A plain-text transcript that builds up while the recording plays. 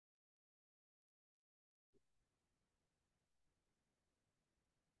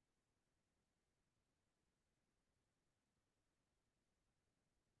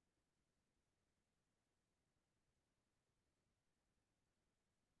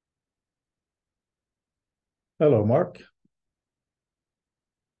Hello, Mark.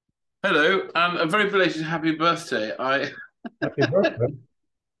 Hello, and a very belated happy birthday. Happy birthday.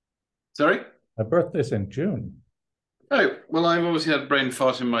 Sorry? My birthday's in June. Oh, well, I've obviously had brain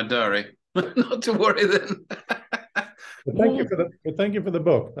fart in my diary. Not to worry then. But thank you for the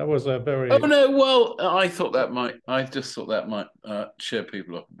book. That was a Oh very no, well, I just thought that might cheer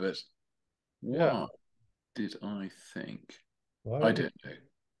people up a bit. yeah. What did I think? I Why don't know.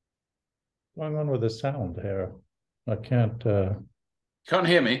 going on with the sound here? I can't. Can't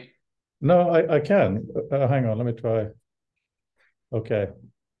hear me? No, I can. Hang on, let me try. Okay.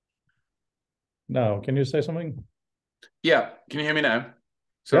 Now, can you say something? Yeah, can you hear me now?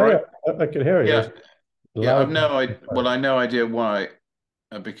 Is that Yeah, right? yeah. I can hear you. It's Yeah, yeah, loud. I've no idea why,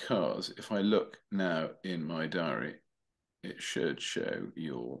 because if I look now in my diary, it should show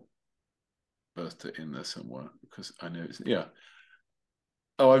your birthday in there somewhere because I know it's yeah.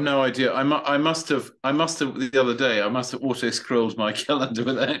 Oh, I've no idea. I must have the other day. I must have auto scrolled my calendar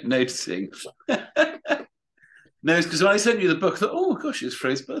without noticing. No, it's because when I sent you the book, I thought, oh gosh, it's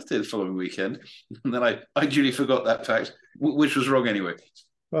Freya's birthday the following weekend, and then I duly forgot that fact, which was wrong anyway.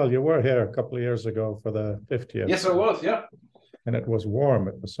 Well, you were here a couple of years ago for the 50th, Yes, I was. Yeah. and it was warm.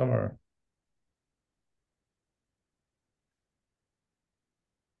 It was summer.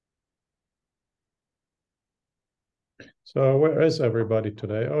 So where is everybody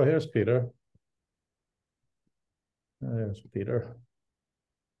today? Oh, here's Peter. There's Peter.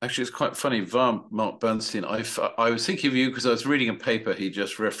 Actually, it's quite funny. Mark Bernstein. I was thinking of you because I was reading a paper he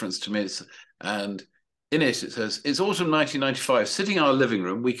just referenced to me, and in it says it's autumn 1995. Sitting in our living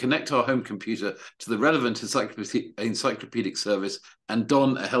room, we connect our home computer to the relevant encyclopedic service and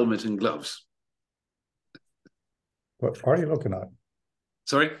don a helmet and gloves. What are you looking at?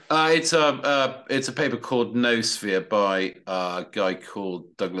 Sorry, it's a paper called Noosphere by a guy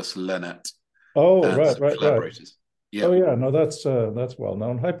called Douglas Lennart Oh, and right, some right, right. collaborators. Oh Yep, yeah, no, that's well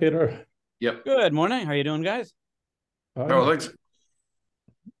known. Hi, Peter. yep. Good morning. How you doing, guys? I'm Oh, thanks.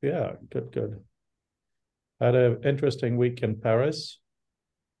 yeah, good, good. Had an interesting week in Paris.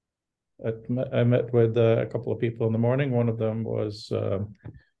 I met with a couple of people in the morning. One of them was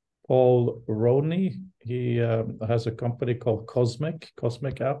Paul Roney. He has a company called Cosmic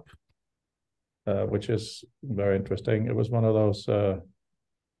App, which is very interesting. It was one of those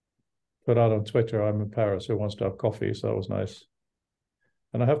put out on Twitter. I'm in Paris. Who wants to have coffee? So that was nice.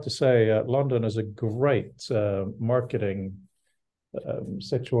 And I have to say, London is a great marketing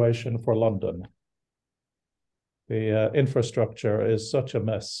situation for London. The infrastructure is such a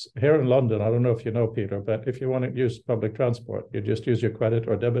mess. Here in London, I don't know if you know, Peter, but if you want to use public transport, you just use your credit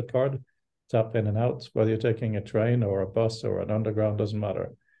or debit card, tap in and out, whether you're taking a train or a bus or an underground, doesn't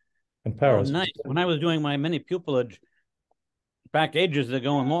matter. In Oh, Paris, nice. When I was doing my mini pupillage back ages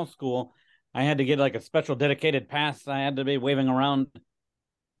ago in law school, I had to get like a special dedicated pass. I had to be waving around.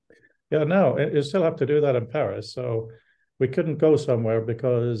 yeah, no, you still have to do that in Paris. So we couldn't go somewhere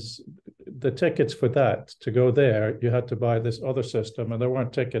because the tickets for that to go there, you had to buy this other system, and there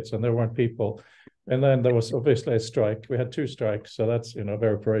weren't tickets and there weren't people. And then there was obviously a strike. We had two strikes, so that's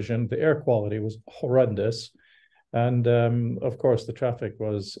very Parisian. The air quality was horrendous, and of course the traffic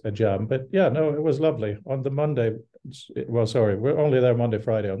was a jam. But yeah, no, it was lovely. On the Monday, well, sorry, we're only there Monday,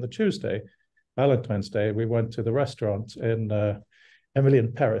 Friday. On the Tuesday, Valentine's Day, we went to the restaurant in Emily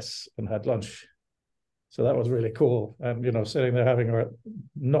in Paris and had lunch. So that was really cool. And, sitting there having a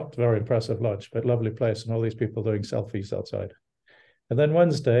not very impressive lunch, but lovely place and all these people doing selfies outside. And then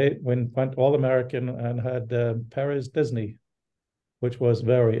Wednesday, we went all American and had Paris Disney, which was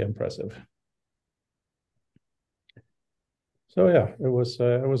very impressive. So yeah, it was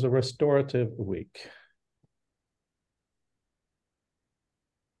a restorative week.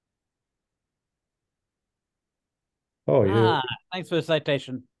 Oh, Thanks for the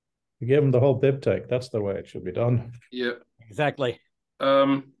citation. you gave him the whole bib take. That's the way it should be done. Yeah. Exactly.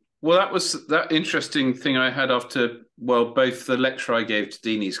 Well, that was that interesting thing I had after, well, both the lecture I gave to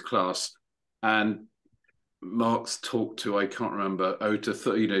Deanie's class and Mark's talk to, I can't remember,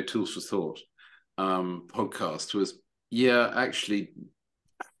 Tools for Thought podcast was, yeah, actually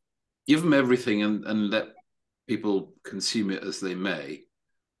give them everything and let people consume it as they may.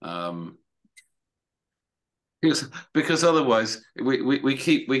 Because otherwise we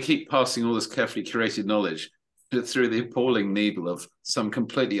keep passing all this carefully curated knowledge through the appalling needle of some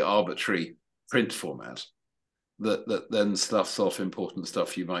completely arbitrary print format that then stuffs off important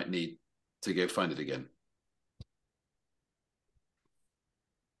stuff you might need to go find it again.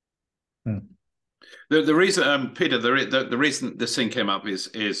 The reason, Peter, the reason this thing came up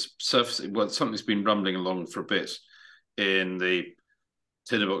is surfacing. Well, something's been rumbling along for a bit in the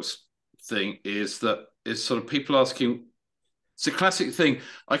Tinderbox thing is that is sort of people asking. It's a classic thing.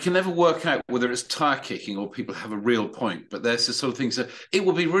 I can never work out whether it's tire kicking or people have a real point, but there's this sort of thing. So it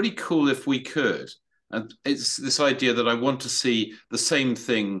would be really cool if we could. And it's this idea that I want to see the same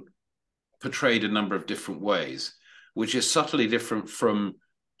thing portrayed a number of different ways, which is subtly different from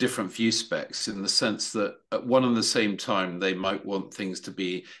different view specs in the sense that at one and the same time, they might want things to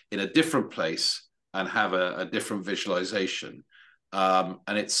be in a different place and have a different visualization. And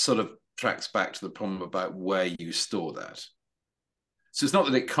it sort of tracks back to the problem about where you store that. So it's not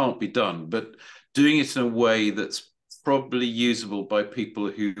that it can't be done, but doing it in a way that's probably usable by people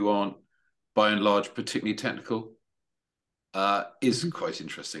who aren't, by and large, particularly technical, is quite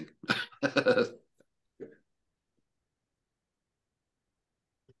interesting.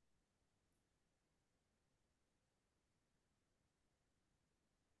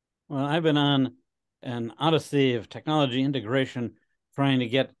 Well, I've been on an odyssey of technology integration, trying to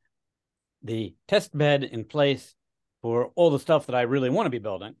get the test bed in place for all the stuff that I really want to be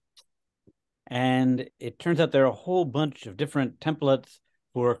building. And it turns out there are a whole bunch of different templates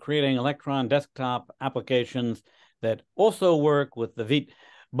for creating Electron desktop applications that also work with the Vite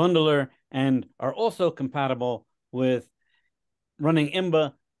bundler and are also compatible with running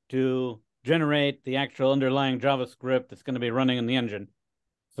Imba to generate the actual underlying JavaScript that's going to be running in the engine.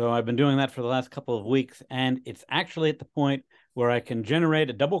 So I've been doing that for the last couple of weeks, and it's actually at the point where I can generate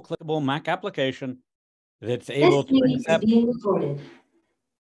a double-clickable Mac application that's able to accept... Being recorded.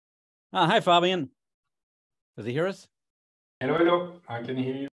 Hi, Fabian. Does he hear us? Hello, hello. I can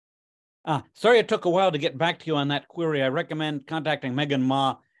hear you. Sorry it took a while to get back to you on that query. I recommend contacting Megan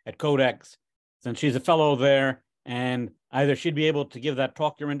Ma at Codex, since she's a fellow there, and either she'd be able to give that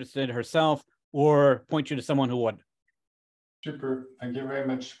talk you're interested in herself or point you to someone who would. Super. Thank you very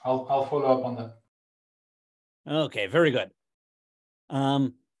much. I'll follow up on that. Okay, very good.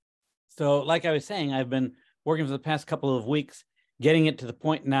 So like I was saying, I've been working for the past couple of weeks, getting it to the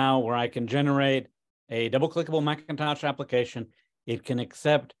point now where I can generate a double-clickable Macintosh application. It can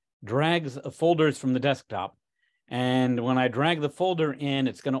accept drags of folders from the desktop. And when I drag the folder in,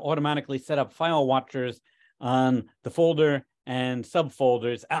 it's going to automatically set up file watchers on the folder and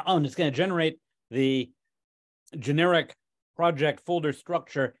subfolders. And it's going to generate the generic project folder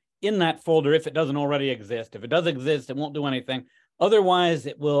structure in that folder if it doesn't already exist. If it does exist, it won't do anything. Otherwise,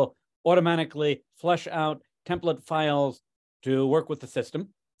 it will automatically flesh out template files to work with the system.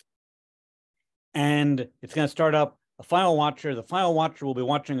 And it's going to start up a file watcher. The file watcher will be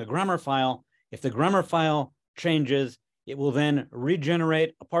watching a grammar file. If the grammar file changes, it will then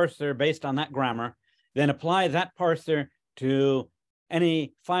regenerate a parser based on that grammar, then apply that parser to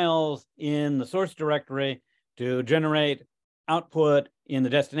any files in the source directory to generate output in the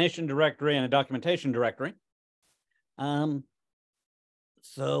destination directory and a documentation directory.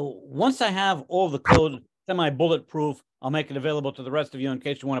 So once I have all the code semi-bulletproof, I'll make it available to the rest of you in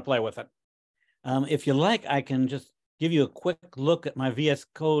case you want to play with it. If you like, I can just give you a quick look at my VS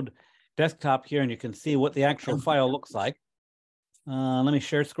Code desktop here, and you can see what the actual file looks like. Let me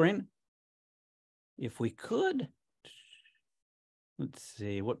share screen. If we could, let's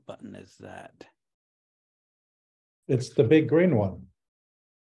see, what button is that? It's the big green one.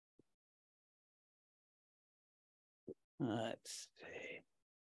 Let's see.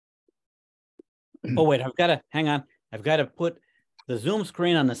 Oh, wait, I've got to, hang on. I've got to put the Zoom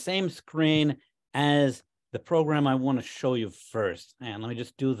screen on the same screen as the program I want to show you first. And let me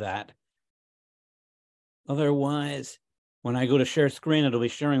just do that. Otherwise, when I go to share screen, it'll be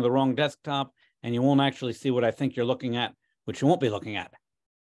sharing the wrong desktop and you won't actually see what I think you're looking at, which you won't be looking at.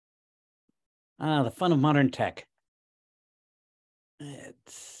 The fun of modern tech.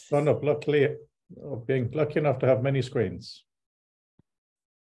 It's... Fun of being lucky enough to have many screens.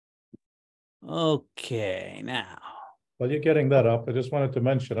 Okay, now. While you're getting that up, I just wanted to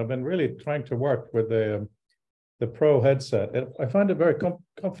mention, I've been really trying to work with the Pro headset. I find it very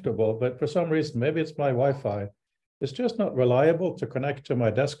comfortable, but for some reason, maybe it's my Wi-Fi, it's just not reliable to connect to my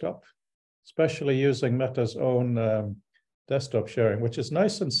desktop, especially using Meta's own desktop sharing, which is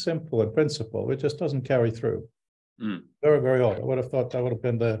nice and simple in principle. It just doesn't carry through. Very, very odd. I would have thought that would have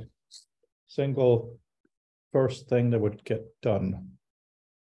been the single first thing that would get done.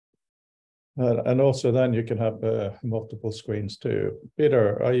 And also then you can have multiple screens too.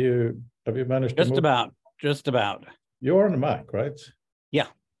 Peter, have you managed to move? Just about. You're on a Mac, right? Yeah.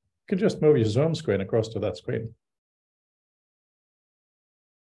 You can just move your Zoom screen across to that screen.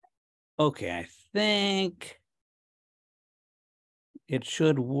 Okay, I think it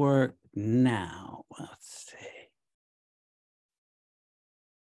should work now. Let's see.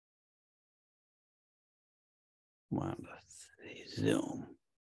 Well, let's see, Zoom.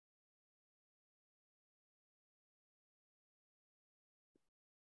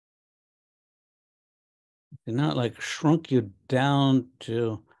 Did not like shrunk you down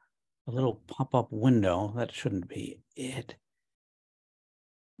to a little pop-up window. That shouldn't be it.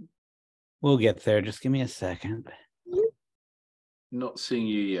 We'll get there. Just give me a second. Not seeing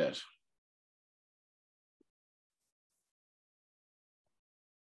you yet.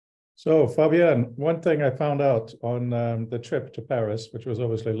 So, Fabienne, one thing I found out on the trip to Paris, which was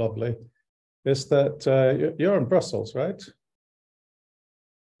obviously lovely, is that you're in Brussels, right?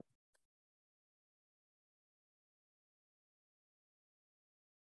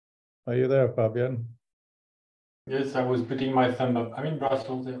 Are you there, Fabienne? Yes, I was putting my thumb up. I'm in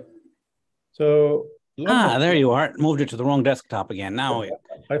Brussels. Yeah. So, there you are. Moved it to the wrong desktop again. Now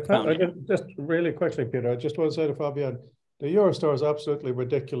just really quickly, Peter, I just want to say to Fabienne, the Eurostar is absolutely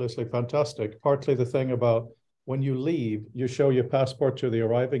ridiculously fantastic. Partly the thing about when you leave, you show your passport to the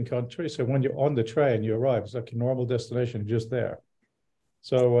arriving country. So when you're on the train, you arrive. It's like a normal destination just there.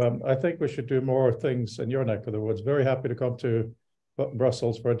 So I think we should do more things in your neck of the woods. Very happy to come to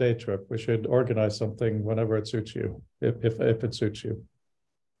Brussels for a day trip. We should organize something whenever it suits you, if it suits you.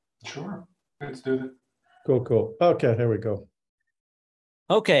 Sure, let's do that. Cool. Okay, here we go.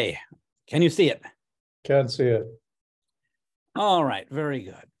 Okay, can you see it? Can see it. All right, very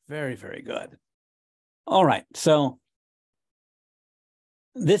good. Very, very good. All right, so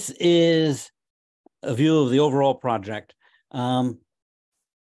this is a view of the overall project.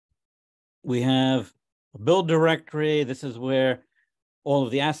 We have a build directory. This is where all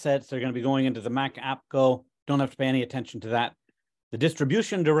of the assets are going to be going into the Mac app go. Don't have to pay any attention to that. The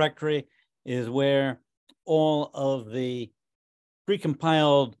distribution directory is where all of the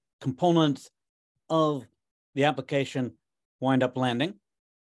precompiled components of the application wind up landing.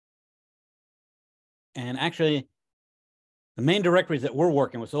 And actually, the main directories that we're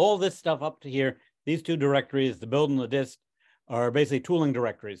working with, so all this stuff up to here, these two directories, the build and the dist, are basically tooling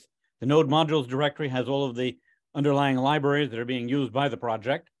directories. The node modules directory has all of the underlying libraries that are being used by the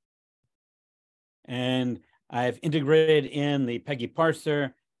project. And I've integrated in the PEGI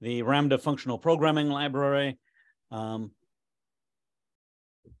parser, the Ramda functional programming library, a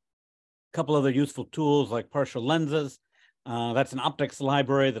couple other useful tools like partial lenses. That's an optics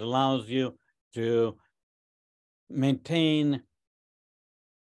library that allows you to maintain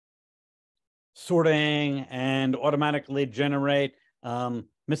sorting and automatically generate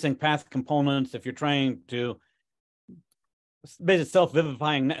missing path components if you're trying to basically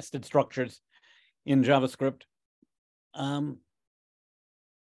self-vivifying nested structures in JavaScript.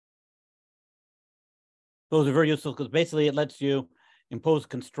 Those are very useful because basically it lets you impose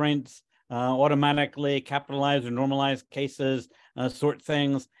constraints, automatically capitalize or normalize cases, sort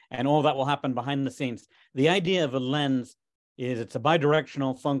things, and all that will happen behind the scenes. The idea of a lens is it's a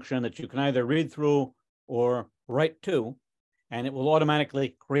bidirectional function that you can either read through or write to, and it will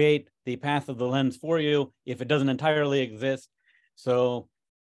automatically create the path of the lens for you if it doesn't entirely exist. So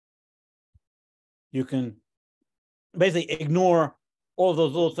you can basically ignore all of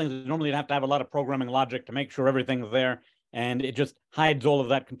those little things. Normally you'd have to have a lot of programming logic to make sure everything's there, and it just hides all of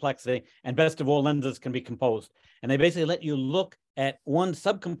that complexity. And best of all, lenses can be composed. And they basically let you look at one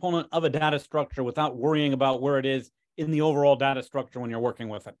subcomponent of a data structure without worrying about where it is in the overall data structure when you're working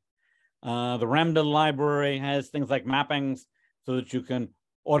with it. The Ramda library has things like mappings so that you can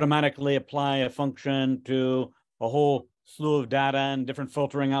automatically apply a function to a whole slew of data and different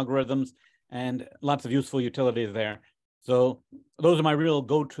filtering algorithms, and lots of useful utilities there. So those are my real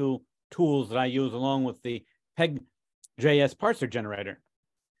go-to tools that I use along with the PEG.js parser generator.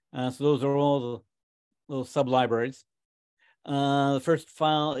 So those are all the little sub-libraries. The first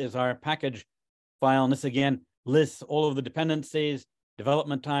file is our package file, and this again lists all of the dependencies,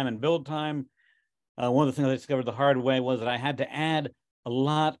 development time and build time. One of the things I discovered the hard way was that I had to add a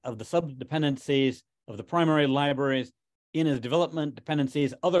lot of the sub-dependencies of the primary libraries in as development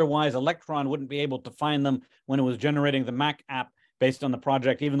dependencies. Otherwise, Electron wouldn't be able to find them when it was generating the Mac app based on the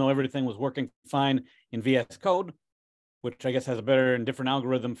project, even though everything was working fine in VS Code, which I guess has a better and different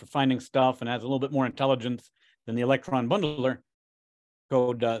algorithm for finding stuff and has a little bit more intelligence than the Electron bundler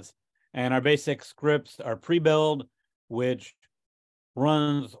code does. And our basic scripts are pre-build, which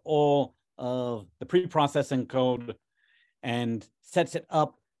runs all of the pre-processing code and sets it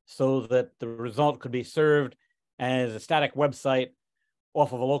up so that the result could be served as a static website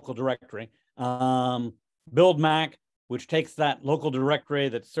off of a local directory. Build Mac, which takes that local directory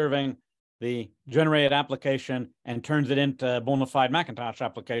that's serving the generated application and turns it into a bona fide Macintosh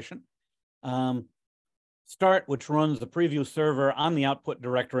application. Start, which runs the preview server on the output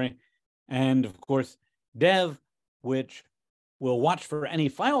directory. And of course, Dev, which will watch for any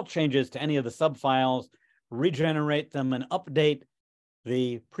file changes to any of the subfiles, regenerate them, and update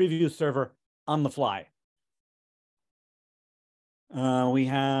the preview server on the fly. We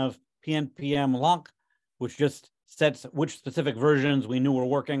have PNPM lock, which just sets which specific versions we knew were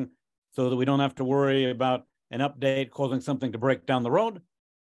working so that we don't have to worry about an update causing something to break down the road.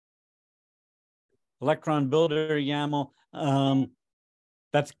 Electron Builder YAML,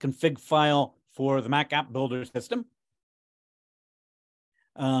 that's a config file for the Mac App Builder system.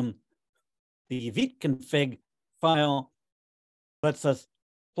 The Vite config file lets us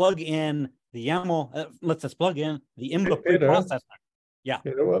plug in the YAML, lets us plug in the IMBA preprocessor. Yeah.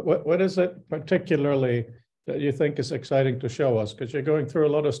 Peter, what is it particularly that you think is exciting to show us? Because you're going through a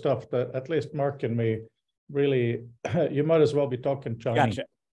lot of stuff that at least Mark and me really, you might as well be talking Chinese. Gotcha.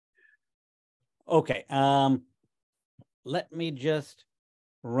 Okay. Let me just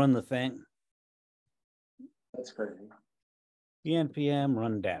run the thing. That's great. PNPM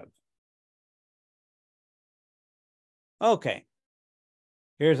run dev. Okay.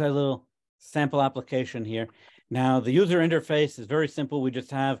 Here's our little sample application here. Now, the user interface is very simple. We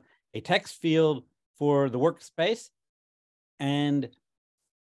just have a text field for the workspace. And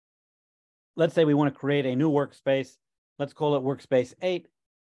let's say we want to create a new workspace. Let's call it workspace 8.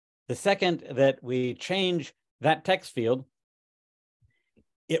 The second that we change that text field,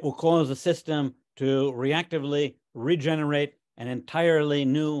 it will cause the system to reactively regenerate an entirely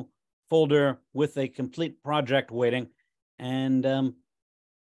new folder with a complete project waiting. And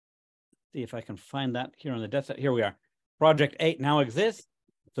see if I can find that here on the desktop. Here we are. Project 8 now exists.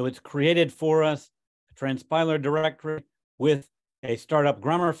 So it's created for us a transpiler directory with a startup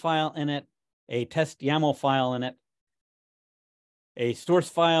grammar file in it, a test YAML file in it, a source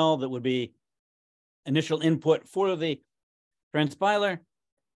file that would be initial input for the transpiler,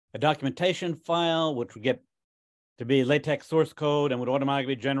 a documentation file, which would get to be LaTeX source code and would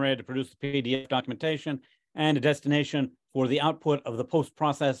automatically be generated to produce the PDF documentation, and a destination for the output of the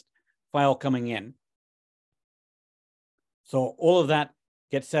post-processed file coming in. So all of that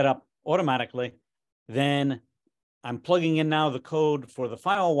gets set up automatically. Then I'm plugging in now the code for the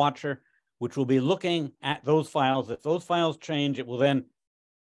file watcher, which will be looking at those files. If those files change, it will then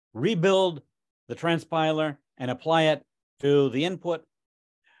rebuild the transpiler and apply it to the input,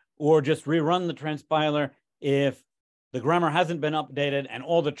 or just rerun the transpiler if the grammar hasn't been updated and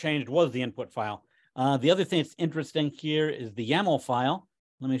all that changed was the input file. The other thing that's interesting here is the YAML file.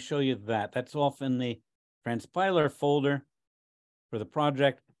 Let me show you that. That's off in the transpiler folder for the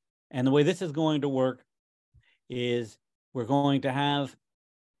project. And the way this is going to work is we're going to have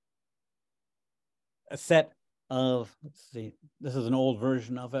a set of, let's see, this is an old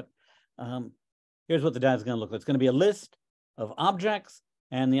version of it. Here's what the data is going to look like. It's going to be a list of objects,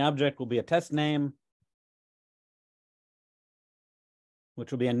 and the object will be a test name, which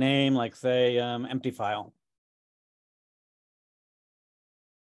will be a name like, say, empty file.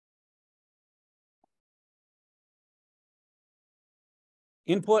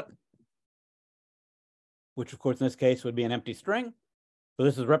 Input, which of course in this case would be an empty string. So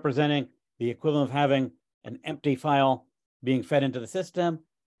this is representing the equivalent of having an empty file being fed into the system,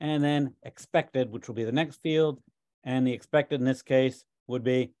 and then expected, which will be the next field. And the expected in this case would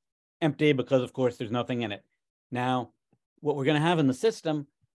be empty because of course there's nothing in it. Now, what we're going to have in the system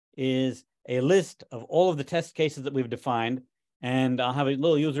is a list of all of the test cases that we've defined, and I'll have a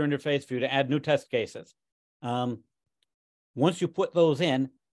little user interface for you to add new test cases. Once you put those in,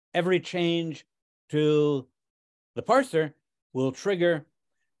 every change to the parser will trigger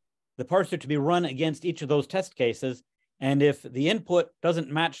the parser to be run against each of those test cases. And if the input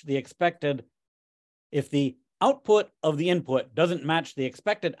doesn't match the expected, if the output of the input doesn't match the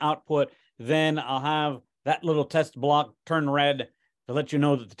expected output, then I'll have that little test block turn red to let you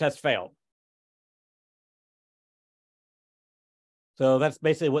know that the test failed. So that's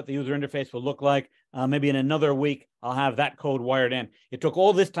basically what the user interface will look like. Maybe in another week, I'll have that code wired in. It took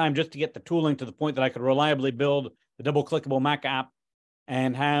all this time just to get the tooling to the point that I could reliably build the double-clickable Mac app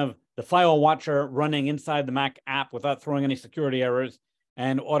and have the file watcher running inside the Mac app without throwing any security errors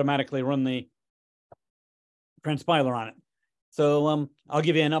and automatically run the transpiler on it. So I'll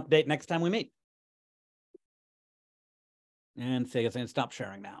give you an update next time we meet. And say, I'm going to stop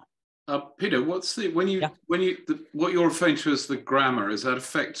sharing now. Peter, what's the what you're referring to as the grammar? Is that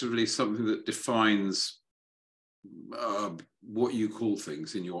effectively something that defines what you call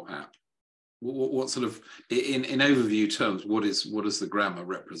things in your app? What sort of, in overview terms, what does the grammar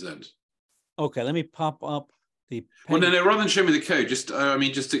represent? Okay, let me pop up the. Well, no, rather than show me the code, just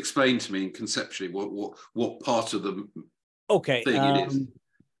just explain to me conceptually what part of the thing it is.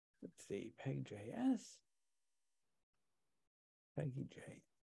 Let's see, Peg.js, Peggy J.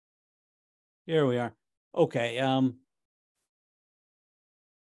 Here we are. Okay.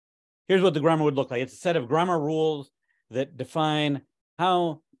 Here's what the grammar would look like. It's a set of grammar rules that define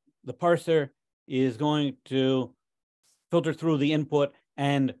how the parser is going to filter through the input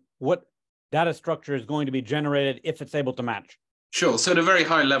and what data structure is going to be generated if it's able to match. Sure. So at a very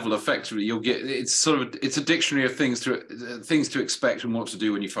high level, effectively, you'll get it's a dictionary of things to expect and what to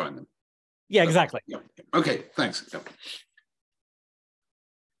do when you find them. Yeah, exactly. Yeah. Okay. Thanks. Yeah.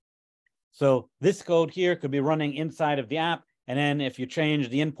 So this code here could be running inside of the app, and then if you change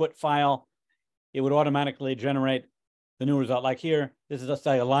the input file, it would automatically generate the new result. Like here, this is just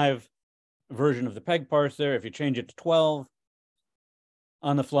like a live version of the PEG parser. If you change it to 12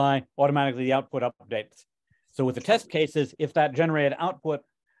 on the fly, automatically the output updates. So with the test cases, if that generated output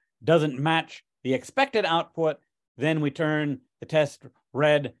doesn't match the expected output, then we turn the test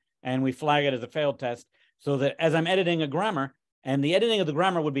red and we flag it as a failed test, so that as I'm editing a grammar, and the editing of the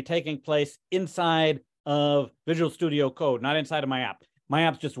grammar would be taking place inside of Visual Studio Code, not inside of my app. My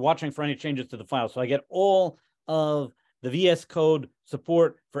app's just watching for any changes to the file. So I get all of the VS Code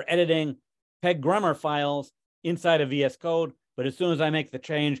support for editing PEG grammar files inside of VS Code. But as soon as I make the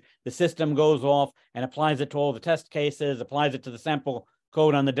change, the system goes off and applies it to all the test cases, applies it to the sample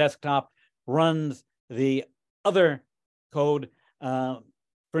code on the desktop, runs the other code. For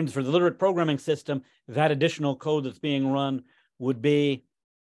instance, for the literate programming system, that additional code that's being run would be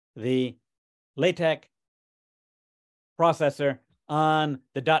the LaTeX processor on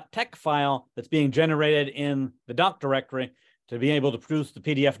the .tex file that's being generated in the doc directory to be able to produce the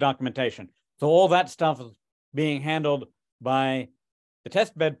PDF documentation. So all that stuff is being handled by the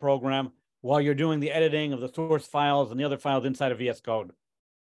test bed program while you're doing the editing of the source files and the other files inside of VS Code.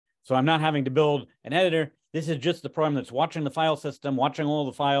 So I'm not having to build an editor. This is just the program that's watching the file system, watching all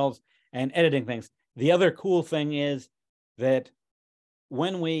the files and editing things. The other cool thing is that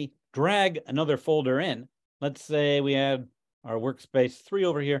when we drag another folder in, let's say we had our workspace 3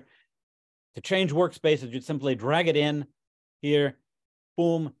 over here. To change workspaces, you'd simply drag it in here,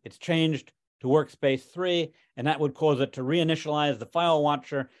 boom, it's changed to workspace 3, and that would cause it to reinitialize the file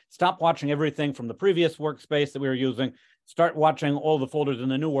watcher, stop watching everything from the previous workspace that we were using, start watching all the folders in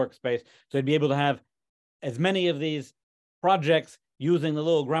the new workspace. So you'd be able to have as many of these projects using the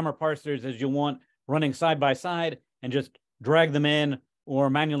little grammar parsers as you want running side by side, and just drag them in or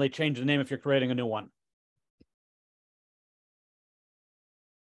manually change the name if you're creating a new one.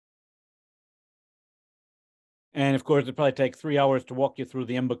 And of course, it'd probably take 3 hours to walk you through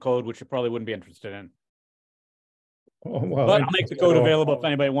the Emba code, which you probably wouldn't be interested in. Oh, well, but I'll make the code available if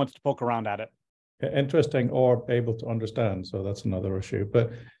anybody wants to poke around at it. Interesting or able to understand. So that's another issue.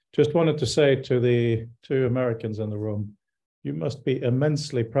 But just wanted to say to the 2 Americans in the room, you must be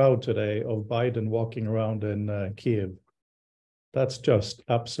immensely proud today of Biden walking around in Kiev. That's just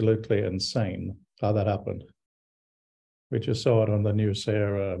absolutely insane how that happened. We just saw it on the news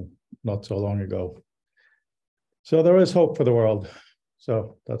here not so long ago. So there is hope for the world.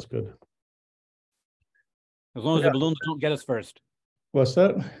 So that's good. As long as the balloons don't get us first. What's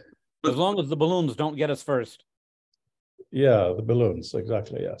that? As long as the balloons don't get us first. Yeah, the balloons,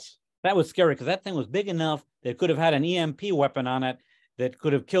 exactly, yes. That was scary because that thing was big enough that it could have had an EMP weapon on it that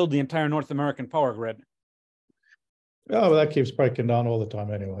could have killed the entire North American power grid. Yeah, well, that keeps breaking down all the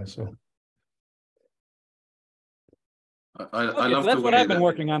time anyway, so. I Okay, love so that's what I've been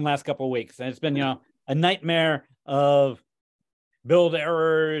working on last couple of weeks. And it's been, a nightmare of build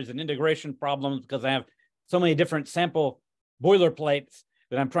errors and integration problems because I have so many different sample boilerplates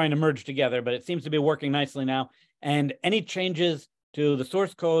that I'm trying to merge together, but it seems to be working nicely now. And any changes to the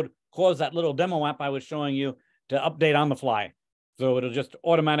source code cause that little demo app I was showing you to update on the fly. So it'll just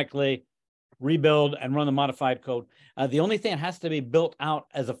automatically rebuild and run the modified code. The only thing that has to be built out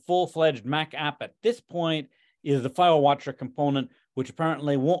as a full-fledged Mac app at this point is the file watcher component, which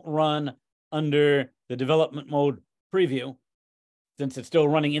apparently won't run under the development mode preview, since it's still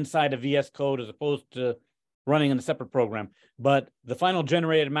running inside of VS Code as opposed to running in a separate program. But the final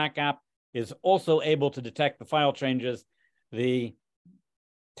generated Mac app is also able to detect the file changes. The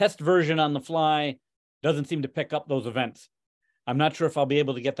test version on the fly doesn't seem to pick up those events. I'm not sure if I'll be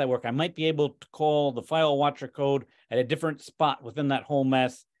able to get that work. I might be able to call the file watcher code at a different spot within that whole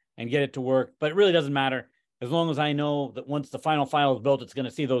mess and get it to work, but it really doesn't matter as long as I know that once the final file is built, it's going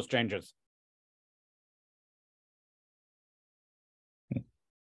to see those changes.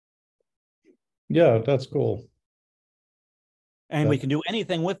 Yeah, that's cool. And we can do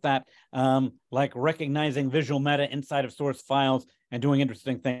anything with that, like recognizing visual meta inside of source files and doing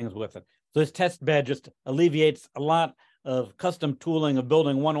interesting things with it. So this test bed just alleviates a lot of custom tooling of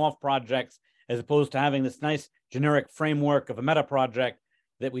building one-off projects, as opposed to having this nice generic framework of a meta project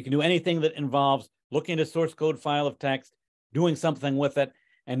that we can do anything that involves looking at a source code file of text, doing something with it,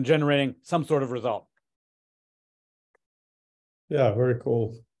 and generating some sort of result. Yeah, very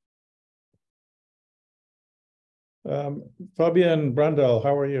cool. Fabian Brandel,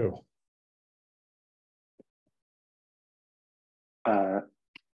 how are you?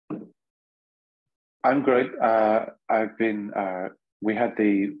 I'm great. We had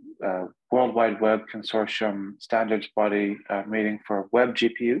the World Wide Web Consortium standards body meeting for web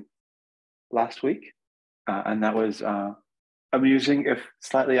GPU last week, and that was amusing, if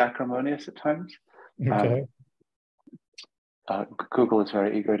slightly acrimonious at times. Okay. Google is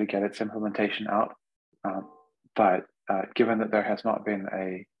very eager to get its implementation out, but given that there has not been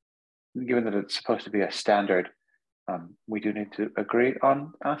given that it's supposed to be a standard, we do need to agree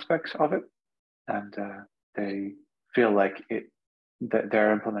on aspects of it, and they feel like that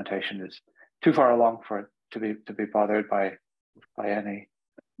their implementation is too far along for it to be bothered by any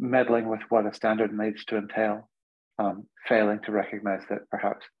meddling with what a standard needs to entail, failing to recognize that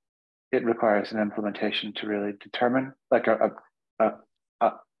perhaps it requires an implementation to really determine, like a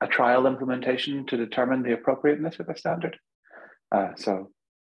trial implementation to determine the appropriateness of a standard. So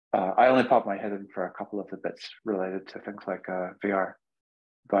I only popped my head in for a couple of the bits related to things like VR,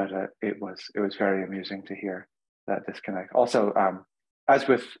 but it was very amusing to hear that disconnect. Also, as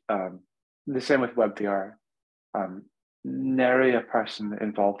with the same with WebVR, nary a person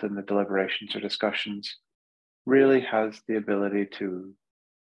involved in the deliberations or discussions really has the ability to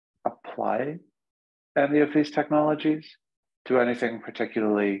apply any of these technologies to anything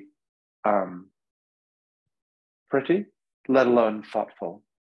particularly pretty, let alone thoughtful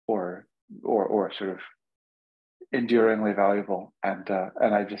or sort of enduringly valuable. And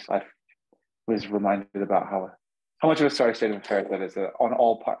I was reminded about how much of a sorry state of affairs that is, that on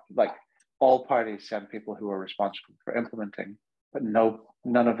all parties send people who are responsible for implementing, but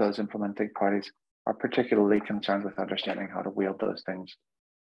none of those implementing parties are particularly concerned with understanding how to wield those things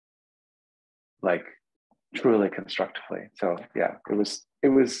like truly constructively. So yeah, it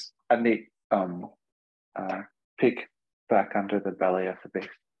was a neat peek back under the belly of the beast.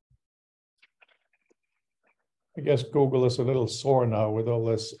 I guess Google is a little sore now with all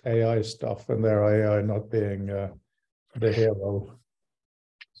this AI stuff and their AI not being the hero.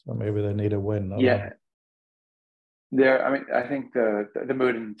 So maybe they need a win. Yeah. I think the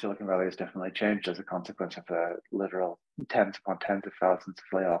mood in Silicon Valley has definitely changed as a consequence of the literal tens upon tens of thousands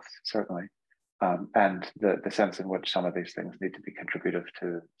of layoffs, certainly. And the sense in which some of these things need to be contributive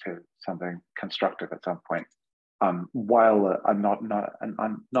to something constructive at some point. While I'm not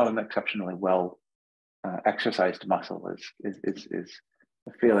an exceptionally well exercised muscle is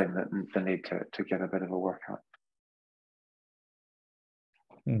the feeling that the need to get a bit of a workout.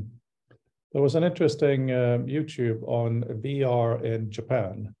 There was an interesting YouTube on VR in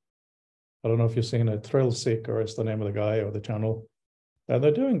Japan. I don't know if you've seen it. Thrill Seeker is the name of the guy or the channel. And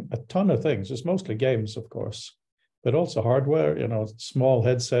they're doing a ton of things. It's mostly games, of course, but also hardware, small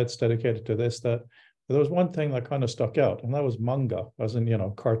headsets dedicated to this, that. But there was one thing that kind of stuck out, and that was manga, as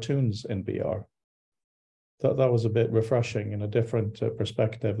in, cartoons in VR. That was a bit refreshing and a different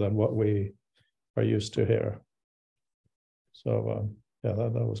perspective than what we are used to here. So yeah,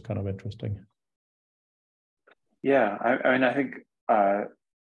 that was kind of interesting. Yeah, I think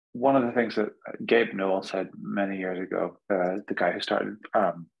one of the things that Gabe Newell said many years ago, the guy who started,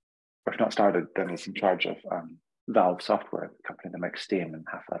 or if not started, then is in charge of Valve Software, the company that makes Steam and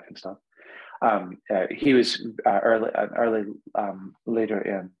Half-Life and stuff. He was an early leader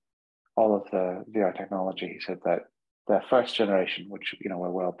in all of the VR technology. He said that the first generation, which we're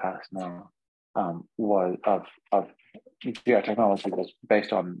well past now, was of VR technology was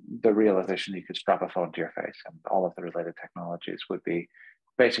based on the realization you could strap a phone to your face, and all of the related technologies would be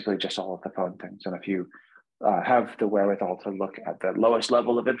basically just all of the phone things. And if you have the wherewithal to look at the lowest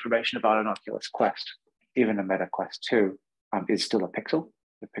level of information about an Oculus Quest, even a Meta Quest 2 is still a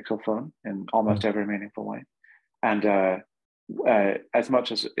pixel phone in almost every meaningful way. And as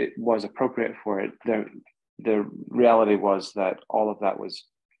much as it was appropriate for it, the reality was that all of that was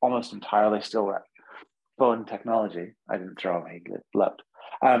almost entirely still phone technology. I didn't throw him, he leapt.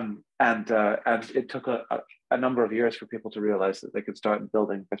 And it took a number of years for people to realize that they could start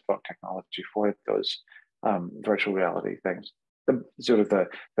building bespoke technology for those virtual reality things.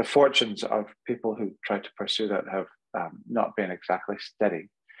 The fortunes of people who tried to pursue that have not been exactly steady.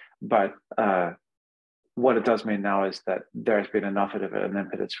 But what it does mean now is that there's been enough of an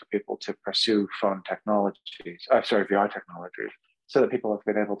impetus for people to pursue VR technologies, so that people have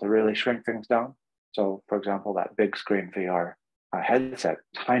been able to really shrink things down. So, for example, that big screen VR headset,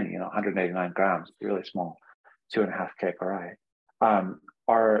 tiny, 189 grams, really small, 2.5K per eye,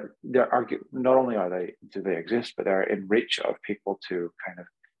 not only do they exist, but they're in reach of people to kind of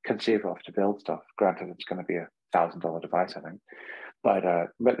conceive of, to build stuff. Granted, it's going to be a $1,000 device, I think. But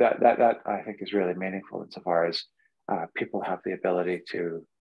that I think is really meaningful insofar as people have the ability to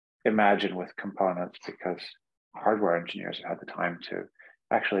imagine with components, because hardware engineers have had the time to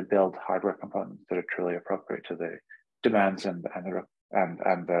actually build hardware components that are truly appropriate to the demands and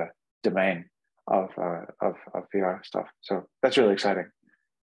the domain of VR stuff. So that's really exciting.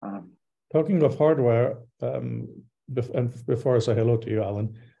 Talking of hardware, and before I say hello to you,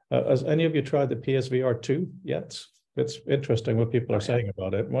 Alan, has any of you tried the PSVR 2 yet? It's interesting what people are saying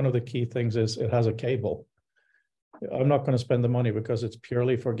about it. One of the key things is it has a cable. I'm not going to spend the money because it's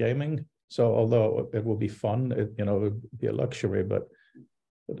purely for gaming. So although it will be fun, it would be a luxury, but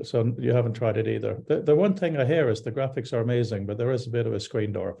so you haven't tried it either. The one thing I hear is the graphics are amazing, but there is a bit of a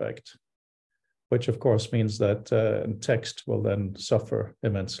screen door effect, which of course means that text will then suffer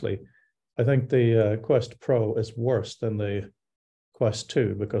immensely. I think the Quest Pro is worse than the Quest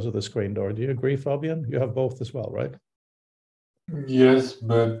 2 because of the screen door. Do you agree, Fabian? You have both as well, right? Yes,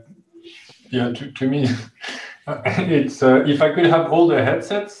 but yeah, to me, it's if I could have all the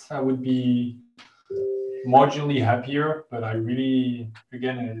headsets, I would be marginally happier. But I really,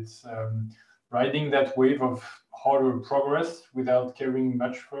 again, it's riding that wave of hardware progress without caring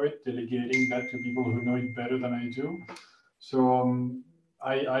much for it, delegating that to people who know it better than I do. So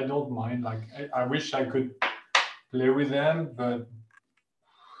I don't mind. Like I wish I could play with them, but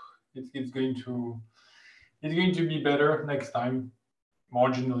it's going to be better next time,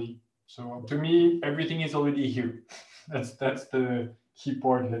 marginally. So to me, everything is already here. That's the key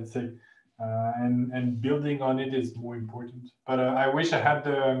part, let's say, and building on it is more important. But I wish I had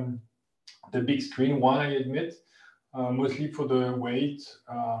the big screen one. I admit, mostly for the weight,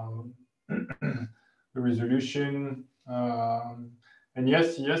 the resolution, and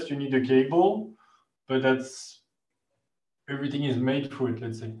yes, you need a cable, but everything is made for it.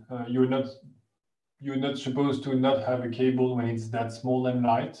 Let's say you're not supposed to not have a cable when it's that small and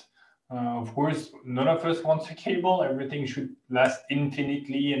light. Of course, none of us wants a cable. Everything should last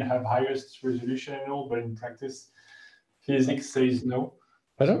infinitely and have highest resolution and all, but in practice, physics says no.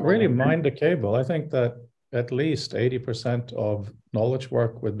 I don't really mind the cable. I think that at least 80% of knowledge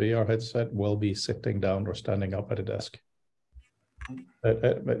work with VR headset will be sitting down or standing up at a desk.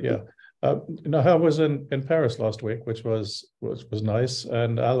 But yeah. I was in Paris last week, which was nice.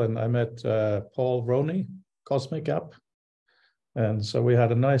 And Alan, I met Paul Roney, Cosmic App. And so we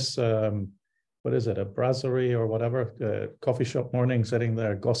had a nice, what is it, a brasserie or whatever, coffee shop morning, sitting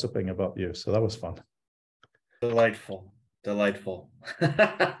there gossiping about you. So that was fun. Delightful.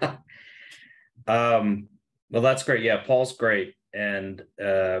 Well, that's great. Yeah, Paul's great. And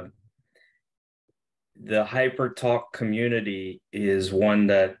the HyperTalk community is one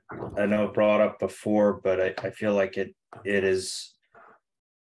that I know brought up before, but I feel like it is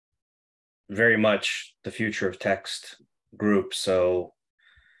very much the future of text group. So,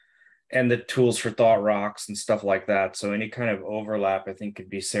 and the tools for Thought Rocks and stuff like that. So any kind of overlap, I think, could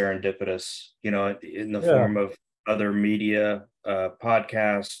be serendipitous, in the form of other media,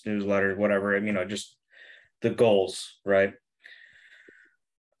 podcasts, newsletters, whatever, just the goals, right?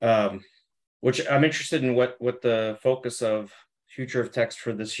 Which I'm interested in what the focus of Future of Text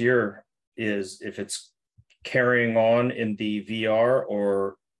for this year is, if it's carrying on in the VR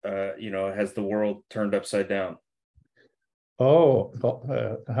or, has the world turned upside down? Oh,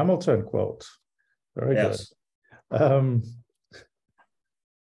 Hamilton quote. Very good.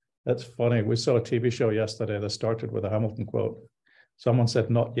 That's funny. We saw a TV show yesterday that started with a Hamilton quote. Someone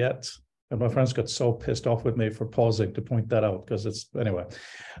said, "Not yet." And my friends got so pissed off with me for pausing to point that out, because it's, anyway.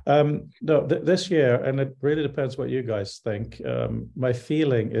 No, this year, and it really depends what you guys think, my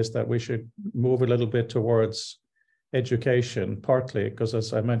feeling is that we should move a little bit towards education, partly because,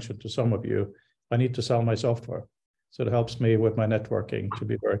 as I mentioned to some of you, I need to sell my software. So it helps me with my networking, to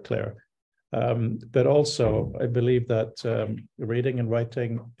be very clear. But also, I believe that reading and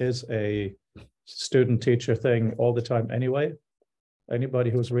writing is a student-teacher thing all the time anyway. Anybody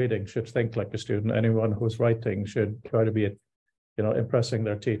who's reading should think like a student. Anyone who's writing should try to be, impressing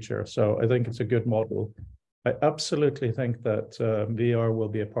their teacher. So I think it's a good model. I absolutely think that VR will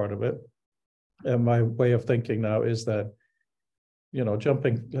be a part of it. And my way of thinking now is that,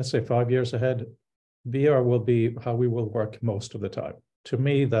 jumping, let's say 5 years ahead, VR will be how we will work most of the time. To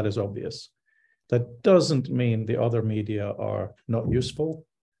me, that is obvious. That doesn't mean the other media are not useful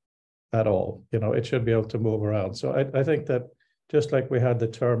at all. It should be able to move around. So I think that just like we had the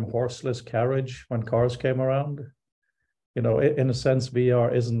term horseless carriage when cars came around, in a sense,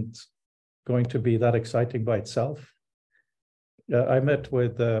 VR isn't going to be that exciting by itself. I met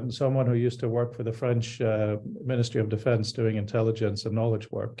with someone who used to work for the French Ministry of Defense doing intelligence and knowledge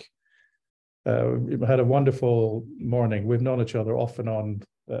work. We had a wonderful morning. We've known each other off and on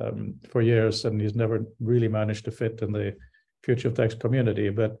for years, and he's never really managed to fit in the Future of Text community.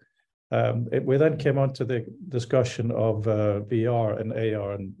 But we then came on to the discussion of VR and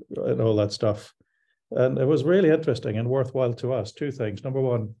AR and all that stuff. And it was really interesting and worthwhile to us. Two things. Number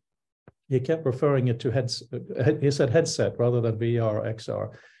one, he kept referring it to he said headset rather than VR, XR,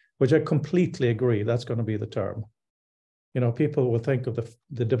 which I completely agree. That's going to be the term. People will think of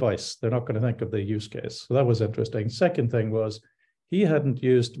the device. They're not going to think of the use case. So that was interesting. Second thing was he hadn't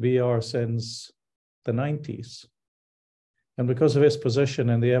used VR since the 90s. And because of his position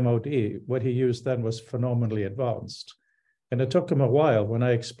in the MOD, what he used then was phenomenally advanced. And it took him a while when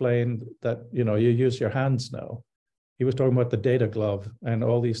I explained that, you use your hands now. He was talking about the data glove and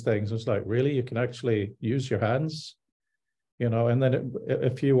all these things. It's like, really? You can actually use your hands? And then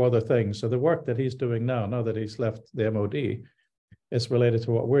a few other things. So the work that he's doing now that he's left the MOD, is related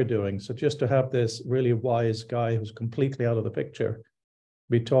to what we're doing. So just to have this really wise guy who's completely out of the picture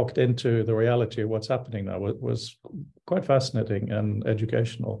be talked into the reality of what's happening now was quite fascinating and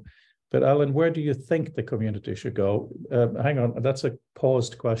educational. But Alan, where do you think the community should go? Hang on, that's a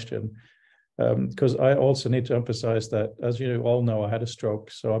paused question. Because I also need to emphasize that, as you all know, I had a stroke,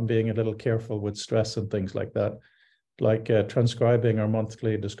 so I'm being a little careful with stress and things like that. Like transcribing our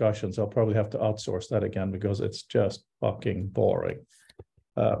monthly discussions, I'll probably have to outsource that again because it's just fucking boring.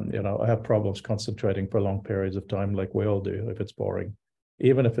 I have problems concentrating for long periods of time, like we all do, if it's boring,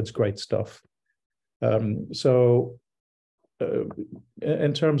 even if it's great stuff. In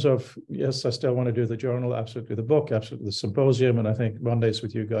terms of, yes, I still want to do the journal, absolutely the book, absolutely the symposium, and I think Mondays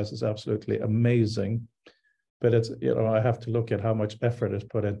with you guys is absolutely amazing. But it's, I have to look at how much effort is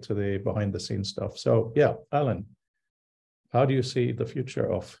put into the behind the scenes stuff. So yeah, Alan, how do you see the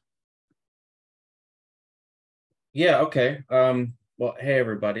future of? Yeah, okay. Well, hey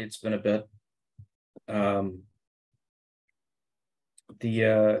everybody, it's been a bit.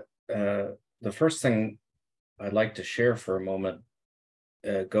 The first thing I'd like to share for a moment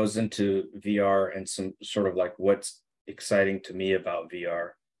goes into VR and some sort of like what's exciting to me about VR.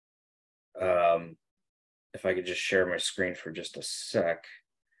 If I could just share my screen for just a sec,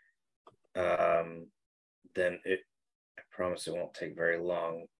 then I promise it won't take very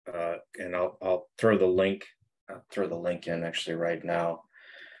long. And I'll throw the link. I'll throw the link in actually right now.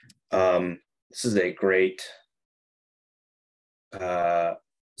 This is a great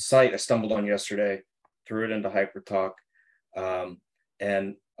site I stumbled on yesterday. Threw it into HyperTalk,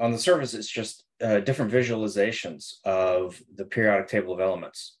 and on the surface, it's just different visualizations of the periodic table of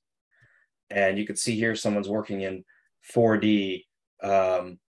elements. And you can see here someone's working in 4D,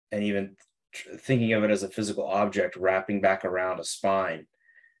 and even thinking of it as a physical object wrapping back around a spine.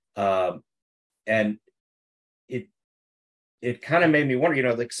 And it kind of made me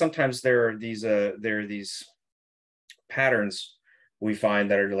wonder, like sometimes there are these patterns we find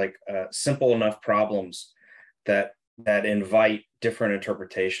that are like simple enough problems that invite different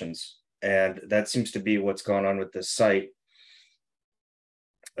interpretations. And that seems to be what's going on with this site.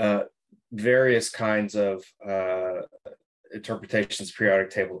 Various kinds of interpretations,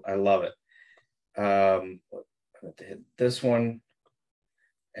 periodic table. I love it. I'm going to hit this one.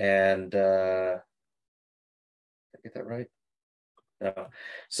 And did I get that right? No.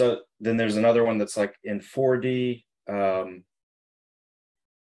 So then there's another one that's like in 4D.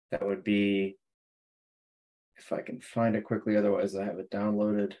 That would be, if I can find it quickly, otherwise I have it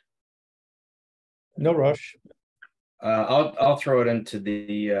downloaded. No rush. I'll throw it into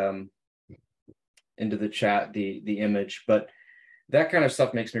the chat, the image, but that kind of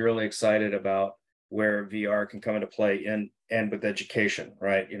stuff makes me really excited about where VR can come into play and with education,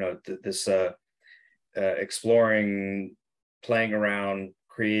 right? This exploring, playing around,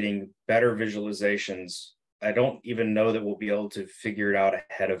 creating better visualizations. I don't even know that we'll be able to figure it out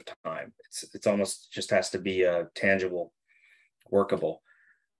ahead of time. It's almost just has to be tangible, workable.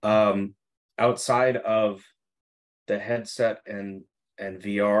 Outside of the headset and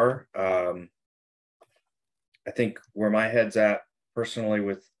VR, I think where my head's at personally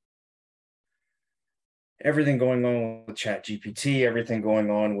with everything going on with ChatGPT, everything going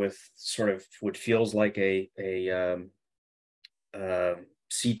on with sort of what feels like a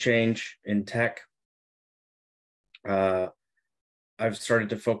sea change in tech. I've started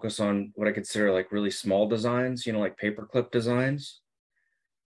to focus on what I consider like really small designs, like paperclip designs.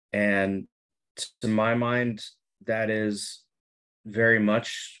 And to my mind, that is very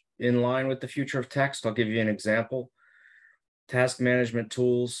much in line with the future of text. I'll give you an example. Task management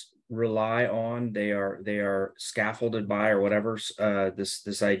tools rely on, they are scaffolded by or whatever,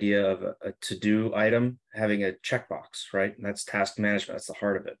 this idea of a to-do item having a checkbox, right? And that's task management. That's the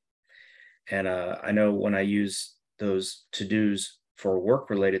heart of it. And I know when I use those to-dos for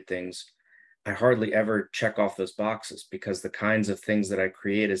work-related things, I hardly ever check off those boxes because the kinds of things that I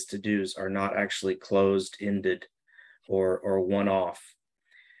create as to-dos are not actually closed-ended or one-off.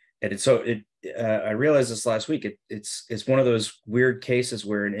 And I realized this last week. It's one of those weird cases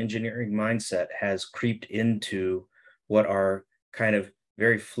where an engineering mindset has creeped into what are kind of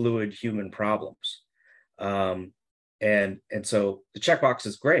very fluid human problems. And so the checkbox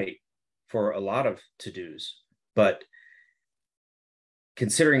is great for a lot of to-dos, but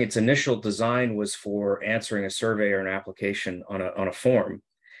considering its initial design was for answering a survey or an application on a form,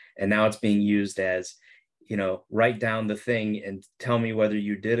 and now it's being used as, write down the thing and tell me whether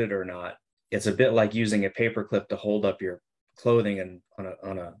you did it or not. It's a bit like using a paperclip to hold up your clothing and on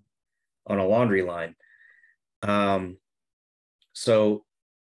a laundry line. But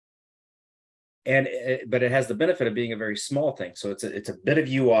it has the benefit of being a very small thing. So it's a bit of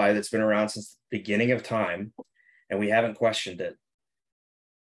UI that's been around since the beginning of time, and we haven't questioned it.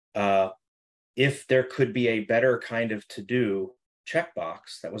 If there could be a better kind of to-do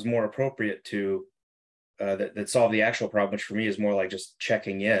checkbox that was more appropriate to that solved the actual problem, which for me is more like just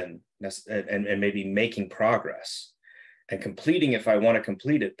checking in and maybe making progress and completing if I want to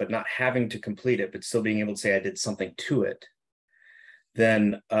complete it, but not having to complete it, but still being able to say I did something to it,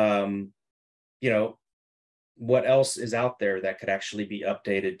 then what else is out there that could actually be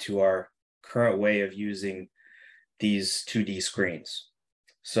updated to our current way of using these 2D screens?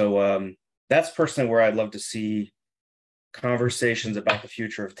 So that's personally where I'd love to see conversations about the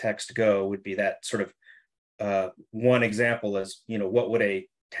future of text go, would be that sort of one example is, what would a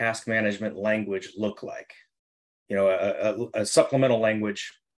task management language look like? A supplemental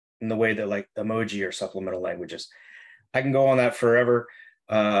language in the way that like emoji are supplemental languages. I can go on that forever.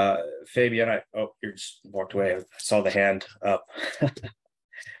 Fabian, you just walked away. I saw the hand up.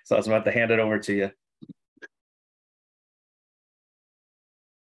 So I was about to hand it over to you.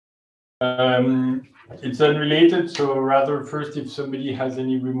 It's unrelated, so rather first, if somebody has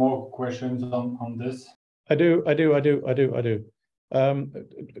any more questions on this. I do. Alan,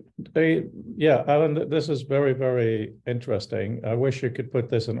 this is very, very interesting. I wish you could put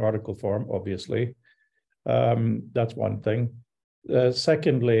this in article form, obviously. That's one thing.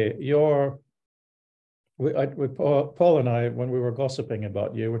 Secondly, with Paul and I, when we were gossiping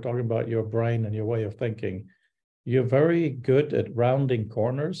about you, we're talking about your brain and your way of thinking. You're very good at rounding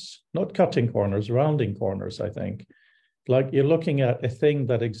corners, not cutting corners, rounding corners, I think. Like you're looking at a thing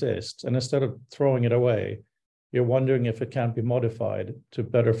that exists, and instead of throwing it away, you're wondering if it can be modified to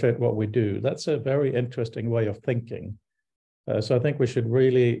better fit what we do. That's a very interesting way of thinking. So I think we should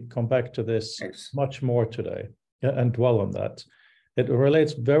really come back to this much more today and dwell on that. It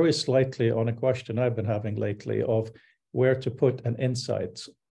relates very slightly on a question I've been having lately of where to put an insight.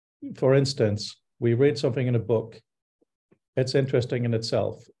 For instance, we read something in a book. It's interesting in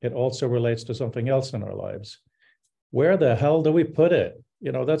itself. It also relates to something else in our lives. Where the hell do we put it?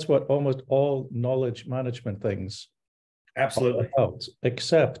 That's what almost all knowledge management things absolutely are about,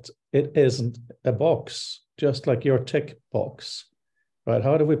 except it isn't a box, just like your tick box, right?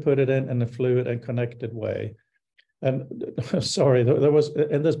 How do we put it in a fluid and connected way? And sorry, there was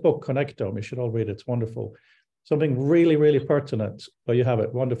in this book, Connectome, you should all read it, it's wonderful. Something really, really pertinent. Oh, you have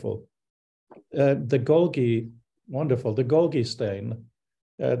it, wonderful. The Golgi stain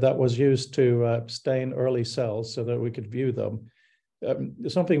that was used to stain early cells so that we could view them.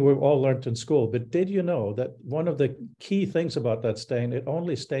 Something we've all learned in school, but did you know that one of the key things about that stain, it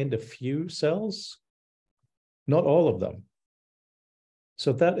only stained a few cells, not all of them.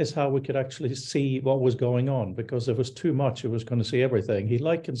 So that is how we could actually see what was going on, because if it was too much, it was going to see everything. He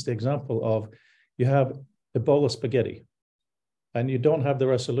likens the example of you have a bowl of spaghetti and you don't have the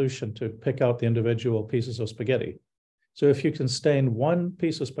resolution to pick out the individual pieces of spaghetti. So if you can stain one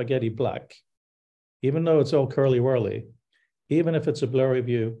piece of spaghetti black, even though it's all curly-whirly, even if it's a blurry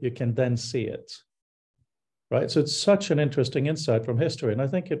view, you can then see it, right? So it's such an interesting insight from history. And I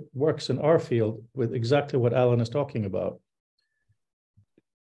think it works in our field with exactly what Alan is talking about.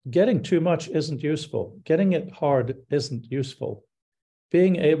 Getting too much isn't useful. Getting it hard isn't useful.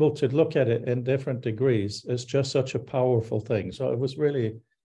 Being able to look at it in different degrees is just such a powerful thing. So it was really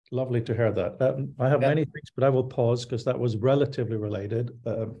lovely to hear that. I have many things, but I will pause because that was relatively related.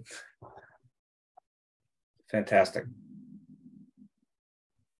 Fantastic.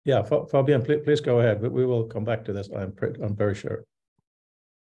 Yeah, Fabian, please go ahead, but we will come back to this. I'm very sure.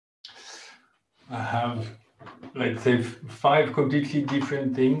 I have, let's say, 5 completely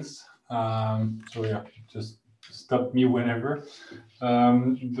different things. So yeah, just stop me whenever.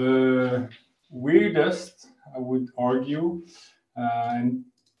 The weirdest, I would argue, and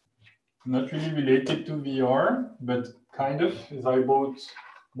not really related to VR, but kind of, is I bought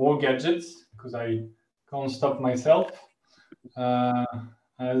more gadgets because I can't stop myself.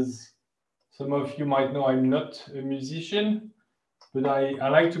 As some of you might know, I'm not a musician, but I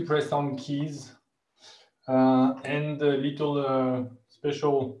like to press on keys. And a little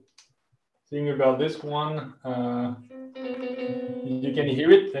special thing about this one, you can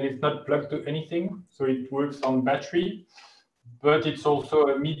hear it, and it's not plugged to anything, so it works on battery. But it's also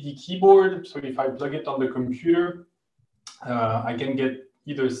a MIDI keyboard, so if I plug it on the computer, I can get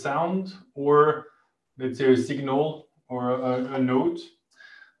either sound or, let's say, a signal or a note.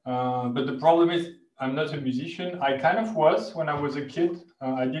 But the problem is, I'm not a musician. I kind of was when I was a kid.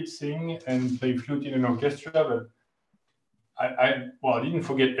 I did sing and play flute in an orchestra, but I didn't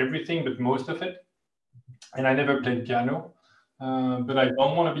forget everything, but most of it. And I never played piano. But I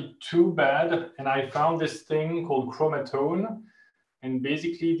don't want to be too bad. And I found this thing called Chromatone. And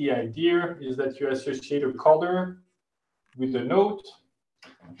basically the idea is that you associate a color with a note.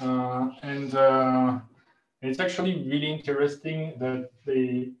 And it's actually really interesting that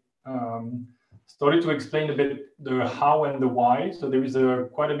they started to explain a bit the how and the why. So there is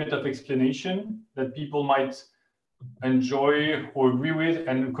quite a bit of explanation that people might enjoy or agree with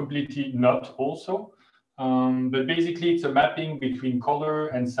and completely not also. But basically it's a mapping between color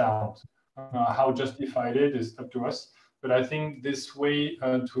and sound. How justified it is up to us. But I think this way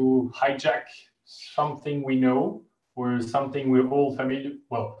to hijack something we know or something we're all familiar,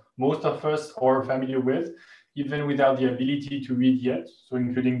 well, most of us are familiar with, even without the ability to read yet, so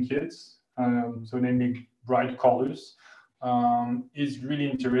including kids, so namely bright colors, is really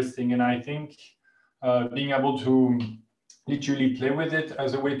interesting. And I think being able to literally play with it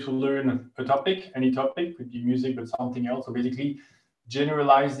as a way to learn a topic, any topic, could be music, but something else. So basically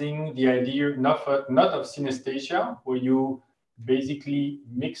generalizing the idea, not of synesthesia, where you basically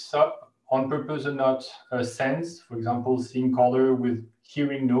mix up on purpose or not a sense, for example, seeing color with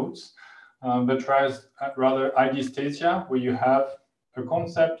hearing notes, but rather ideesthesia, where you have a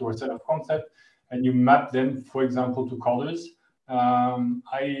concept or a set of concepts and you map them, for example, to colors.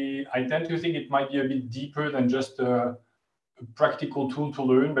 I tend to think it might be a bit deeper than just a practical tool to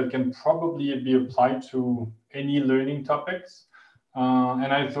learn, but can probably be applied to any learning topics.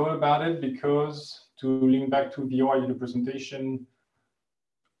 And I thought about it because, to link back to VR, I did a presentation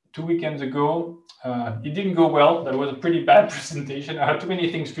 2 weekends ago. It didn't go well. That was a pretty bad presentation. I had too many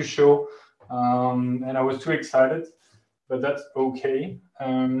things to show, and I was too excited, but that's okay.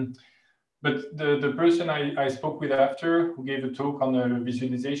 But the person I spoke with after, who gave a talk on the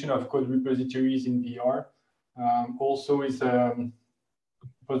visualization of code repositories in VR, also is a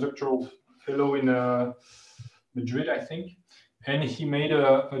postdoctoral fellow in Madrid, I think. And he made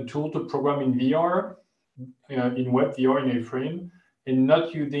a tool to program in VR, in web VR in A-frame, and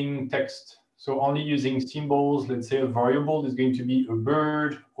not using text. So only using symbols. Let's say a variable is going to be a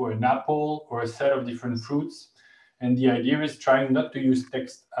bird or an apple or a set of different fruits. And the idea is trying not to use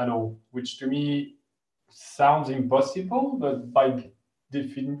text at all, which to me sounds impossible, but by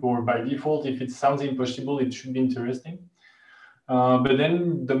default, if it sounds impossible, it should be interesting. But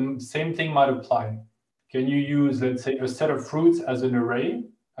then the same thing might apply. Can you use, let's say, a set of fruits as an array?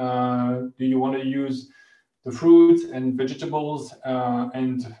 Do you want to use the fruits and vegetables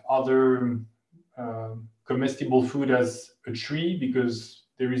and other comestible food as a tree because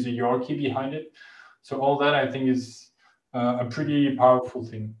there is a hierarchy behind it? So all that I think is a pretty powerful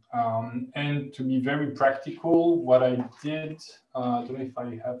thing. And to be very practical, what I did, I don't know if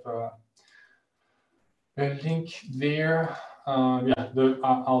I have a link there.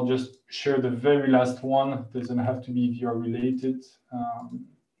 I'll just share the very last one. It doesn't have to be VR related,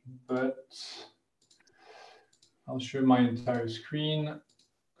 but I'll share my entire screen.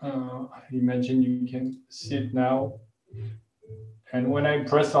 Imagine you can see it now. And when I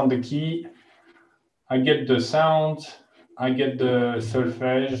press on the key, I get the sound, I get the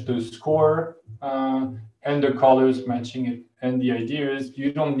solfège, the score, and the colors matching it. And the idea is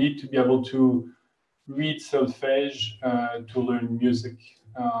you don't need to be able to read solfège to learn music,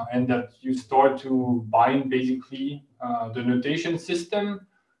 and that you start to bind basically the notation system,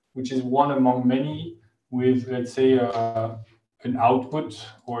 which is one among many, with, let's say, an output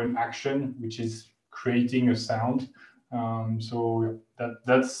or an action, which is creating a sound. So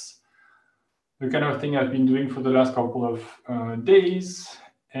that's the kind of thing I've been doing for the last couple of days.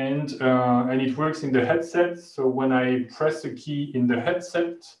 And it works in the headset. So when I press a key in the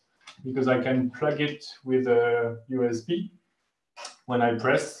headset, because I can plug it with a USB, when I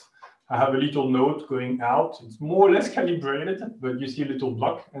press, I have a little note going out. It's more or less calibrated, but you see a little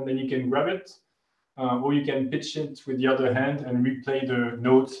block, and then you can grab it, or you can pitch it with the other hand and replay the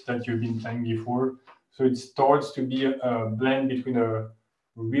notes that you've been playing before. So it starts to be a blend between a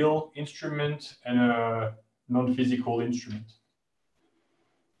real instrument and a non-physical instrument.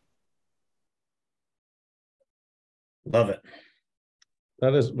 Love it.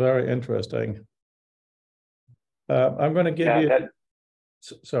 That is very interesting. I'm going to give you.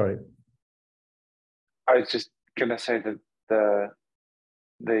 Sorry. I was just going to say that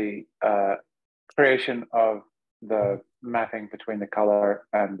the creation of the mapping between the color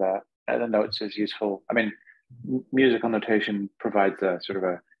and the notes is useful. I mean, musical notation provides a sort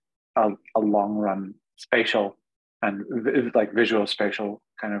of a long run spatial and like visual spatial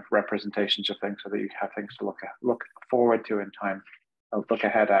kind of representations of things, so that you have things to look forward to in time, look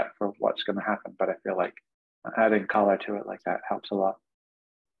ahead at for what's going to happen. But I feel like adding color to it like that helps a lot,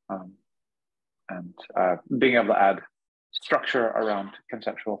 and being able to add structure around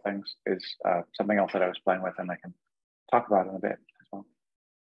conceptual things is something else that I was playing with, and I can talk about in a bit as well.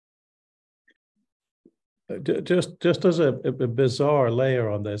 Just as a bizarre layer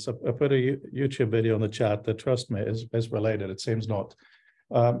on this, I put a YouTube video in the chat that, trust me, is related. It seems not.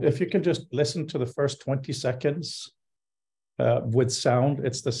 If you can just listen to the first 20 seconds with sound,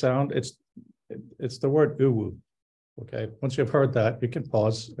 it's the sound. It's the word uwu. Okay. Once you've heard that, you can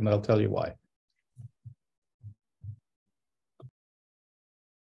pause, and I'll tell you why.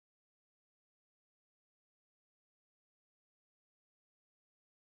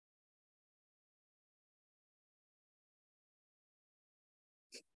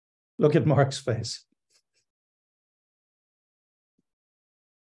 Look at Mark's face.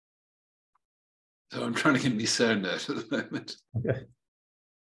 So I'm trying to get me sound out at the moment. Okay.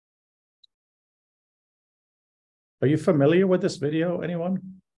 Are you familiar with this video,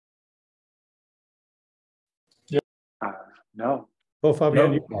 anyone? Yeah. No. Oh, Fabian,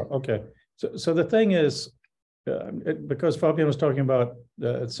 No. you are. Okay. So the thing is, because Fabian was talking about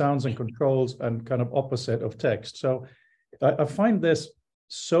sounds and controls and kind of opposite of text. So I find this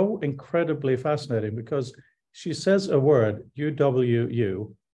so incredibly fascinating, because she says a word,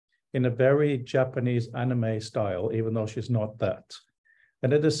 UWU, in a very Japanese anime style, even though she's not that.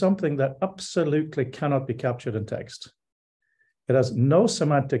 And it is something that absolutely cannot be captured in text. It has no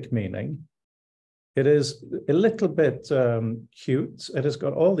semantic meaning. It is a little bit cute. It has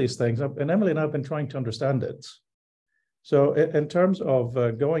got all these things. And Emily and I have been trying to understand it. So in terms of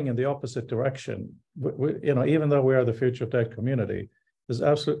going in the opposite direction, even though we are the future tech community, there's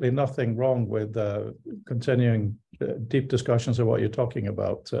absolutely nothing wrong with continuing deep discussions of what you're talking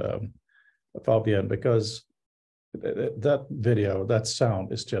about, Fabian, because that video, that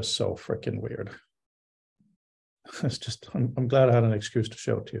sound is just so freaking weird. It's just, I'm glad I had an excuse to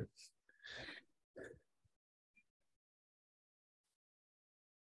show it to you.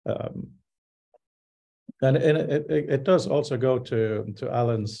 And it does also go to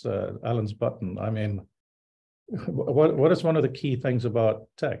Alan's button. I mean, what is one of the key things about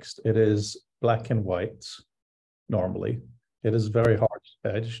text? It is black and white normally. It is very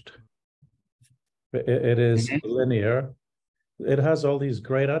hard-edged. It is linear. It has all these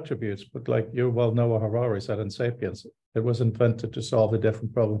great attributes, but like Noah Harari said in Sapiens, it was invented to solve a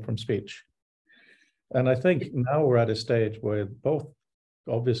different problem from speech. And I think now we're at a stage with both,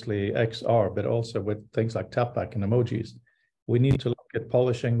 obviously, XR, but also with things like tapback and emojis. We need to look at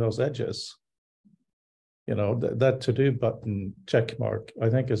polishing those edges. That to-do button check mark, I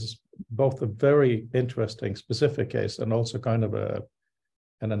think, is both a very interesting specific case and also kind of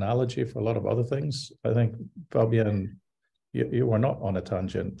an analogy for a lot of other things. I think, Fabian, you were not on a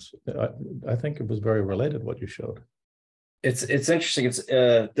tangent. I think it was very related what you showed. It's interesting. It's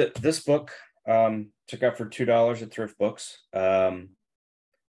this book took out for $2 at Thrift Books.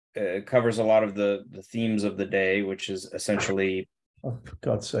 It covers a lot of the themes of the day, which is essentially, oh, for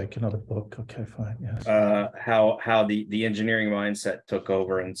God's sake, another book. Okay, fine. Yes. How the engineering mindset took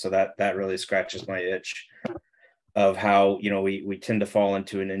over, and so that really scratches my itch of how we tend to fall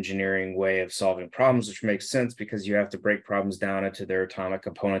into an engineering way of solving problems, which makes sense because you have to break problems down into their atomic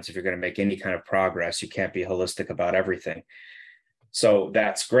components if you're going to make any kind of progress. You can't be holistic about everything. So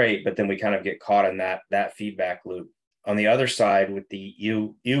that's great, but then we kind of get caught in that feedback loop. On the other side, with the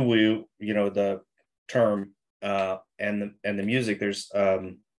UWU, the term and the music, there's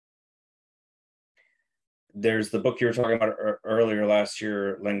the book you were talking about earlier last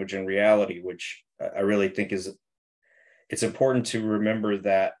year, Language and Reality, which I really think it's important to remember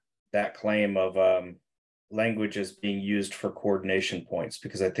that claim of language as being used for coordination points,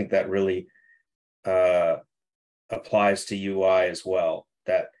 because I think that really applies to UI as well,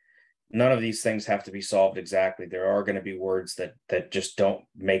 that none of these things have to be solved exactly. There are going to be words that just don't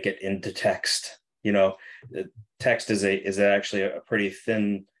make it into text. You know, text is actually a pretty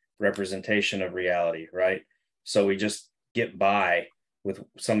thin representation of reality, right? So we just get by with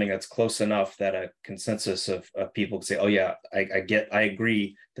something that's close enough that a consensus of people can say, oh yeah, I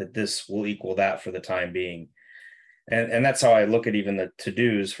agree that this will equal that for the time being. And that's how I look at even the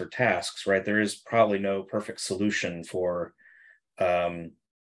to-dos for tasks, right? There is probably no perfect solution for the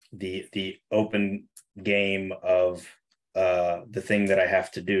open game of the thing that I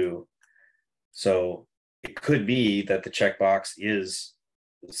have to do. So it could be that the checkbox is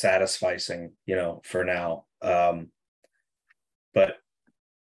satisficing, you know, for now.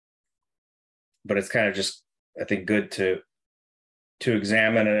 But it's kind of just, I think, good to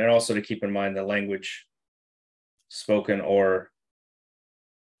examine, and also to keep in mind the language spoken or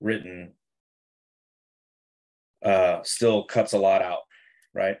written still cuts a lot out,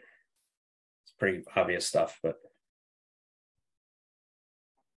 right? It's pretty obvious stuff, but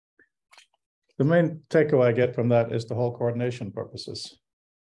the main takeaway I get from that is the whole coordination purposes.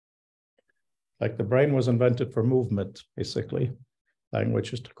 Like the brain was invented for movement, basically.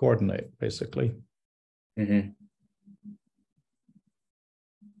 Language is to coordinate, basically. Mm-hmm.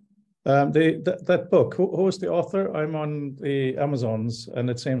 That book, who is the author? I'm on the Amazons, and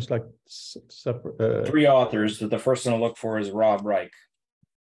it seems like separate. 3 authors. The first one to look for is Rob Reich.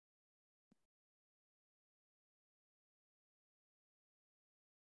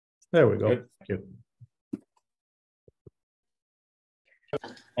 There we go. Good. Thank you.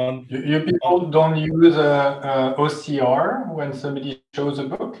 You people don't use OCR when somebody shows a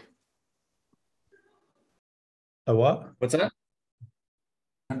book? A what? What's that?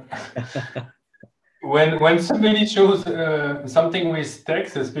 When somebody shows something with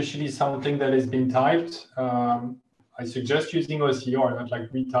text, especially something that has been typed, I suggest using OCR, not like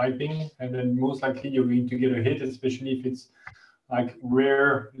retyping, and then most likely you're going to get a hit, especially if it's like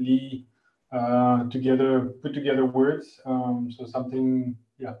rarely put together words. So something,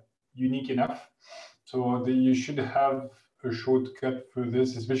 yeah, unique enough. So you should have a shortcut for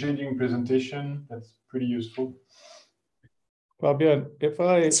this, especially during presentation. That's pretty useful. Well, Björn,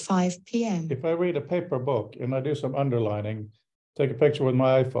 It's 5 p.m. If I read a paper book and I do some underlining, take a picture with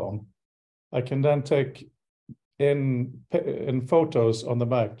my iPhone, I can then take in photos on the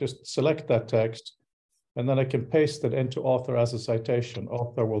back, just select that text, and then I can paste it into Author as a citation.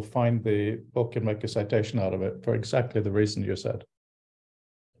 Author will find the book and make a citation out of it for exactly the reason you said.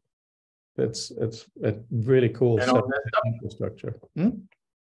 It's a really cool infrastructure. And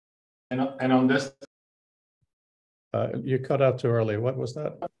on this, you cut out too early. What was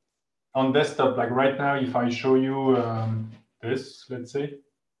that? On desktop, like right now, if I show you this, let's say,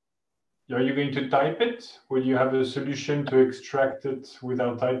 are you going to type it? Will you have a solution to extract it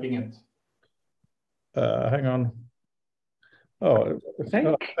without typing it? Hang on. Oh,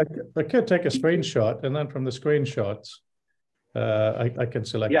 I could take a screenshot, and then from the screenshots, I can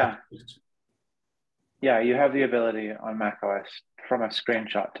select. Yeah. Yeah, you have the ability on macOS from a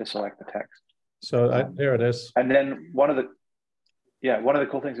screenshot to select the text. So there it is. And then one of the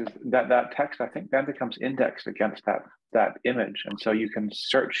cool things is that text, I think, then becomes indexed against that image, and so you can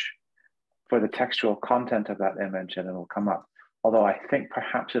search for the textual content of that image, and it'll come up. Although I think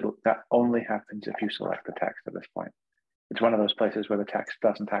perhaps that only happens if you select the text at this point. It's one of those places where the text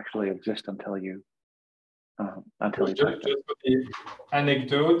doesn't actually exist until you type it. Just for the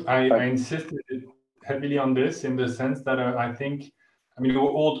anecdote, I insisted heavily on this in the sense that I think, I mean, we're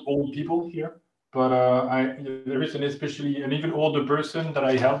old people here, but there is an especially an even older person that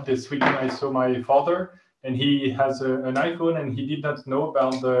I helped this weekend. I saw my father, and he has an iPhone, and he did not know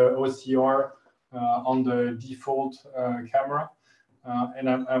about the OCR on the default camera. And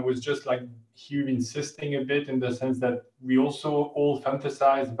I was just like here insisting a bit in the sense that we also all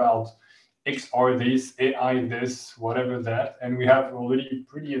fantasize about XR this, AI this, whatever that. And we have already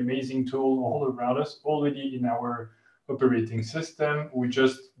pretty amazing tool all around us, already in our operating system. We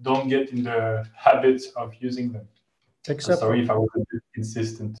just don't get in the habit of using them. Sorry if I was a bit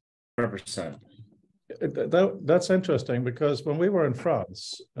insistent. 100%. That's interesting, because when we were in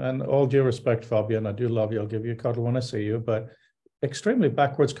France, and all due respect, Fabian, I do love you, I'll give you a cuddle when I see you, but extremely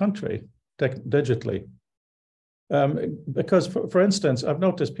backwards country digitally. Because for instance, I've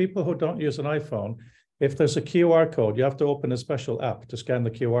noticed people who don't use an iPhone, if there's a QR code, you have to open a special app to scan the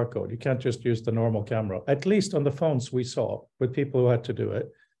QR code. You can't just use the normal camera, at least on the phones we saw with people who had to do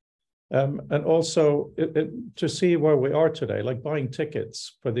it. And also to see where we are today, like buying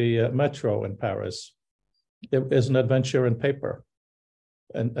tickets for the metro in Paris, it is an adventure in paper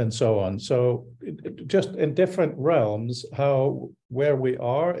and so on. So just in different realms, where we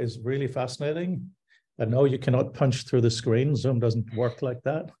are is really fascinating. I know you cannot punch through the screen. Zoom doesn't work like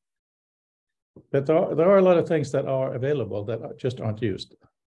that. But there are a lot of things that are available that just aren't used.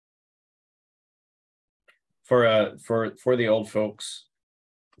 For the old folks,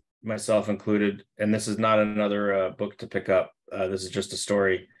 myself included, and this is not another book to pick up. This is just a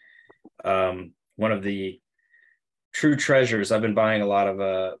story. One of the true treasures. I've been buying a lot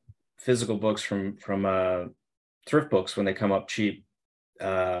of physical books from thrift books when they come up cheap,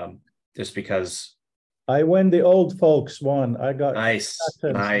 just because. I win the old folks one. I got nice.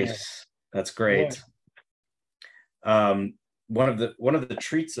 That's great. Yeah. One of the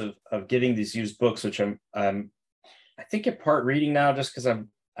treats of getting these used books, which I'm I think at part reading now, just because I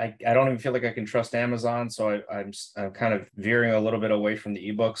don't even feel like I can trust Amazon, so I'm kind of veering a little bit away from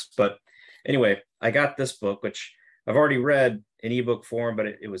the ebooks. But anyway, I got this book, which I've already read in ebook form, but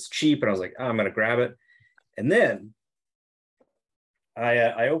it was cheap, and I was like, oh, I'm going to grab it. And then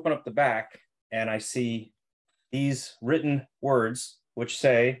I open up the back, and I see these written words, which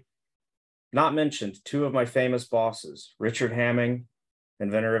say, not mentioned, two of my famous bosses, Richard Hamming,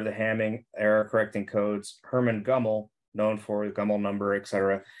 inventor of the Hamming error correcting codes, Herman Gummel, known for the Gummel number,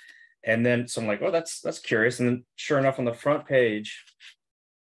 etc. And then, so I'm like, oh, that's curious. And then sure enough, on the front page,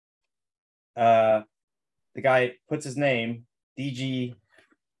 the guy puts his name, D.G.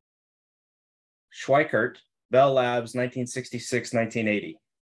 Schweikert, Bell Labs, 1966, 1980.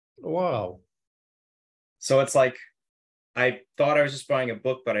 Wow. So it's like, I thought I was just buying a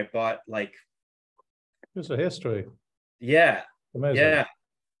book, but I bought like. It's a history. Yeah. Amazing. Yeah.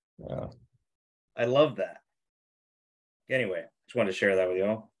 Yeah. I love that. Anyway, just wanted to share that with you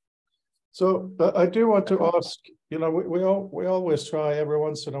all. So I do want to ask, we always try every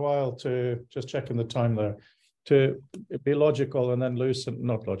once in a while to, just checking the time there, to be logical and then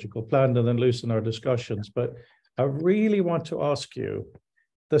planned and then loosen our discussions. But I really want to ask you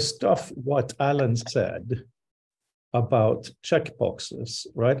the stuff what Alan said about checkboxes,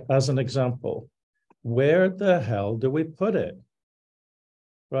 right? As an example, where the hell do we put it?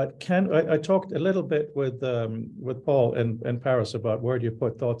 Right? I talked a little bit with Paul in Paris about where do you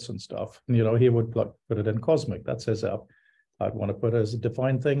put thoughts and stuff. And, he would put it in Cosmic. That's his app. I'd want to put it as a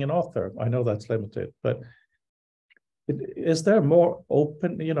defined thing in Author. I know that's limited, but is there more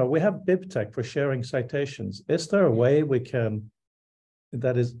open? We have BibTeX for sharing citations. Is there a way we can,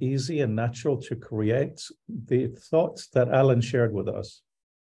 that is easy and natural to create the thoughts that Alan shared with us,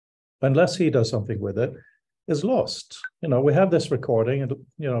 unless he does something with it, is lost. We have this recording and,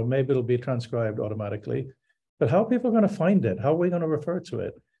 maybe it'll be transcribed automatically, but how are people going to find it? How are we going to refer to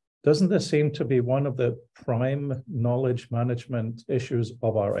it? Doesn't this seem to be one of the prime knowledge management issues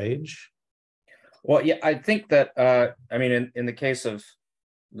of our age? Well, yeah, I think that, in the case of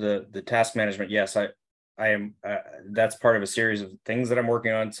the task management, yes, I am, that's part of a series of things that I'm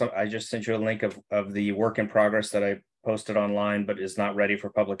working on. So I just sent you a link of the work in progress that I posted online, but is not ready for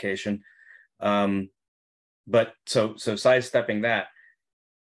publication. But so sidestepping that,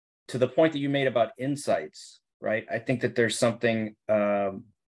 to the point that you made about insights, right? I think that there's something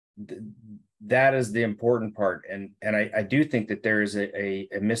that is the important part, and I do think that there is a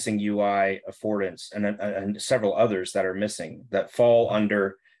missing UI affordance and several others that are missing that fall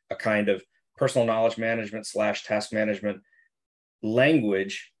under a kind of personal knowledge management / task management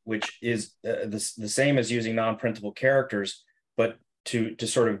language, which is the same as using non-printable characters, but to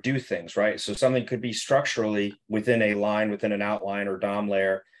sort of do things, right? So something could be structurally within a line, within an outline or DOM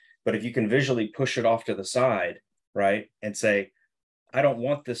layer, but if you can visually push it off to the side, right, and say, I don't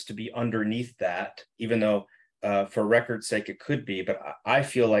want this to be underneath that, even though for record's sake it could be, but I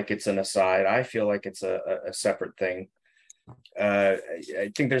feel like it's an aside. I feel like it's a separate thing. I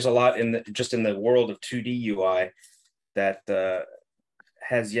think there's a lot in the world of 2D UI that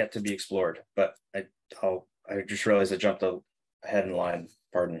has yet to be explored. But I just realized I jumped ahead in line.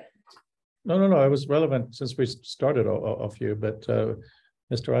 Pardon. No. It was relevant since we started off you, but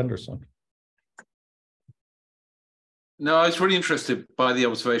Mr. Anderson. No, I was really interested by the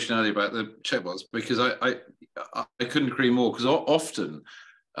observation earlier about the checkbox, because I couldn't agree more, because often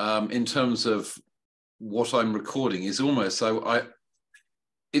in terms of what I'm recording is almost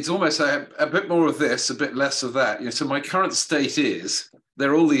it's almost a bit more of this, a bit less of that. So my current state is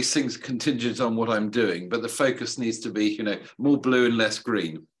there are all these things contingent on what I'm doing, but the focus needs to be more blue and less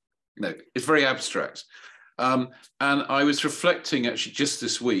green. It's very abstract. And I was reflecting actually just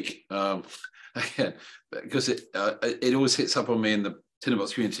this week, because it always hits up on me in the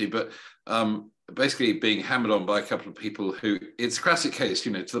Tinderbox community, but basically being hammered on by a couple of people who, it's a classic case,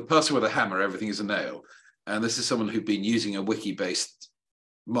 to the person with a hammer, everything is a nail. And this is someone who'd been using a wiki-based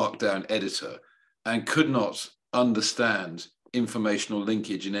markdown editor and could not understand informational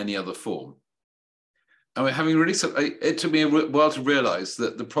linkage in any other form. I mean, having really, it took me a while to realize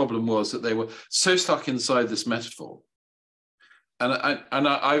that the problem was that they were so stuck inside this metaphor. And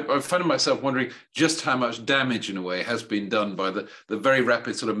I found myself wondering just how much damage, in a way, has been done by the very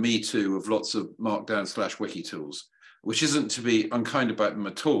rapid sort of Me Too of lots of Markdown/Wiki tools, which isn't to be unkind about them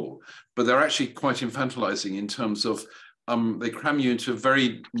at all, but they're actually quite infantilizing in terms of they cram you into a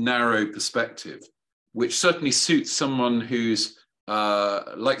very narrow perspective, which certainly suits someone who's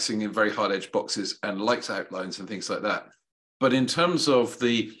likes seeing in very hard-edged boxes and likes outlines and things like that. But in terms of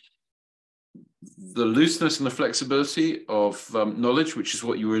the looseness and the flexibility of knowledge, which is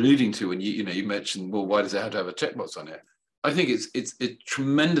what you were alluding to when you mentioned, well, why does it have to have a checkbox on it? I think it's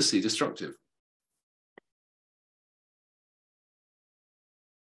tremendously destructive.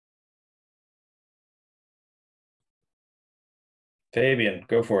 Fabian,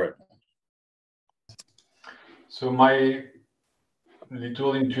 go for it. So my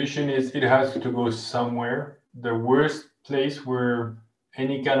little intuition is it has to go somewhere. The worst place where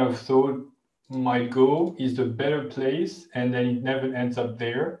any kind of thought might go is the better place, and then it never ends up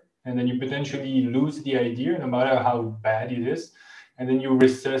there. And then you potentially lose the idea, no matter how bad it is. And then you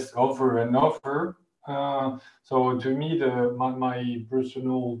recess over and over. So to me, my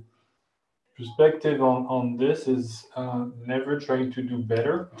personal perspective on this is never trying to do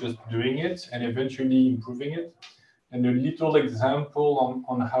better, just doing it and eventually improving it. And a little example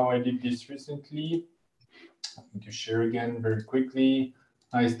on how I did this recently, I'm going to share again very quickly.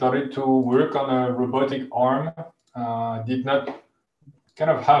 I started to work on a robotic arm, did not kind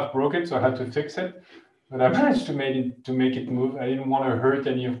of half broke it, so I had to fix it. But I managed to make it move. I didn't want to hurt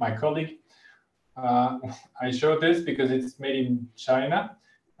any of my colleagues. I show this because it's made in China.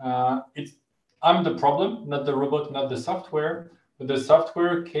 I'm the problem, not the robot, not the software. But the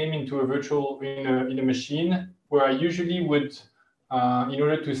software came into a virtual in a machine where I usually would, in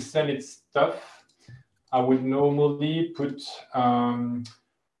order to send it stuff, I would normally put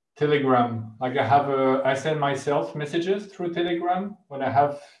Telegram. Like I send myself messages through Telegram when I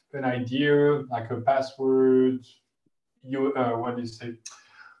have an idea, like a password, what do you say?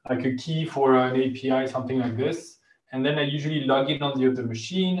 Like a key for an API, something like this. And then I usually log in on the other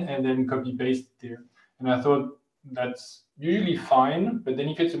machine and then copy paste there. And I thought that's usually fine, but then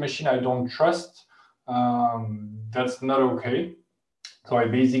if it's a machine I don't trust, that's not okay. So I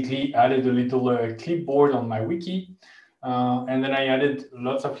basically added a little clipboard on my wiki. And then I added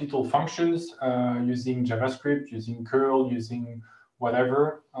lots of little functions using JavaScript, using curl, using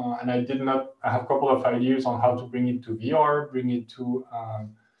whatever. And I have a couple of ideas on how to bring it to VR, bring it to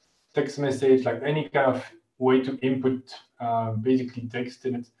text message, like any kind of way to input basically text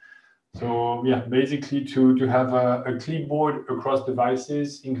in it. So yeah, basically to have a clipboard across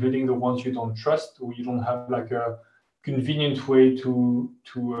devices, including the ones you don't trust, or you don't have like a convenient way to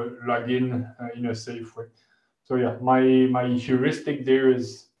log in a safe way. So yeah, my heuristic there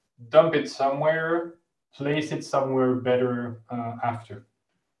is dump it somewhere, place it somewhere better after.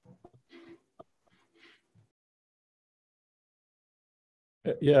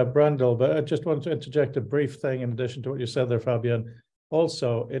 Yeah, Brandel, but I just want to interject a brief thing in addition to what you said there, Fabian.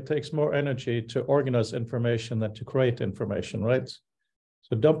 Also, it takes more energy to organize information than to create information, right?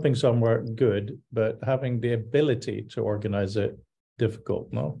 So dumping somewhere, good, but having the ability to organize it,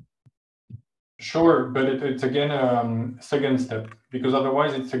 difficult, no? Sure, but it's again a second step, because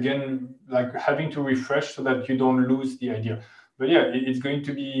otherwise it's again like having to refresh so that you don't lose the idea. But yeah, it's going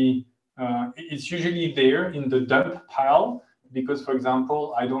to be, it's usually there in the dump pile, because, for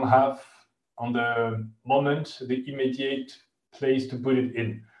example, I don't have on the moment the immediate place to put it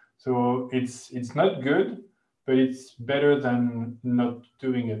in. So it's not good, but it's better than not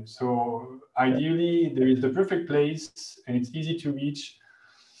doing it. So ideally, there is the perfect place and it's easy to reach.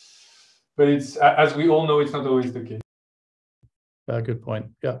 But it's, as we all know, it's not always the case. Good point.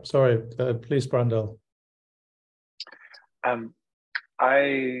 Yeah, sorry. Please, Brandel. I'm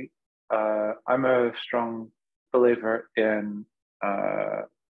a strong believer in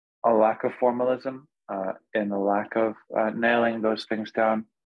a lack of formalism, in the lack of nailing those things down.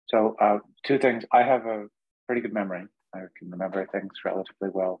 So two things. I have a pretty good memory. I can remember things relatively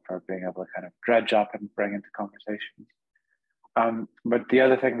well for being able to kind of dredge up and bring into conversations. But the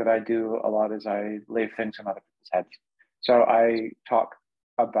other thing that I do a lot is I leave things in other people's heads. So I talk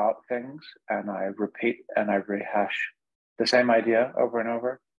about things and I repeat and I rehash the same idea over and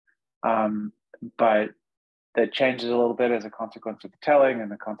over. But that changes a little bit as a consequence of the telling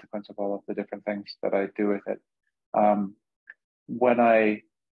and the consequence of all of the different things that I do with it. When I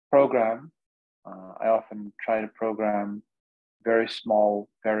program, I often try to program very small,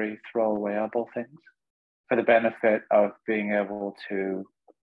 very throwawayable things for the benefit of being able to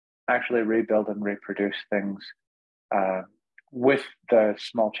actually rebuild and reproduce things with the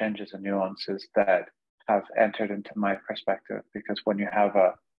small changes and nuances that have entered into my perspective. Because when you have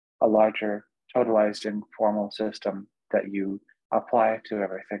a larger totalized informal system that you apply to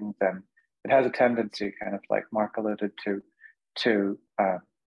everything, then it has a tendency, kind of like Mark alluded to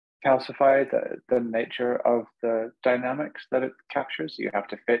calcify the nature of the dynamics that it captures. You have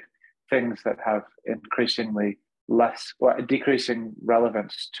to fit things that have increasingly decreasing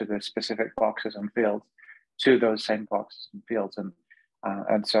relevance to the specific boxes and fields to those same boxes and fields.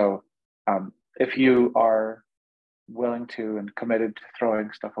 And so if you are willing to and committed to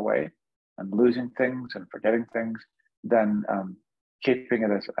throwing stuff away and losing things and forgetting things, then keeping it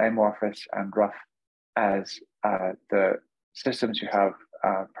as amorphous and rough as the systems you have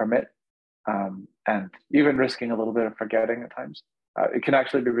permit, and even risking a little bit of forgetting at times, it can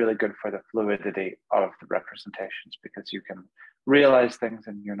actually be really good for the fluidity of the representations, because you can realize things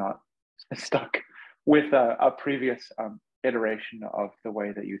and you're not stuck with a previous iteration of the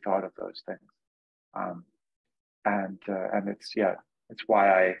way that you thought of those things. And it's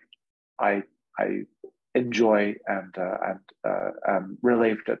why I enjoy and am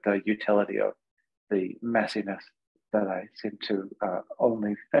relieved at the utility of the messiness that I seem to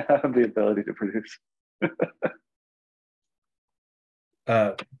only have the ability to produce.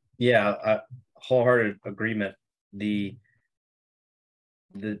 Wholehearted agreement. The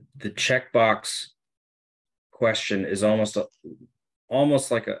checkbox question is almost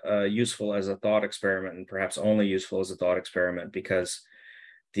like a useful as a thought experiment, and perhaps only useful as a thought experiment, because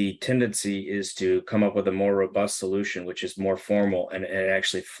the tendency is to come up with a more robust solution, which is more formal, and it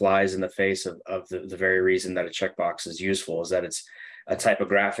actually flies in the face of the very reason that a checkbox is useful, is that it's a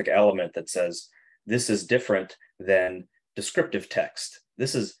typographic element that says, this is different than descriptive text.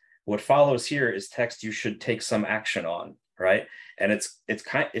 This is what follows here is text you should take some action on, right? And it's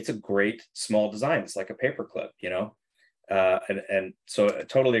a great small design. It's like a paperclip, you know? And so I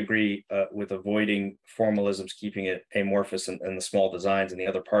totally agree with avoiding formalisms, keeping it amorphous and the small designs. And the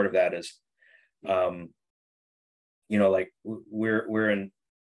other part of that is, like we're in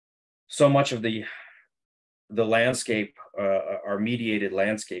so much of the landscape, our mediated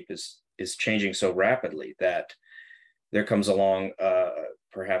landscape is changing so rapidly that there comes along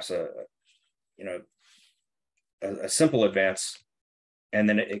perhaps a simple advance, and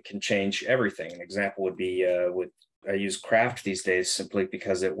then it can change everything. An example would be I use Craft these days simply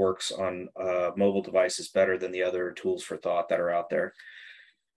because it works on mobile devices better than the other tools for thought that are out there,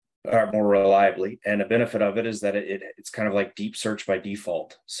 more reliably. And a benefit of it is that it's kind of like deep search by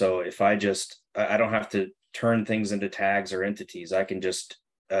default. So if I don't have to turn things into tags or entities. I can just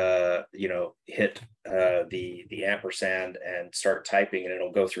hit the ampersand and start typing, and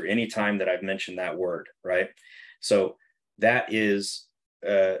it'll go through any time that I've mentioned that word, right? So that is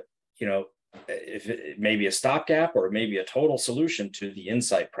if it may be a stopgap or it may be a total solution to the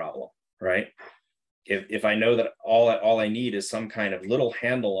insight problem, right? If I know that all I need is some kind of little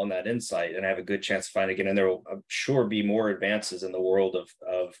handle on that insight, and I have a good chance of finding it, and there will, I'm sure, be more advances in the world of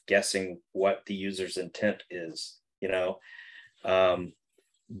guessing what the user's intent is,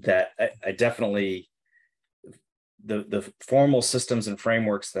 that I definitely, the formal systems and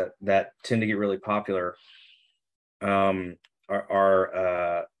frameworks that tend to get really popular are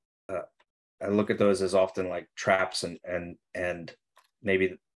I look at those as often like traps and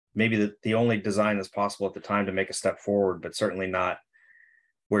maybe the only design that's possible at the time to make a step forward, but certainly not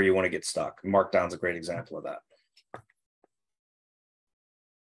where you want to get stuck. Markdown's a great example of that.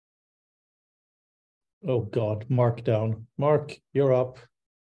 Oh God, Markdown. Mark, you're up.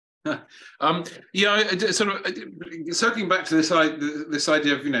 Sort of circling back to this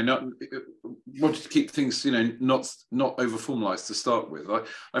idea of not wanting to keep things not over formalized to start with.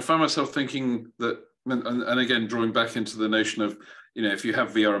 I find myself thinking that, and again drawing back into the notion of if you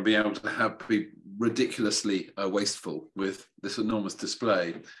have VR and being able to be ridiculously wasteful with this enormous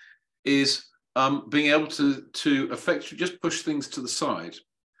display, is being able to effectively just push things to the side.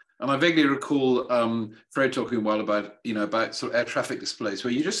 And I vaguely recall Fred talking a while about sort of air traffic displays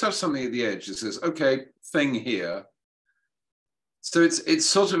where you just have something at the edge that says, okay, thing here. So it's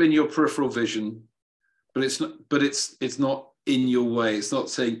sort of in your peripheral vision, but it's not in your way. It's not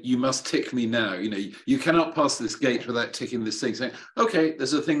saying you must tick me now. You cannot pass this gate without ticking this thing. Saying, okay,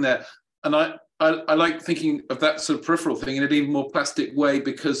 there's a thing there. And I like thinking of that sort of peripheral thing in an even more plastic way,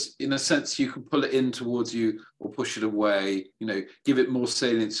 because in a sense you can pull it in towards you or push it away, give it more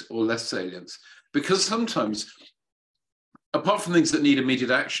salience or less salience. Because sometimes, apart from things that need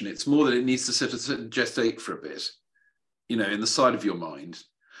immediate action, it's more that it needs to sit and gestate for a bit, in the side of your mind.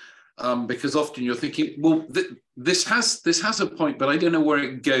 Because often you're thinking, well, this has a point, but I don't know where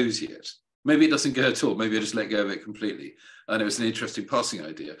it goes yet. Maybe it doesn't go at all. Maybe I just let go of it completely, and it was an interesting passing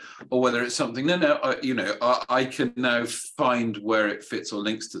idea. Or whether it's something, I can now find where it fits or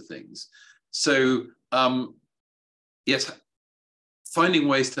links to things. So yes, finding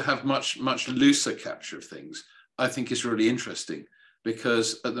ways to have much looser capture of things, I think, is really interesting,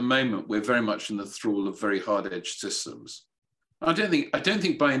 because at the moment we're very much in the thrall of very hard-edged systems. I don't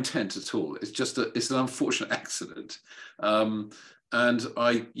think by intent at all. It's just it's an unfortunate accident, and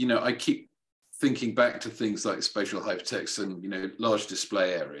I keep thinking back to things like spatial hypertext and large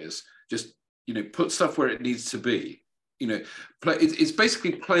display areas. Just put stuff where it needs to be. It's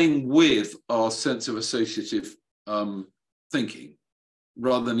basically playing with our sense of associative thinking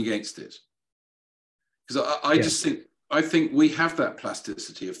rather than against it. Because I think we have that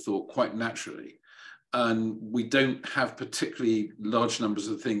plasticity of thought quite naturally. And we don't have particularly large numbers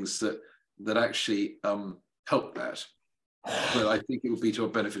of things that actually help that. But I think it would be to our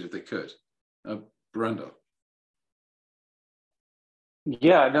benefit if they could. Brenda.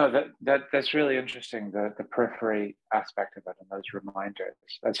 Yeah, no, that's really interesting, the periphery aspect of it and those reminders.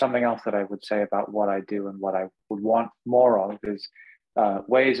 That's something else that I would say about what I do and what I would want more of is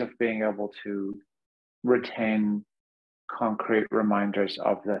ways of being able to retain concrete reminders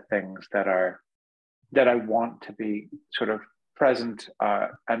of the things that I want to be sort of present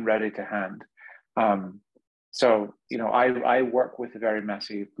and ready to hand. So, I work with a very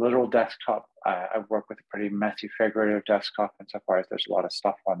messy literal desktop. I work with a pretty messy figurative desktop insofar as there's a lot of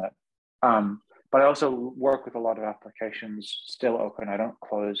stuff on it. But I also work with a lot of applications still open. I don't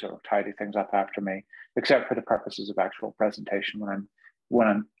close or tidy things up after me, except for the purposes of actual presentation when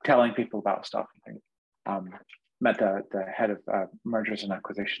I'm telling people about stuff and things. Met the head of mergers and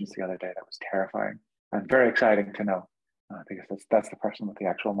acquisitions the other day. That was terrifying and very exciting to know, because that's the person with the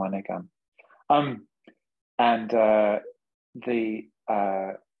actual money gun. In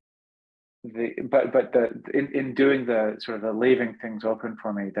doing the sort of the leaving things open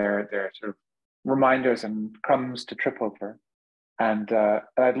for me, they're sort of reminders and crumbs to trip over, and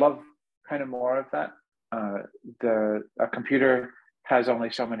I'd love kind of more of that. A computer has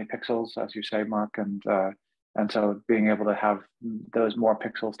only so many pixels, as you say, Mark, and so being able to have those more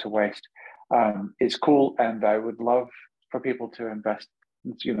pixels to waste is cool. And I would love for people to invest,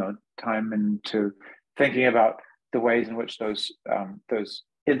 time into thinking about the ways in which those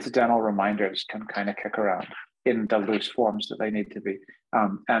incidental reminders can kind of kick around in the loose forms that they need to be.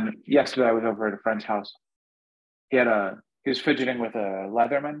 And yesterday I was over at a friend's house. He was fidgeting with a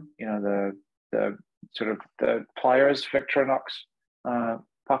Leatherman, the sort of the pliers, Victorinox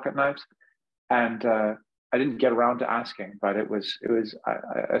pocket knives, and I didn't get around to asking, but it was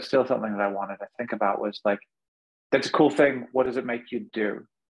still something that I wanted to think about. Was like, that's a cool thing. What does it make you do?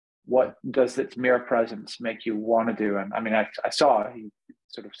 What does its mere presence make you want to do? And I mean, I saw he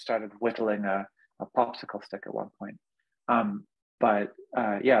sort of started whittling a popsicle stick at one point. But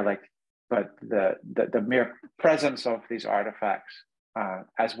the mere presence of these artifacts,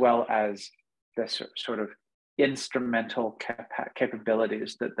 as well as the sort of instrumental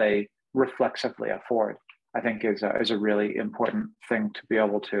capabilities that they reflexively afford, I think is a really important thing to be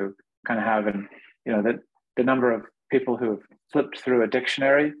able to kind of have. And the number of people who have flipped through a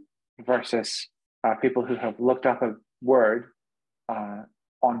dictionary versus people who have looked up a word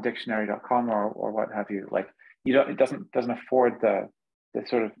on dictionary.com or what have you, like, it doesn't afford the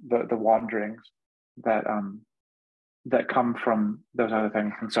sort of the wanderings that come from those other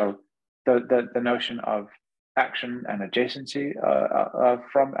things. And so the notion of action and adjacency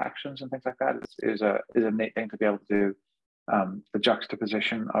from actions and things like that is a neat thing to be able to do. The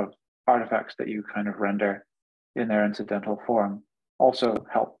juxtaposition of artifacts that you kind of render in their incidental form also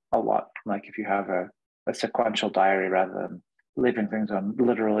help a lot. Like if you have a sequential diary rather than leaving things on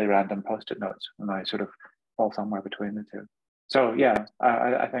literally random post-it notes, and I sort of fall somewhere between the two. So yeah,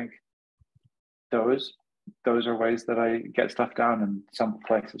 I think those are ways that I get stuff down, and some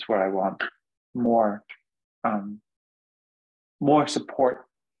places where I want more support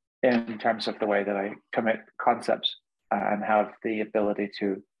in terms of the way that I commit concepts and have the ability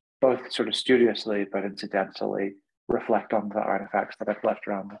to both sort of studiously but incidentally reflect on the artifacts that I've left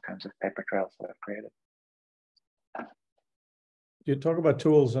around, the kinds of paper trails that I've created. You talk about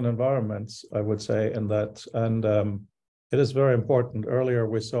tools and environments, I would say, in that, and it is very important. Earlier,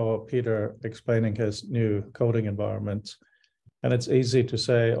 we saw Peter explaining his new coding environment, and it's easy to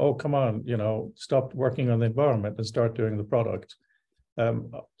say, oh, come on, stop working on the environment and start doing the product.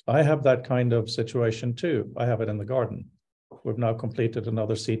 I have that kind of situation too. I have it in the garden. We've now completed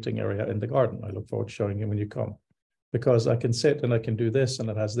another seating area in the garden. I look forward to showing you when you come, because I can sit and I can do this, and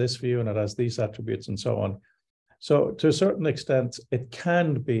it has this view and it has these attributes and so on. So to a certain extent, it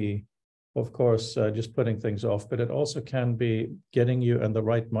can be, of course, just putting things off, but it also can be getting you in the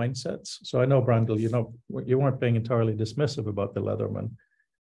right mindsets. So I know, Brandel, you weren't being entirely dismissive about the Leatherman,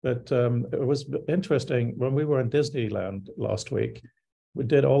 but it was interesting when we were in Disneyland last week. We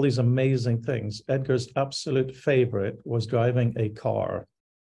did all these amazing things. Edgar's absolute favorite was driving a car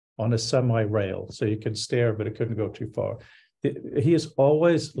on a semi-rail, so you could steer, but it couldn't go too far. He is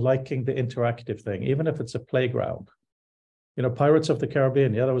always liking the interactive thing, even if it's a playground. Pirates of the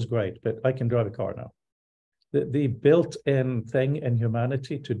Caribbean, yeah, that was great, but I can drive a car now. The built-in thing in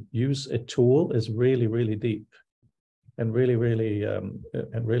humanity to use a tool is really, really deep and really, really, and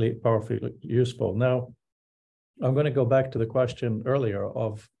really powerfully useful. Now, I'm going to go back to the question earlier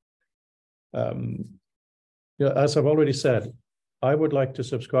of, as I've already said, I would like to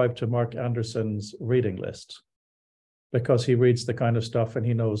subscribe to Mark Anderson's reading list because he reads the kind of stuff and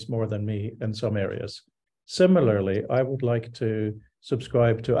he knows more than me in some areas. Similarly, I would like to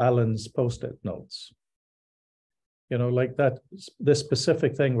subscribe to Alan's post-it notes. Like this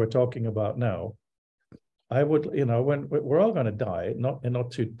specific thing we're talking about now, I would, when we're all going to die,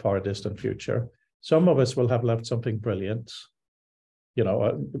 not too far distant future, some of us will have left something brilliant,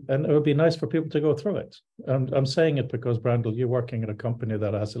 and it would be nice for people to go through it. And I'm saying it because, Brandel, you're working at a company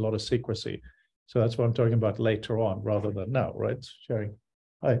that has a lot of secrecy. So that's what I'm talking about later on rather than now, right? Sharing.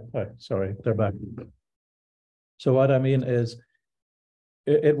 Hi, sorry, they're back. So what I mean is,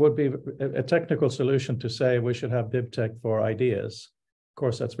 it would be a technical solution to say we should have BibTeX for ideas. Of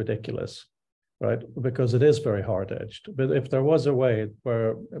course, that's ridiculous, right? Because it is very hard-edged. But if there was a way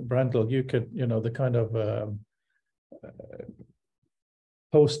where, Brandel, you could, the kind of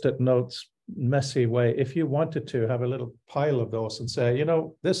post-it notes, messy way, if you wanted to have a little pile of those and say,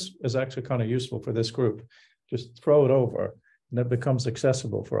 this is actually kind of useful for this group, just throw it over and it becomes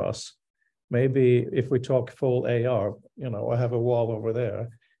accessible for us. Maybe if we talk full AR, I have a wall over there,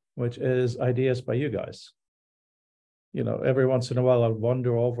 which is ideas by you guys. Every once in a while I'll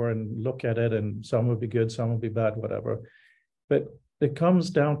wander over and look at it, and some would be good, some would be bad, whatever. But it comes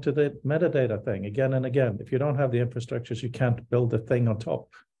down to the metadata thing again and again. If you don't have the infrastructures, you can't build the thing on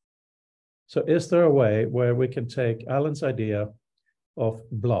top. So is there a way where we can take Alan's idea of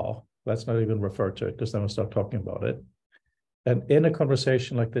blah, let's not even refer to it because then we'll start talking about it, and in a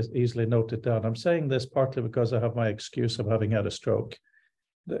conversation like this, easily note it down? I'm saying this partly because I have my excuse of having had a stroke.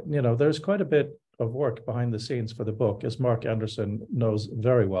 There's quite a bit of work behind the scenes for the book, as Mark Anderson knows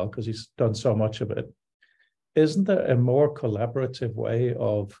very well, because he's done so much of it. Isn't there a more collaborative way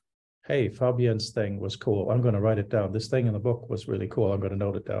of, hey, Fabien's thing was cool, I'm going to write it down. This thing in the book was really cool, I'm going to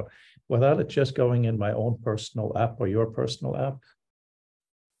note it down, without it just going in my own personal app or your personal app?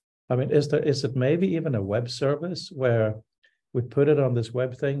 I mean, is it maybe even a web service where we put it on this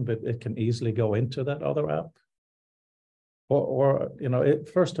web thing, but it can easily go into that other app? Or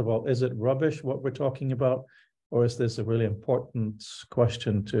first of all, is it rubbish what we're talking about? Or is this a really important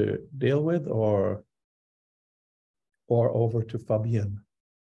question to deal with? Or over to Fabien.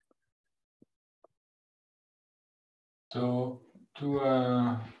 So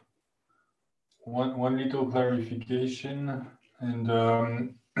to one little clarification,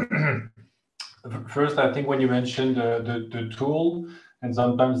 and first, I think when you mentioned the tool, and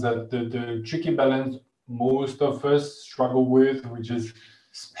sometimes that the tricky balance most of us struggle with, which is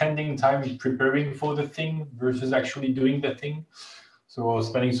spending time preparing for the thing versus actually doing the thing. So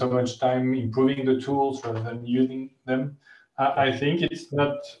spending so much time improving the tools rather than using them. I think it's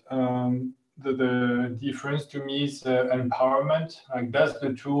not the difference to me is empowerment. Like, does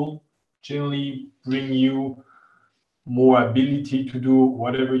the tool generally bring you more ability to do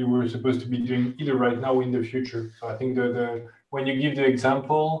whatever you were supposed to be doing either right now or in the future? So I think when you give the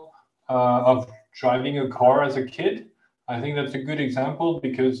example of driving a car as a kid, I think that's a good example,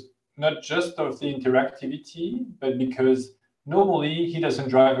 because not just of the interactivity, but because normally he doesn't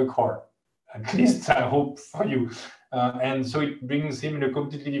drive a car, at least I hope for you. And so it brings him in a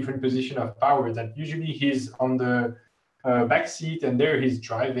completely different position of power, that usually he's on the back seat and there he's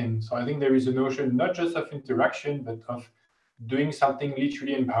driving. So I think there is a notion not just of interaction, but of doing something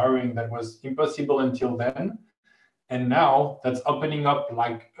literally empowering that was impossible until then. And now that's opening up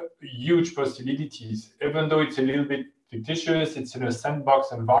like huge possibilities, even though it's a little bit fictitious, it's in a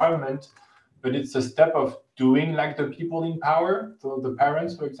sandbox environment, but it's a step of doing like the people in power, so the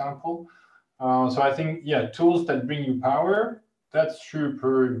parents, for example. So I think, yeah, tools that bring you power, that's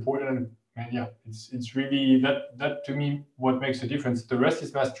super important. And yeah, it's really that to me what makes a difference. The rest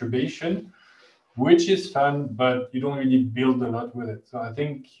is masturbation, which is fun, but you don't really build a lot with it. So I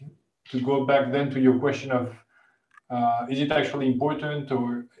think to go back then to your question of Is it actually important?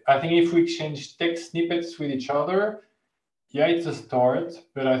 Or I think if we exchange text snippets with each other, yeah, it's a start.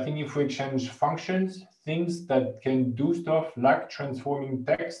 But I think if we exchange functions, things that can do stuff like transforming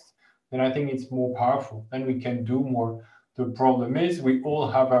text, then I think it's more powerful and we can do more. The problem is we all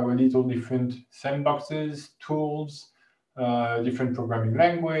have our little different sandboxes, tools, different programming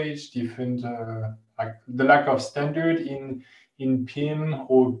language, different like the lack of standard in PIM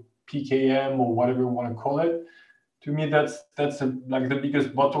or PKM or whatever you want to call it. To me, that's like the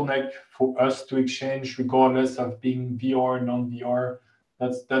biggest bottleneck for us to exchange, regardless of being VR, non-VR.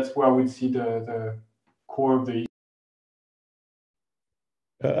 That's where I would see the core of the.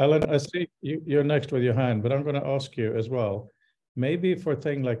 Alan, I see you're next with your hand, but I'm going to ask you as well. Maybe for a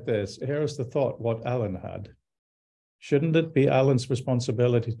thing like this, here's the thought: what Alan had. Shouldn't it be Alan's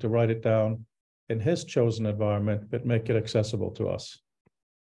responsibility to write it down in his chosen environment, but make it accessible to us?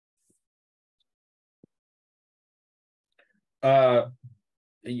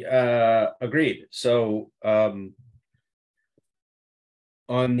 Agreed. So on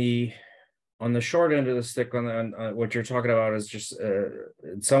the short end of the stick, on what you're talking about is just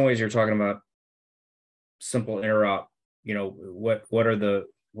in some ways you're talking about simple interop. You know, what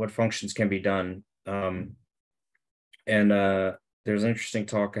functions can be done. And there's an interesting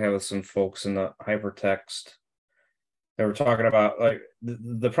talk I had with some folks in the hypertext. They were talking about like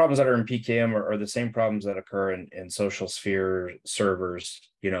the problems that are in PKM are the same problems that occur in social sphere servers,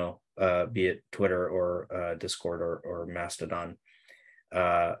 you know, be it Twitter or Discord or Mastodon.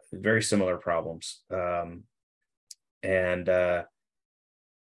 Very similar problems. And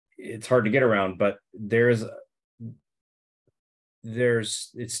it's hard to get around, but it's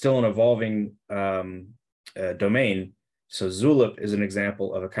still an evolving domain. So Zulip is an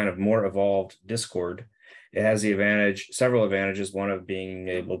example of a kind of more evolved Discord. It has several advantages, one of being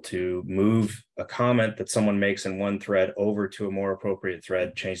able to move a comment that someone makes in one thread over to a more appropriate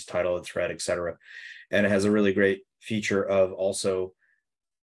thread, change the title of the thread, etc. And it has a really great feature of also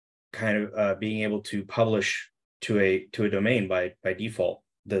kind of being able to publish to a domain by default,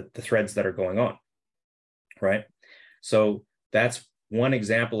 the threads that are going on, right? So that's one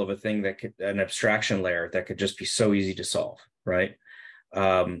example of a thing that could, an abstraction layer that could just be so easy to solve, right?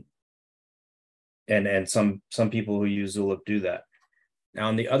 And some people who use Zulip do that. Now,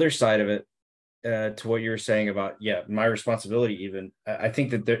 on the other side of it, to what you were saying about, yeah, my responsibility even, I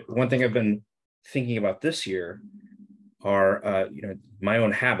think that one thing I've been thinking about this year are, you know, my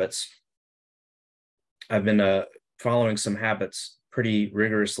own habits. I've been following some habits pretty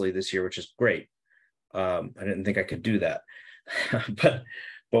rigorously this year, which is great. I didn't think I could do that. but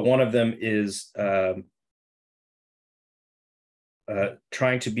one of them is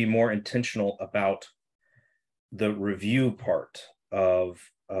trying to be more intentional about the review part of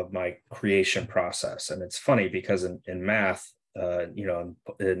my creation process. And it's funny because in math, you know,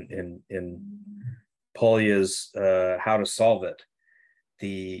 in Polya's How to Solve It,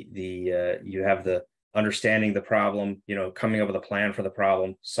 you have the understanding the problem, you know, coming up with a plan for the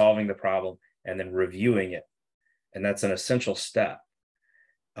problem, solving the problem, and then reviewing it. And that's an essential step.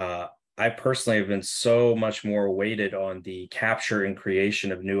 I personally have been so much more weighted on the capture and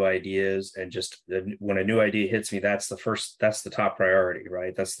creation of new ideas, and just when a new idea hits me, that's the top priority,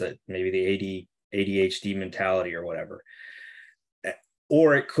 right? That's maybe the ADHD mentality or whatever.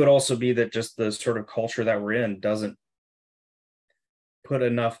 Or it could also be that just the sort of culture that we're in doesn't put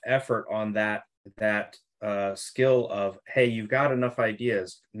enough effort on that skill of, hey, you've got enough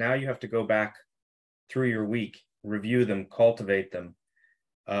ideas. Now you have to go back through your week, review them, cultivate them.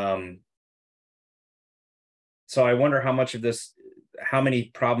 So I wonder how many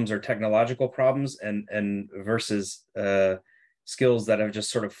problems are technological problems and versus skills that have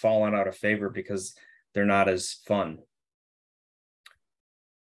just sort of fallen out of favor because they're not as fun.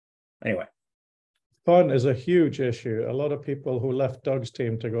 Anyway. Fun is a huge issue. A lot of people who left Doug's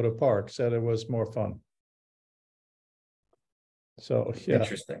team to go to Park said it was more fun. So yeah.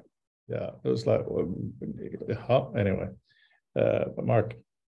 Interesting. Yeah, it was like, anyway, Mark.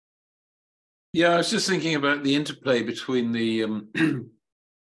 Yeah, I was just thinking about the interplay between the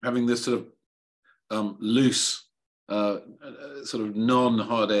having this sort of loose, sort of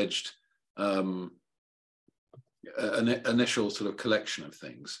non-hard-edged initial sort of collection of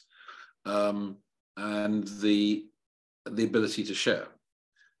things, and the ability to share,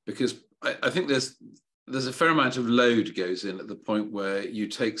 because I think there's a fair amount of load goes in at the point where you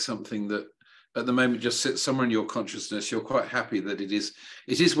take something that at the moment just sits somewhere in your consciousness. You're quite happy that it is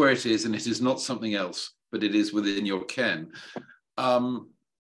where it is, and it is not something else, but it is within your ken. The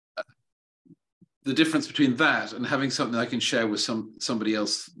difference between that and having something I can share with somebody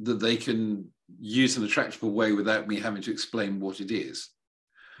else that they can use an attractable way without me having to explain what it is.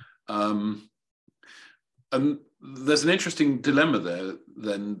 And there's an interesting dilemma there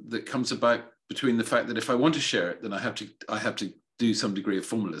then that comes about between the fact that if I want to share it, then I have to do some degree of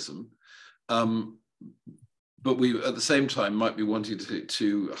formalism. But we at the same time might be wanting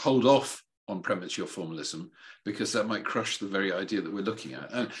to hold off on premature formalism because that might crush the very idea that we're looking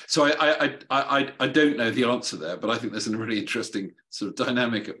at. And so I don't know the answer there, but I think there's a really interesting sort of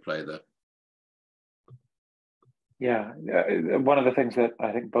dynamic at play there. Yeah, one of the things that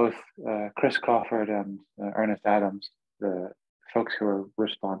I think both Chris Crawford and Ernest Adams, the folks who are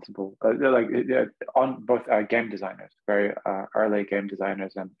responsible, on both game designers, very early game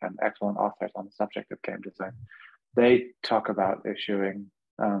designers and excellent authors on the subject of game design, they talk about issuing,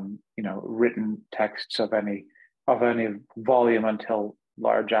 written texts of any volume until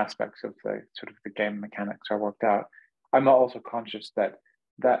large aspects of the sort of the game mechanics are worked out. I'm also conscious that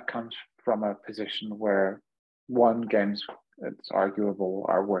that comes from a position where one, games, it's arguable,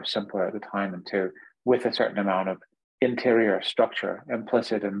 were simpler at the time, and two, with a certain amount of interior structure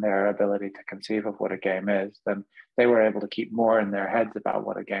implicit in their ability to conceive of what a game is, then they were able to keep more in their heads about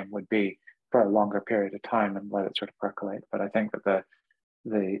what a game would be for a longer period of time and let it sort of percolate. But I think that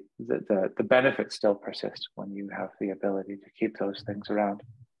the benefits still persist when you have the ability to keep those things around.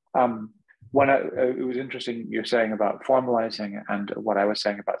 It was interesting you're saying about formalizing and what I was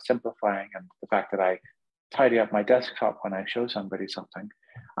saying about simplifying and the fact that I tidy up my desktop when I show somebody something.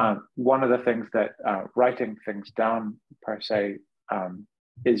 One of the things that writing things down per se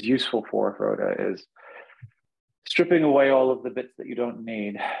is useful for, Rhoda, is stripping away all of the bits that you don't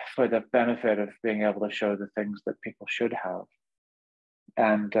need for the benefit of being able to show the things that people should have.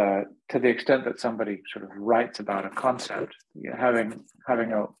 And to the extent that somebody sort of writes about a concept, having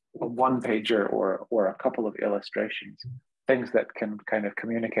a one-pager or a couple of illustrations, things that can kind of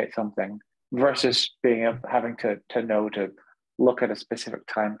communicate something, versus having to know to look at a specific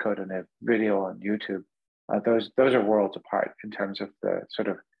time code in a video on YouTube. Those are worlds apart in terms of the sort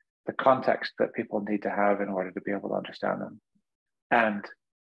of the context that people need to have in order to be able to understand them. And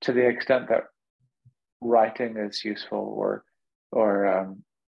to the extent that writing is useful or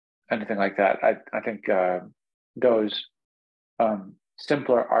anything like that, I think those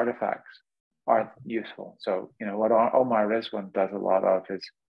simpler artifacts are useful. So, what Omar Rizwan does a lot of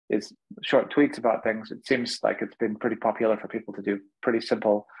is short tweets about things. It seems like it's been pretty popular for people to do pretty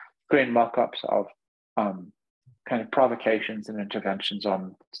simple screen mock-ups of kind of provocations and interventions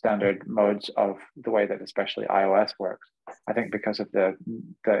on standard modes of the way that especially iOS works. I think because of the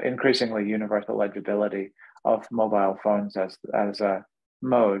increasingly universal legibility of mobile phones as a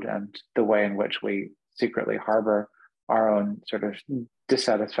mode and the way in which we secretly harbor our own sort of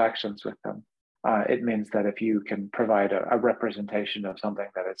dissatisfactions with them. It means that if you can provide a representation of something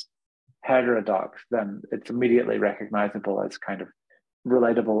that is heterodox, then it's immediately recognizable as kind of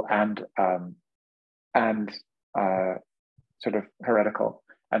relatable and sort of heretical.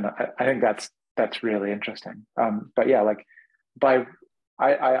 And I think that's really interesting. But yeah, I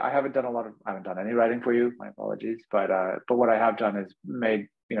haven't done any writing for you. My apologies. But what I have done is made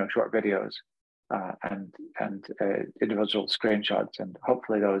short videos and individual screenshots, and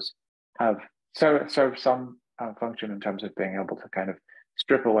hopefully those have serve some function in terms of being able to kind of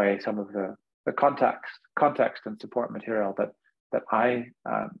strip away some of the context and support material that I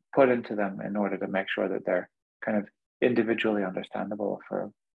put into them in order to make sure that they're kind of individually understandable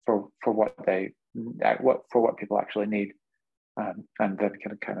for what people actually need, and then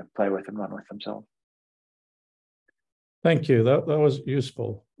can kind of play with and run with themselves. Thank you. That was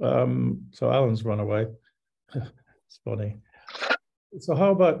useful. So Alan's run away. It's funny. So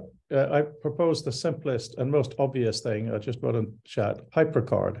how about I propose the simplest and most obvious thing I just wrote in chat: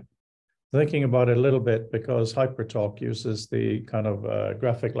 HyperCard. Thinking about it a little bit because HyperTalk uses the kind of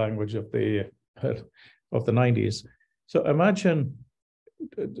graphic language of the 90s. So imagine,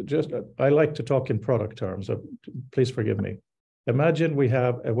 I like to talk in product terms, so please forgive me. Imagine we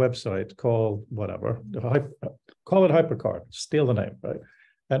have a website called whatever, call it HyperCard, steal the name, right?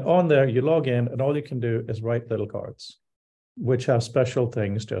 And on there you log in and all you can do is write little cards, which have special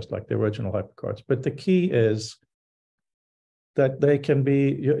things just like the original HyperCards. But the key is that they can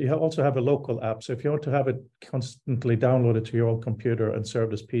be, you also have a local app. So if you want to have it constantly downloaded to your own computer and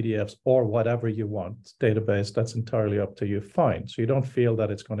served as PDFs or whatever you want, database, that's entirely up to you, fine. So you don't feel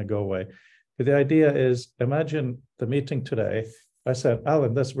that it's going to go away. But the idea is, imagine the meeting today. I said,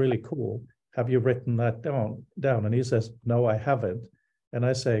 Alan, that's really cool. Have you written that down? And he says, no, I haven't. And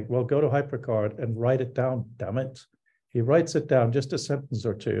I say, well, go to HyperCard and write it down, damn it. He writes it down, just a sentence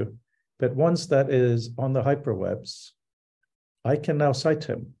or two. But once that is on the hyperwebs, I can now cite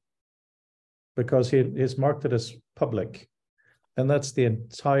him because he's marked it as public. And that's the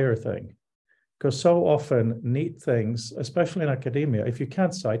entire thing. Because so often neat things, especially in academia, if you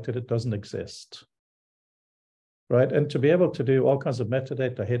can't cite it, it doesn't exist. Right? And to be able to do all kinds of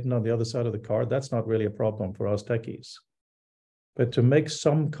metadata hidden on the other side of the card, that's not really a problem for us techies. But to make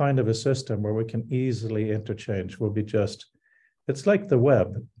some kind of a system where we can easily interchange will be just, it's like the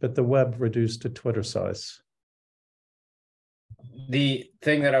web, but the web reduced to Twitter size. The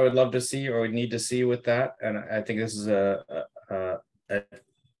thing that I would love to see or would need to see with that, and I think this is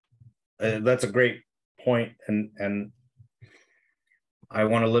that's a great point, and I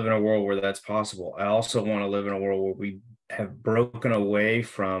want to live in a world where that's possible. I also want to live in a world where we have broken away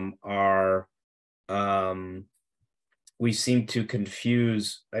from our we seem to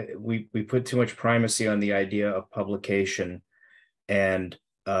confuse, we put too much primacy on the idea of publication and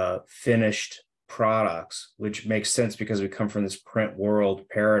finished products, which makes sense because we come from this print world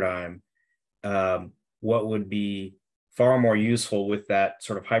paradigm. What would be far more useful with that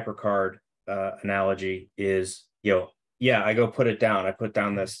sort of hypercard analogy is, yeah, I go put it down. I put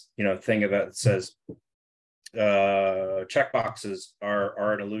down this, thing about that says checkboxes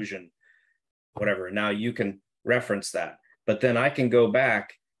are an illusion, whatever. Now you can reference that, but then I can go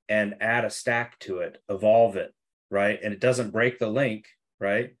back and add a stack to it, evolve it, right? And it doesn't break the link,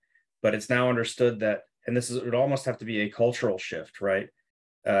 right? But it's now understood that, and it would almost have to be a cultural shift, right?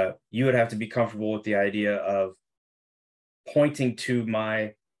 You would have to be comfortable with the idea of pointing to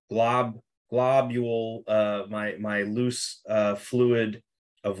my globule, my loose, fluid,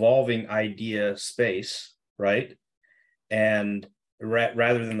 evolving idea space, right? And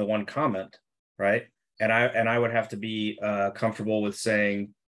rather than the one comment, right? And I would have to be comfortable with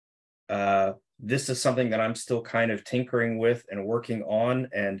saying, this is something that I'm still kind of tinkering with and working on.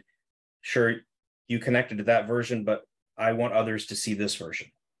 And sure, you connected to that version, but I want others to see this version,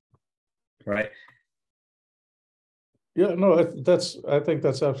 right? Yeah, no, I think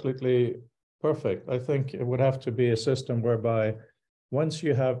that's absolutely perfect. I think it would have to be a system whereby once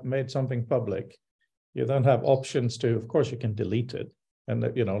you have made something public, you then have options to, of course, you can delete it. And,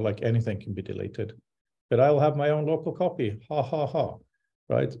 like anything can be deleted. But I'll have my own local copy, ha, ha, ha,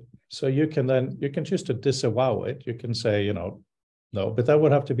 right? So you can choose to disavow it. You can say, no, but that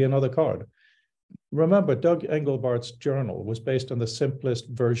would have to be another card. Remember, Doug Engelbart's journal was based on the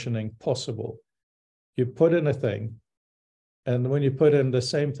simplest versioning possible. You put in a thing, and when you put in the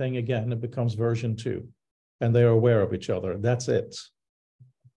same thing again, it becomes version 2, and they are aware of each other. That's it.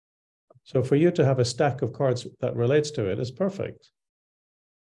 So for you to have a stack of cards that relates to it is perfect.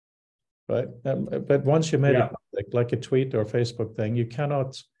 Right. But once you made it public, like a tweet or Facebook thing, you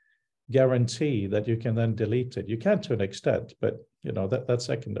cannot guarantee that you can then delete it. You can to an extent, but that's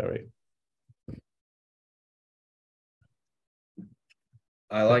secondary.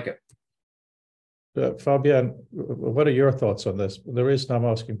 I like it. Fabian, what are your thoughts on this? The reason I'm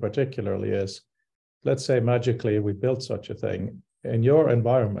asking particularly is, let's say magically we built such a thing. In your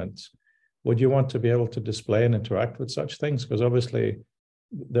environment, would you want to be able to display and interact with such things? Because obviously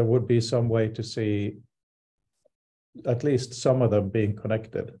there would be some way to see at least some of them being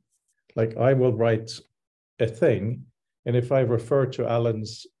connected. Like I will write a thing, and if I refer to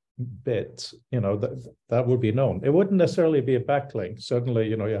Alan's bit, that would be known. It wouldn't necessarily be a backlink. Suddenly,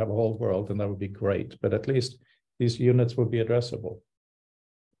 you have a whole world, and that would be great. But at least these units would be addressable.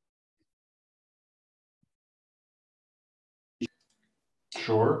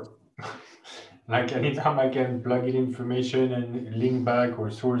 Sure. Like anytime I can plug in information and link back or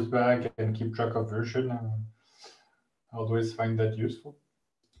source back and keep track of version, I always find that useful.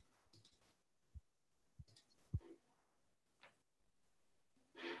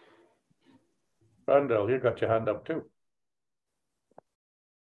 Randall, you got your hand up too.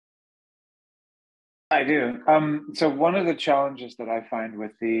 I do. So one of the challenges that I find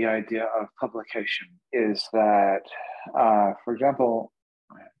with the idea of publication is that, for example,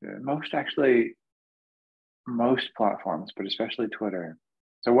 most platforms, but especially Twitter.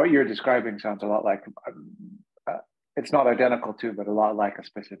 So what you're describing sounds a lot like, it's not identical to, but a lot like a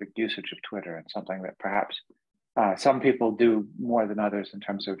specific usage of Twitter, and something that perhaps some people do more than others in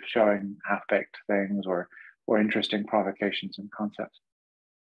terms of showing half-baked things or interesting provocations and concepts.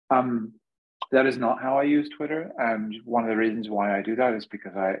 That is not how I use Twitter, and one of the reasons why I do that is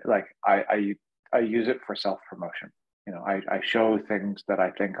because I use it for self-promotion. I show things that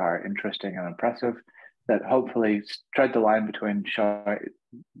I think are interesting and impressive, that hopefully tread the line between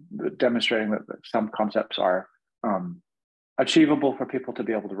demonstrating that some concepts are achievable for people to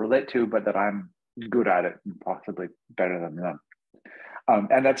be able to relate to, but that I'm good at it and possibly better than them.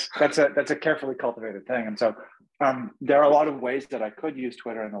 And that's a carefully cultivated thing. And so there are a lot of ways that I could use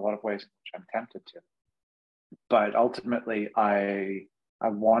Twitter and a lot of ways in which I'm tempted to. But ultimately, I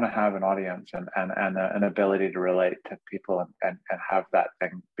want to have an audience and an ability to relate to people and have that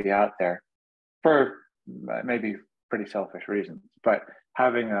thing be out there for maybe pretty selfish reasons. But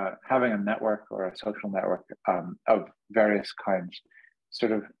having a network or a social network of various kinds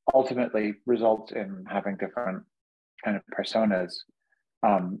sort of ultimately results in having different kind of personas.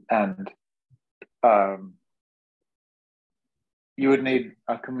 You would need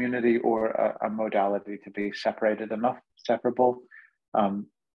a community or a modality to be separable,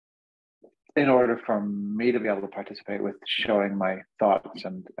 in order for me to be able to participate with showing my thoughts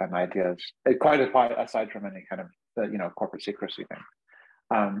and ideas, quite aside from any kind of corporate secrecy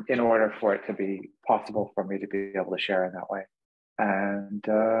thing, in order for it to be possible for me to be able to share in that way. And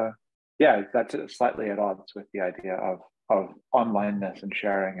yeah, that's slightly at odds with the idea of onlineness and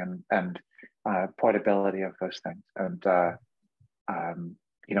sharing and portability of those things. And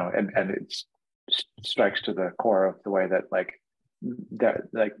and it strikes to the core of the way that like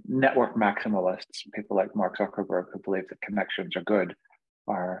network maximalists, people like Mark Zuckerberg, who believe that connections are good,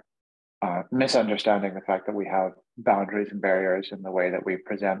 are misunderstanding the fact that we have boundaries and barriers in the way that we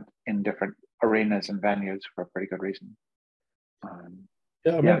present in different arenas and venues for a pretty good reason.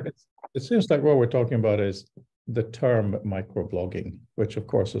 It seems like what we're talking about is the term microblogging, which of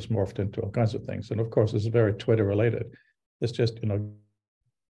course has morphed into all kinds of things. And of course, it's very Twitter related. It's just,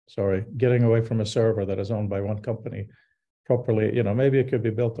 getting away from a server that is owned by one company properly, maybe it could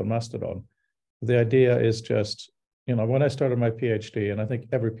be built on Mastodon. The idea is just, when I started my PhD, and I think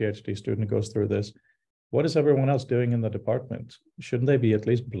every PhD student goes through this, what is everyone else doing in the department? Shouldn't they be at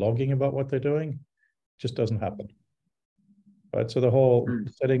least blogging about what they're doing? It just doesn't happen. Right. So the whole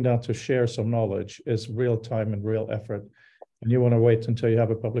sitting down to share some knowledge is real time and real effort. And you want to wait until you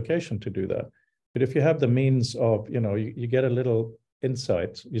have a publication to do that. But if you have the means of, you get a little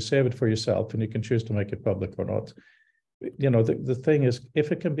insight, you save it for yourself and you can choose to make it public or not. The thing is,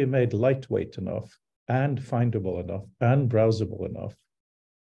 if it can be made lightweight enough and findable enough and browsable enough,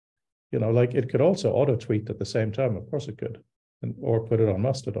 like it could also auto tweet at the same time. Of course it could, or put it on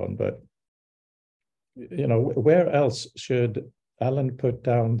Mastodon, but where else should Alan put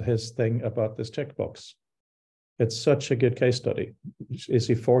down his thing about this checkbox? It's such a good case study. Is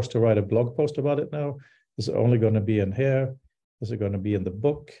he forced to write a blog post about it now? Is it only going to be in here? Is it going to be in the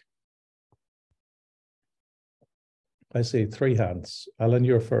book? I see 3 hands. Alan,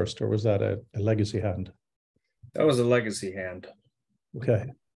 you're first, or was that a legacy hand? That was a legacy hand. Okay.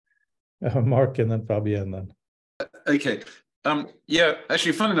 Mark and then Fabienne then. Okay.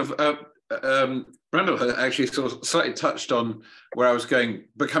 Actually, fun enough, Randall actually sort of slightly touched on where I was going,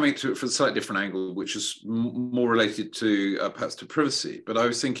 but coming to it from a slightly different angle, which is more related to perhaps to privacy. But I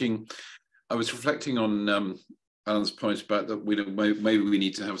was reflecting on Alan's point about that maybe we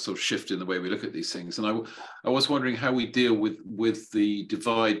need to have a sort of shift in the way we look at these things. And I was wondering how we deal with the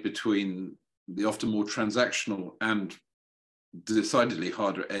divide between the often more transactional and decidedly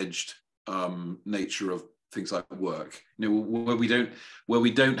harder edged nature of things like work, where we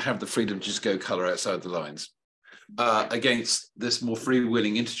don't have the freedom to just go color outside the lines, against this more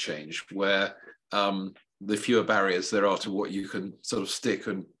freewheeling interchange where the fewer barriers there are to what you can sort of stick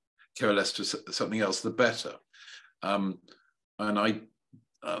and coalesce to something else, the better. And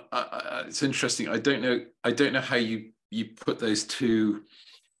it's interesting. I don't know how you put those two,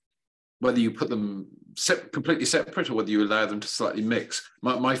 whether you put them completely separate or whether you allow them to slightly mix.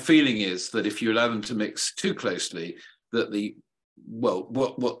 My feeling is that if you allow them to mix too closely, that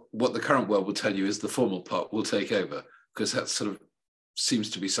what the current world will tell you is the formal part will take over, because that sort of seems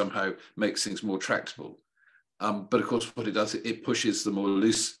to be somehow makes things more tractable. But of course, what it does, it pushes the more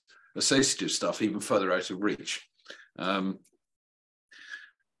loose associative stuff even further out of reach. And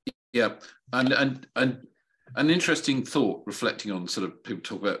an interesting thought, reflecting on sort of people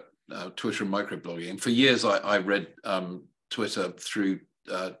talk about Twitter and microblogging. For years, I read Twitter through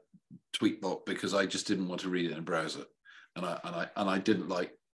Tweetbot because I just didn't want to read it in a browser, and I didn't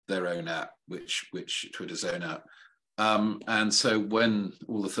like their own app, which Twitter's own app. And so when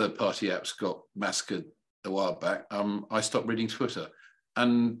all the third-party apps got massacred a while back, I stopped reading Twitter.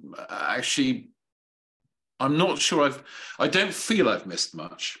 And actually, I'm not sure I don't feel I've missed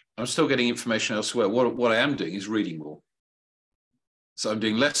much. I'm still getting information elsewhere. What I am doing is reading more. So I'm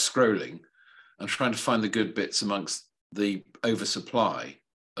doing less scrolling and trying to find the good bits amongst the oversupply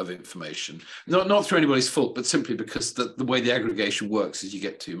of information. Not through anybody's fault, but simply because the way the aggregation works is you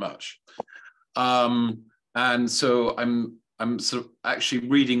get too much. And so I'm I'm sort of actually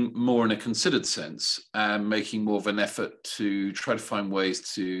reading more in a considered sense and making more of an effort to try to find ways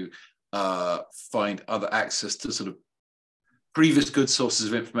to find other access to sort of previous good sources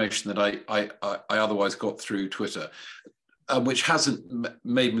of information that I otherwise got through Twitter, which hasn't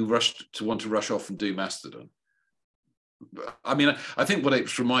made me want to rush off and do Mastodon. I mean, I think what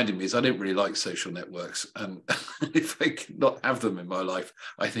it's reminded me is I don't really like social networks, and if I could not have them in my life,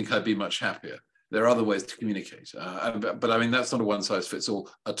 I think I'd be much happier. There are other ways to communicate, but I mean that's not a one-size-fits-all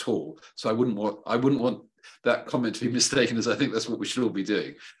at all. So I wouldn't want that comment to be mistaken as I think that's what we should all be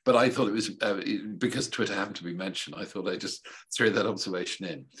doing. But I thought it was because Twitter happened to be mentioned. I thought I'd just throw that observation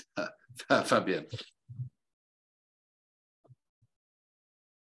in. Fabien.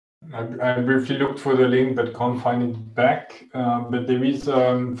 I briefly looked for the link but can't find it back. But there is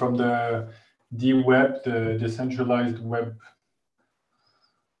from the DWeb, the decentralized web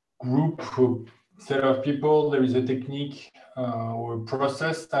group set of people, there is a technique or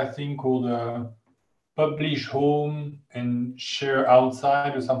process, I think, called publish home and share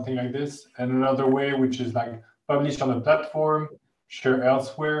outside or something like this. And another way, which is like publish on a platform, share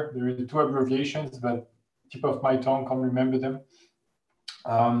elsewhere. There are two abbreviations, but tip of my tongue, can't remember them.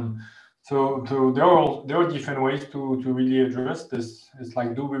 So there are different ways to really address this. It's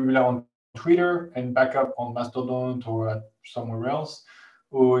like, do we rely on Twitter and back up on Mastodon or somewhere else?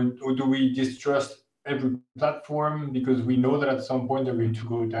 Or do we distrust every platform because we know that at some point they're going to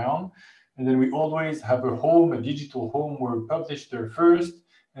go down? And then we always have a home, a digital home, where we publish there first,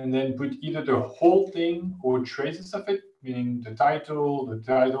 and then put either the whole thing or traces of it, meaning the title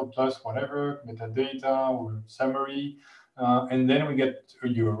plus whatever, metadata or summary. And then we get a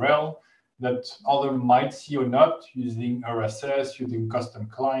URL that other might see or not, using RSS, using custom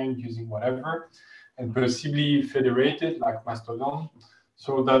client, using whatever, and possibly federated like Mastodon.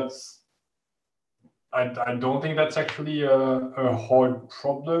 So that's, I don't think that's actually a hard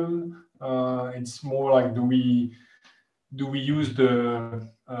problem. It's more like, do we use the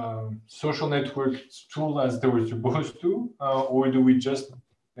social network tool as they were supposed to, or do we just,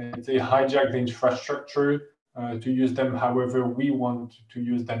 let's say, hijack the infrastructure to use them however we want to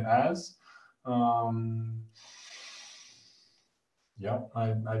use them as? Yeah,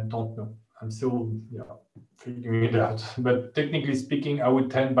 I don't know. I'm still figuring it out. But technically speaking, I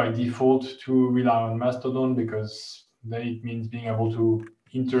would tend by default to rely on Mastodon, because then it means being able to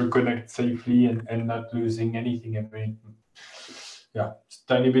interconnect safely and not losing anything. I mean, yeah, it's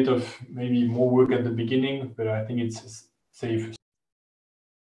a tiny bit of maybe more work at the beginning, but I think it's safe.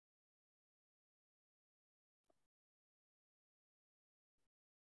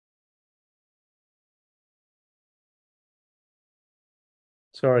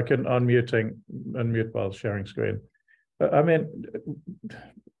 Sorry, I couldn't unmute while sharing screen. I mean,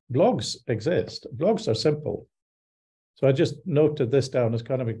 blogs exist. Blogs are simple. So I just noted this down as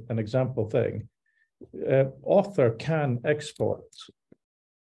kind of an example thing. Author can export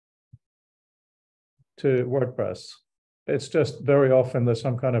to WordPress. It's just very often there's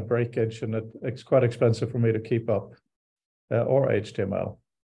some kind of breakage, and it's quite expensive for me to keep up, or HTML.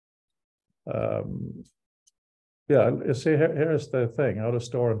 Yeah, you see, here's the thing: how to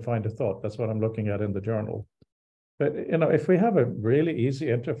store and find a thought. That's what I'm looking at in the journal. But if we have a really easy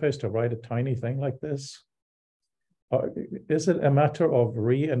interface to write a tiny thing like this, is it a matter of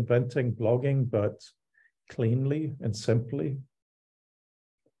reinventing blogging, but cleanly and simply?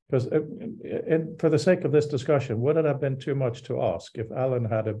 Because for the sake of this discussion, would it have been too much to ask if Alan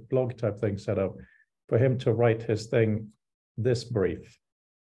had a blog type thing set up for him to write his thing this brief?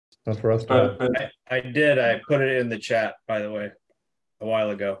 And for us to I did. I put it in the chat, by the way, a while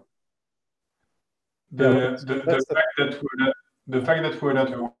ago. The fact that we're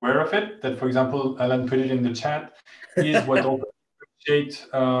not aware of it, that, for example, Alan put it in the chat, is what also differentiates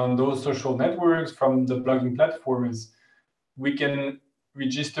those social networks from the blogging platforms. We can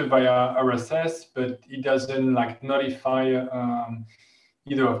register via RSS, but it doesn't like notify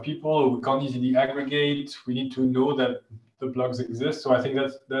either of people, or we can't easily aggregate. We need to know that the blogs exist. So I think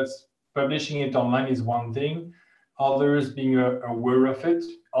that's publishing it online is one thing. Others being aware of it,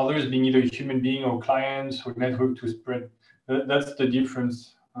 others being either a human being or clients or network to spread. That's the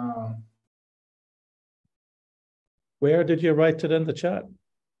difference. Where did you write it in the chat?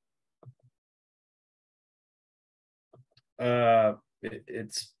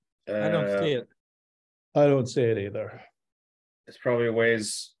 It's I don't see it. I don't see it either. It's probably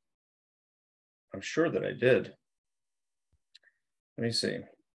ways. I'm sure that I did. Let me see.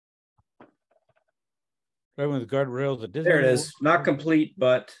 Right with guardrails at Disney. There it is. Not complete,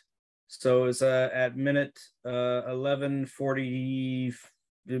 but so it's at minute 11:40,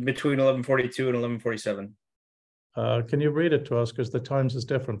 between 11:42 and 11:47. Can you read it to us? Because the Times is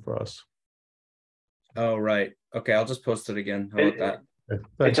different for us. Oh, right. Okay, I'll just post it again. How about that?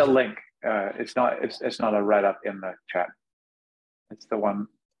 Okay, It's a link. It's not a write up in the chat. It's the one.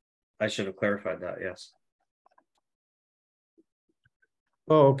 I should have clarified that. Yes.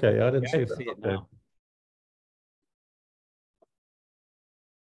 Oh, okay. I didn't Yeah, see I that. see it Okay. now.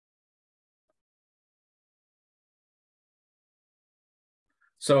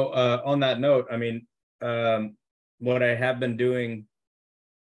 So on that note, I mean, what I have been doing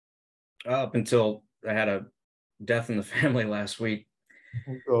up until I had a death in the family last week,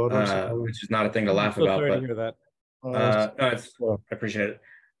 Oh, God, I'm sorry. which is not a thing to I'm laugh so about, sorry to but hear that. no, I appreciate it.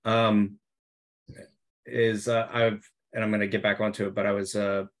 And I'm going to get back onto it, but I was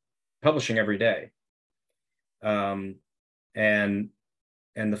publishing every day. And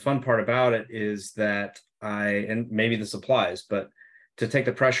the fun part about it is that and maybe this applies, but to take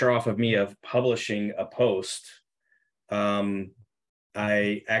the pressure off of me of publishing a post,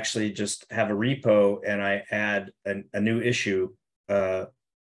 I actually just have a repo and I add a new issue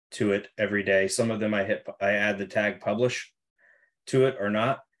to it every day. Some of them I add the tag publish to it or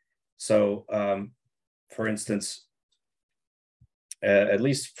not. So for instance, at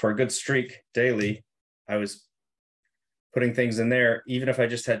least for a good streak daily, I was putting things in there, even if I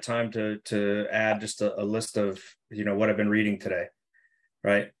just had time to add just a list of, what I've been reading today,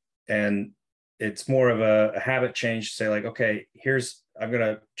 right? And it's more of a habit change to say like, okay, I'm going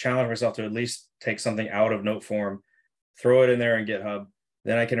to challenge myself to at least take something out of note form, throw it in there in GitHub,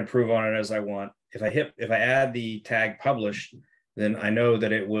 then I can improve on it as I want. If I add the tag publish, then I know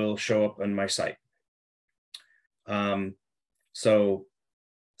that it will show up on my site. So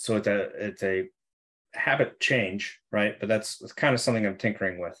it's a habit change, right? But it's kind of something I'm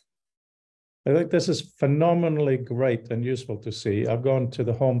tinkering with. I think this is phenomenally great and useful to see. I've gone to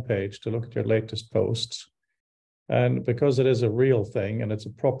the homepage to look at your latest posts. And because it is a real thing and it's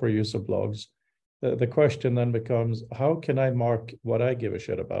a proper use of blogs, the question then becomes, how can I mark what I give a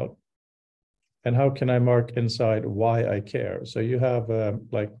shit about? And how can I mark inside why I care? So you have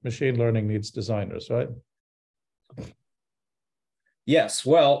like machine learning needs designers, right? Yes.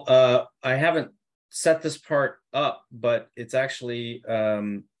 Well, I haven't set this part up, but it's actually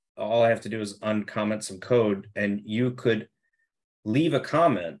all I have to do is uncomment some code, and you could leave a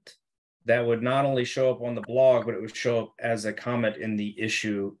comment that would not only show up on the blog, but it would show up as a comment in the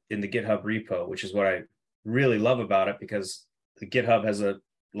issue in the GitHub repo, which is what I really love about it, because the GitHub has a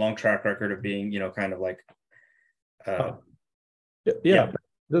long track record of being, kind of like, yeah.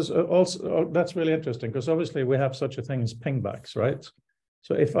 There's also, that's really interesting, because obviously we have such a thing as pingbacks, right?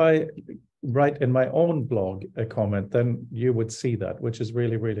 So if I write in my own blog a comment, then you would see that, which is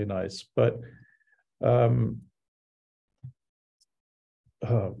really, really nice. But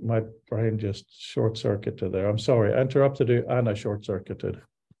my brain just short-circuited there. I'm sorry, I interrupted you and I short-circuited.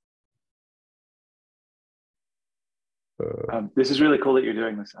 This is really cool that you're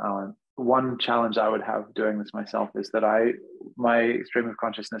doing this, Alan. One challenge I would have doing this myself is that my stream of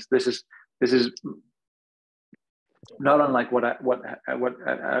consciousness, this is not unlike what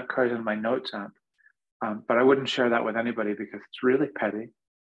occurs in my notes app, but I wouldn't share that with anybody because it's really petty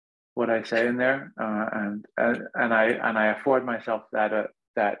what I say in there, and I afford myself that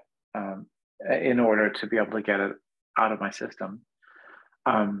in order to be able to get it out of my system.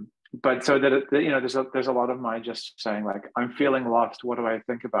 But so that there's a lot of my just saying like, I'm feeling lost. What do I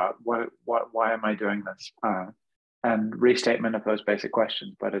think about? Why am I doing this? And restatement of those basic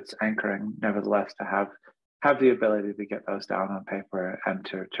questions, but it's anchoring nevertheless to have the ability to get those down on paper and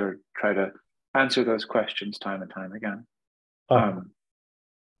to try to answer those questions time and time again.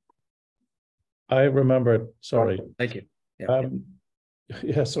 I remember. Sorry. Thank you. Yeah.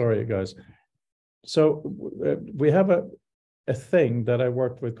 Yeah. Sorry, guys. So we have a thing that I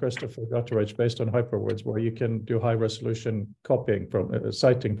worked with Christopher Gutteridge based on Hyperwords, where you can do high resolution copying from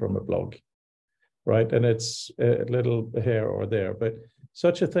citing from a blog, right? And it's a little here or there, but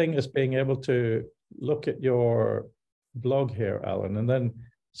such a thing as being able to look at your blog here, Alan, and then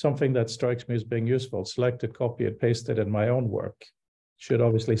something that strikes me as being useful, select it, copy it, paste it in my own work, should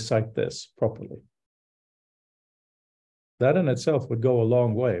obviously cite this properly. That in itself would go a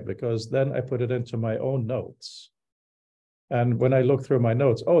long way, because then I put it into my own notes. And when I look through my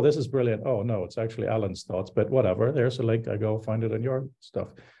notes, oh, this is brilliant. Oh, no, it's actually Alan's thoughts, but whatever. There's a link. I go find it in your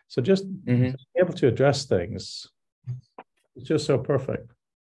stuff. So just being able to address things, it's just so perfect.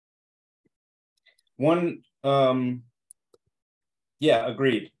 Yeah,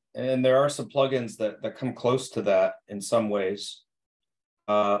 agreed. And there are some plugins that come close to that in some ways.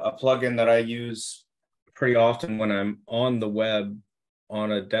 A plugin that I use pretty often when I'm on the web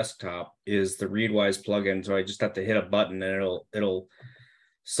on a desktop is the Readwise plugin. So I just have to hit a button and it'll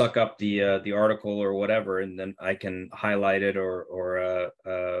suck up the article or whatever, and then I can highlight it or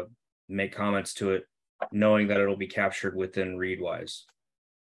make comments to it, knowing that it'll be captured within Readwise.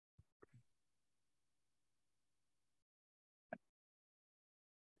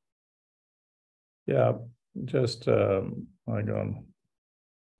 Yeah, just hang on.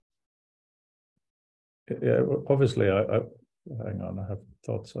 Yeah, obviously, I hang on. I have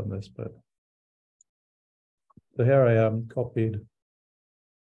thoughts on this, but so here I am copied.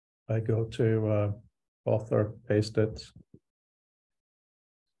 I go to author, paste it.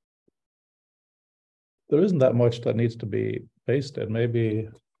 There isn't that much that needs to be pasted. Maybe,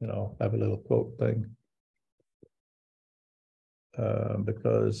 have a little quote thing.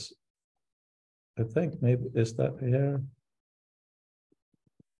 Because I think maybe, is that here?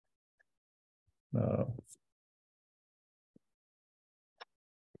 No.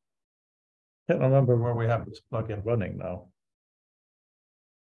 Can't remember where we have this plugin running now.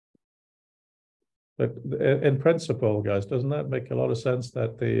 But in principle, guys, doesn't that make a lot of sense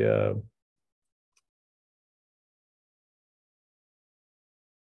that the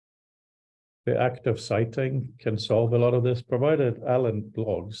act of citing can solve a lot of this, provided Alan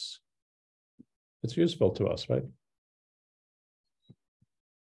blogs? It's useful to us, right?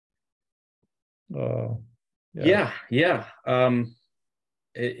 Yeah.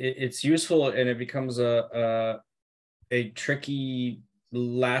 It's useful, and it becomes a tricky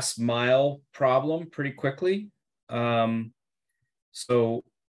last mile problem pretty quickly. So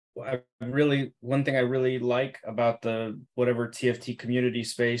one thing I really like about the whatever TFT community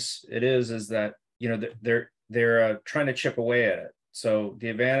space it is that they're trying to chip away at it. So the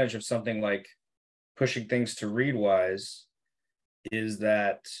advantage of something like pushing things to Readwise is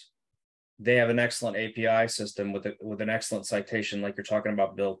that they have an excellent API system with an excellent citation, like you're talking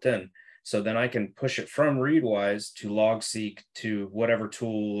about, built in. So then I can push it from Readwise to LogSeq to whatever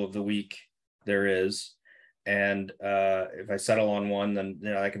tool of the week there is. And if I settle on one, then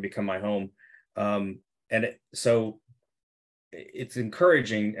that can become my home. So it's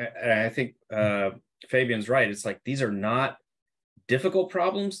encouraging. And I think Fabian's right. It's like, these are not difficult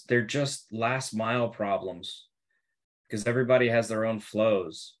problems. They're just last mile problems, because everybody has their own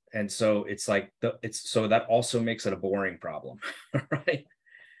flows. And so it's like, so that also makes it a boring problem, right?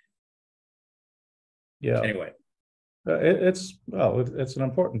 Yeah. Anyway, it's an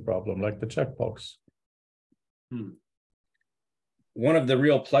important problem, like the checkbox. One of the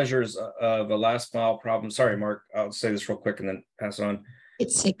real pleasures of a last mile problem. Sorry, Mark, I'll say this real quick and then pass it on.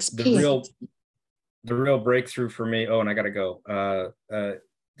 It's 6 p.m. The real breakthrough for me. Oh, and I got to go.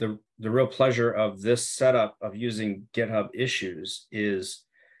 The real pleasure of this setup of using GitHub Issues is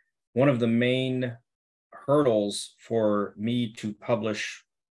one of the main hurdles for me to publish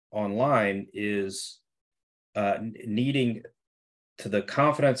online is needing to the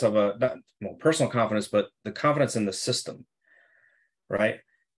confidence of personal confidence, but the confidence in the system, right?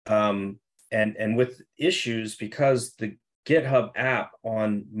 And with Issues, because the GitHub app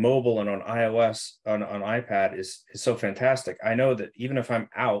on mobile and on iOS, on iPad is so fantastic. I know that even if I'm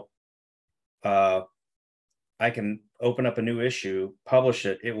out, I can open up a new issue, publish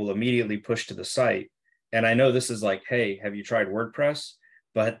it, it will immediately push to the site. And I know this is like, hey, have you tried WordPress?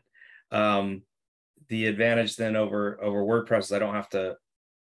 But the advantage then over WordPress is I don't have to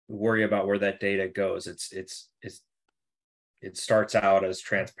worry about where that data goes. It starts out as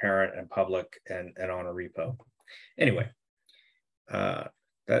transparent and public and on a repo. Anyway,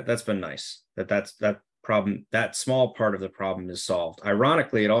 that's been nice. That small part of the problem is solved.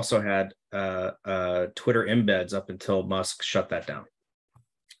 Ironically, it also had Twitter embeds up until Musk shut that down.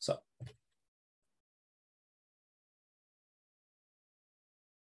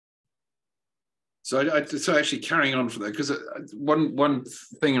 So actually carrying on from that, because one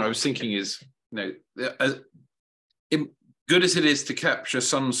thing I was thinking is, good as it is to capture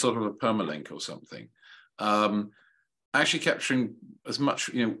some sort of a permalink or something, actually capturing as much,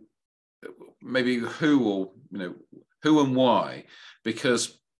 maybe who and why,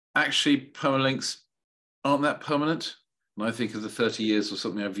 because actually permalinks aren't that permanent. And I think of the 30 years or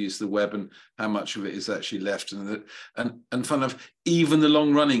something I've used the web and how much of it is actually left, and fun enough, even the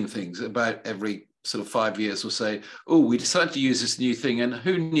long running things about every sort of 5 years will say, oh, we decided to use this new thing, and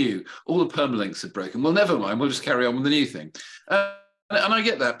who knew all the permalinks had broken? Well, never mind, we'll just carry on with the new thing. And I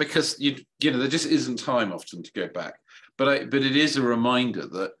get that, because there just isn't time often to go back. But it is a reminder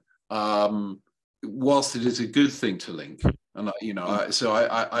that whilst it is a good thing to link, and I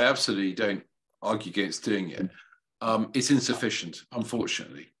absolutely don't argue against doing it. It's insufficient,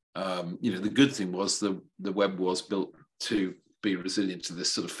 unfortunately. The good thing was the web was built to be resilient to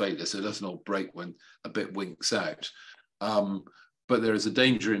this sort of failure, so it doesn't all break when a bit winks out. But there is a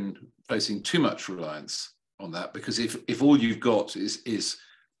danger in placing too much reliance on that, because if all you've got is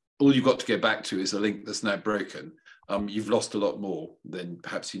all you've got to go back to is a link that's now broken, you've lost a lot more than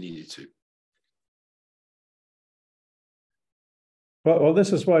perhaps you needed to. Well,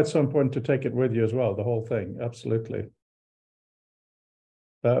 this is why it's so important to take it with you as well, the whole thing, absolutely.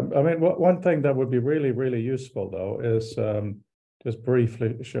 I mean, one thing that would be really, really useful, though, is just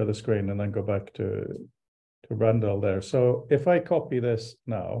briefly share the screen and then go back to Randall there. So if I copy this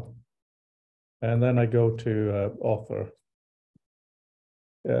now, and then I go to author,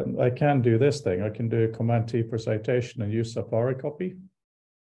 I can do this thing. I can do Command-T for citation and use Safari copy,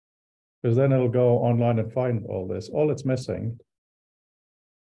 because then it'll go online and find all this. All it's missing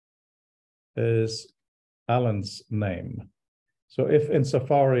is Alan's name. So if in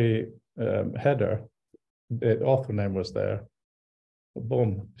Safari header, the author name was there,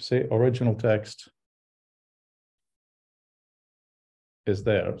 boom, see, original text is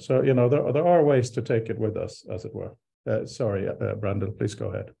there. So, you know, there are ways to take it with us, as it were. Sorry, Brandon, please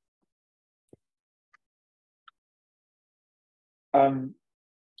go ahead.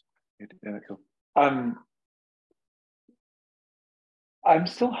 Yeah, cool. I'm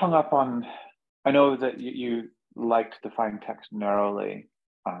still hung up on, I know that you like to define text narrowly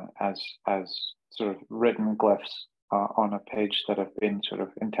as sort of written glyphs on a page that have been sort of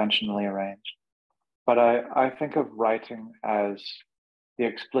intentionally arranged. But I think of writing as the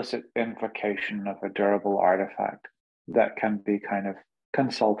explicit invocation of a durable artifact that can be kind of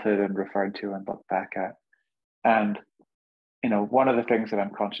consulted and referred to and looked back at. And, you know, one of the things that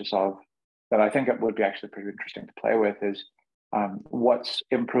I'm conscious of that I think it would be actually pretty interesting to play with is what's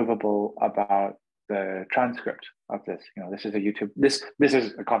improvable about the transcript of this. You know, this is a YouTube, this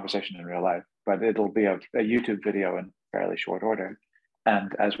is a conversation in real life, but it'll be a YouTube video in fairly short order.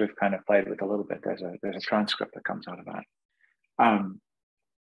 And as we've kind of played with a little bit, there's a transcript that comes out of that.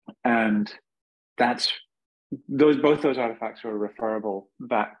 And that's both those artifacts are referable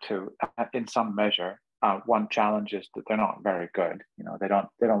back to, in some measure. One challenge is that they're not very good. You know, they don't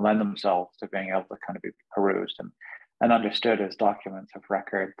lend themselves to being able to kind of be perused and understood as documents of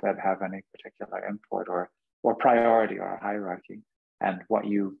record that have any particular import or priority or hierarchy. And what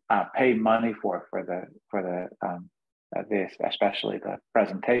you pay money for especially the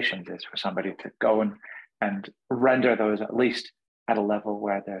presentations, is for somebody to go and render those at least at a level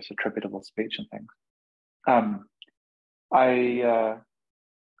where there's attributable speech and things. A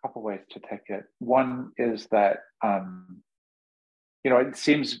couple ways to take it. One is that you know, it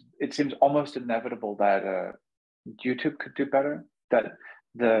seems almost inevitable that YouTube could do better, that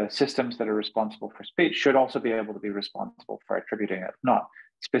the systems that are responsible for speech should also be able to be responsible for attributing it, not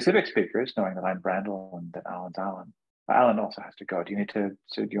specific speakers, knowing that I'm Brandel and that Alan's Alan. Alan also has to go. Do you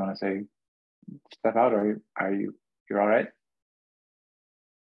want to say step out, or you're all right?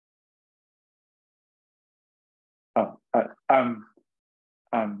 Oh, all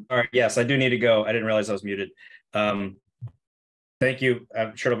right. Yes, I do need to go. I didn't realize I was muted. Thank you.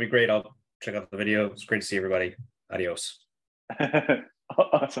 I'm sure it'll be great. I'll check out the video. It's great to see everybody. Adios.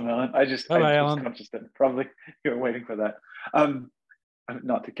 Awesome, Alan. I just Alan. conscious that probably you were waiting for that.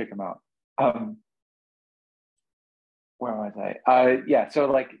 Not to kick him out. Where was I? Yeah,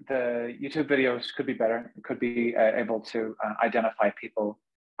 so like the YouTube videos could be better. It could be able to identify people,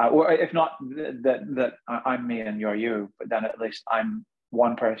 or if not that I'm me and you're you, but then at least I'm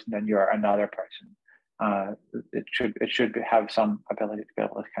one person and you're another person. It should have some ability to be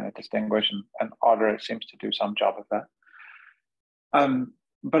able to kind of distinguish, and Otter seems to do some job of that.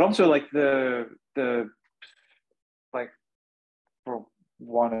 But also like the like, for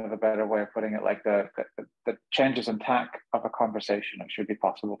one of the better way of putting it, like the changes in tack of a conversation, it should be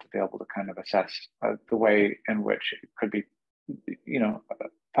possible to be able to kind of assess the way in which it could be, you know,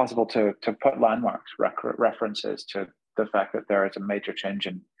 possible to put landmarks, references to the fact that there is a major change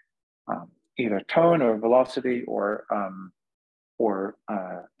in either tone or velocity or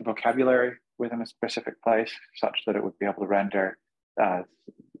vocabulary within a specific place, such that it would be able to render a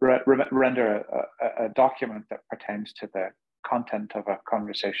document that pertains to the content of a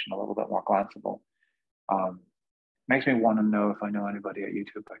conversation a little bit more glanceable. Makes me want to know if I know anybody at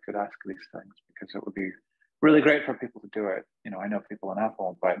YouTube I could ask these things, because it would be really great for people to do it. You know, I know people in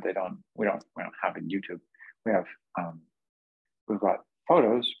Apple, but we don't have in YouTube. We have we've got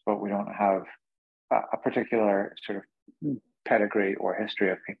photos, but we don't have a particular sort of pedigree or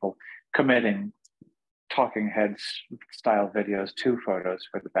history of people committing talking heads style videos to photos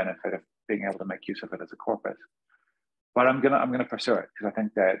for the benefit of being able to make use of it as a corpus. But I'm gonna pursue it, because I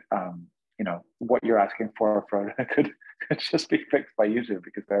think that you know, what you're asking for Frodo could just be fixed by YouTube,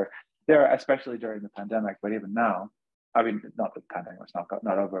 because they're especially during the pandemic, but even now, I mean, not that the pandemic's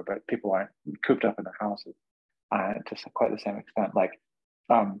not over, but people aren't cooped up in their houses to quite the same extent. Like,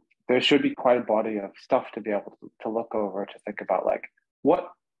 there should be quite a body of stuff to be able to look over, to think about, like,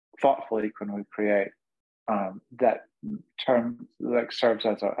 what thoughtfully can we create that serves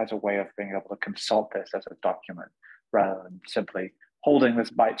as a way of being able to consult this as a document, rather than simply holding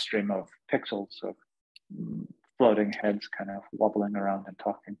this byte stream of pixels of floating heads kind of wobbling around and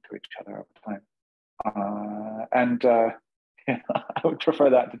talking to each other over time. Yeah, I would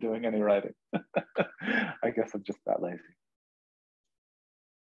prefer that to doing any writing. I guess I'm just that lazy.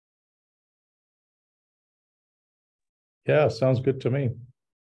 Yeah, sounds good to me.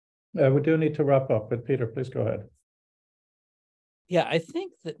 We do need to wrap up, but Peter, please go ahead. Yeah, I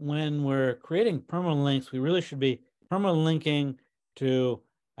think that when we're creating permalinks, we really should be permalinking to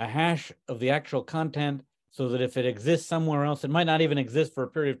a hash of the actual content, so that if it exists somewhere else, it might not even exist for a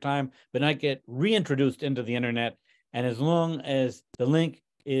period of time, but might get reintroduced into the internet. And as long as the link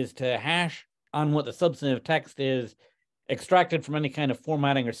is to hash on what the substantive text is, extracted from any kind of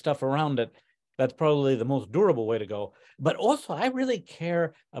formatting or stuff around it, that's probably the most durable way to go. But also, I really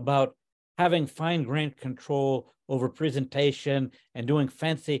care about having fine-grained control over presentation and doing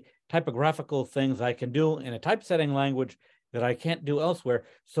fancy typographical things I can do in a typesetting language that I can't do elsewhere.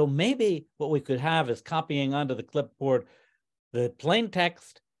 So maybe what we could have is copying onto the clipboard the plain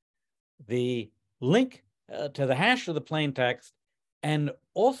text, the link to the hash of the plain text, and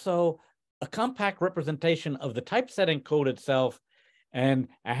also a compact representation of the typesetting code itself and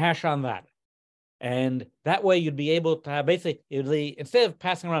a hash on that. And that way you'd be able to have, basically, instead of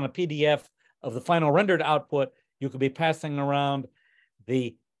passing around a PDF of the final rendered output, you could be passing around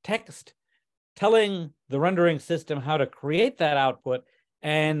the text telling the rendering system how to create that output.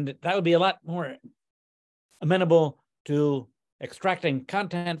 And that would be a lot more amenable to extracting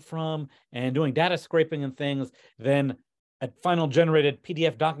content from and doing data scraping and things than a final generated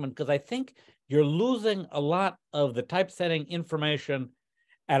PDF document, because I think you're losing a lot of the typesetting information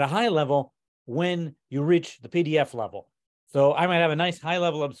at a high level when you reach the PDF level. So I might have a nice high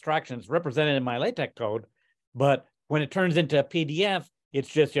level abstraction that's represented in my LaTeX code, but when it turns into a PDF, it's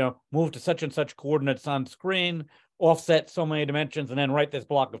just, move to such and such coordinates on screen, offset so many dimensions, and then write this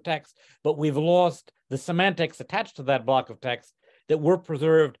block of text. But we've lost the semantics attached to that block of text that were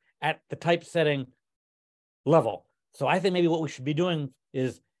preserved at the typesetting level. So I think maybe what we should be doing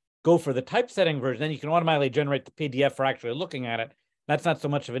is go for the typesetting version. Then you can automatically generate the PDF for actually looking at it. That's not so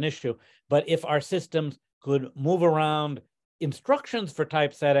much of an issue. But if our systems could move around instructions for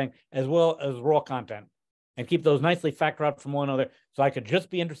typesetting as well as raw content and keep those nicely factored out from one another, so I could just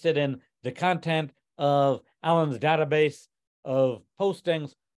be interested in the content of Alan's database of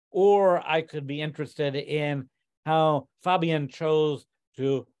postings, or I could be interested in how Fabian chose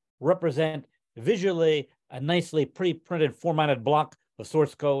to represent visually a nicely pre-printed formatted block of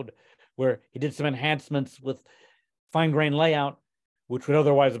source code where he did some enhancements with fine-grained layout, which would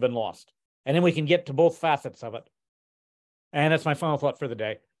otherwise have been lost. And then we can get to both facets of it. And that's my final thought for the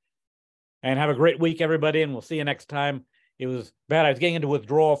day. And have a great week, everybody, and we'll see you next time. It was bad. I was getting into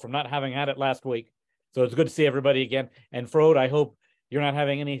withdrawal from not having had it last week. So it's good to see everybody again. And Frode, I hope you're not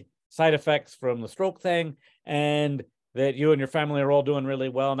having any side effects from the stroke thing, and that you and your family are all doing really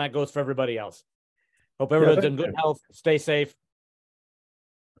well. And that goes for everybody else. Hope everybody's in good health. Stay safe.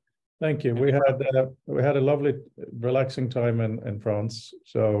 Thank you. We had a lovely, relaxing time in France,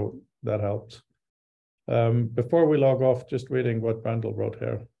 so that helped. Before we log off, just reading what Brandel wrote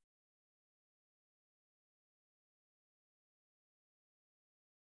here.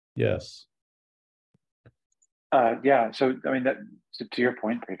 Yes. Yeah. So I mean, to your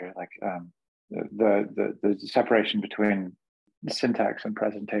point, Peter, like the separation between syntax and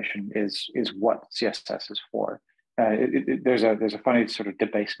presentation is what CSS is for. There's a funny sort of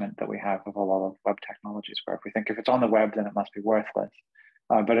debasement that we have of a lot of web technologies, where if we think if it's on the web, then it must be worthless.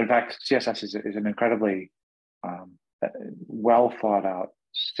 But in fact, CSS is an incredibly well thought out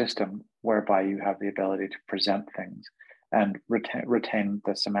system whereby you have the ability to present things and retain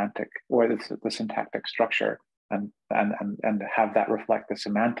the semantic or the syntactic structure and have that reflect the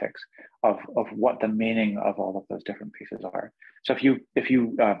semantics of what the meaning of all of those different pieces are. So if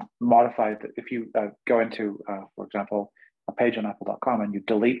you modify, if you go into, for example, a page on apple.com and you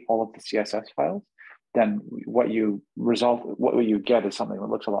delete all of the CSS files, then what you get is something that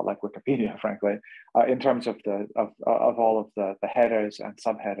looks a lot like Wikipedia, frankly, in terms of all of the headers and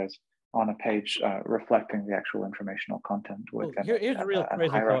subheaders on a page reflecting the actual informational content within here's a real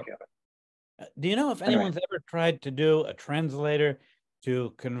crazy thought. Do you know if anyone's ever tried to do a translator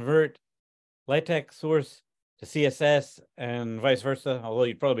to convert LaTeX source to CSS and vice versa, although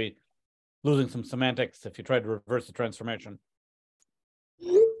you'd probably be losing some semantics if you tried to reverse the transformation.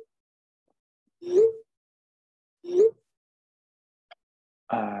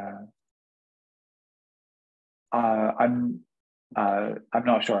 I'm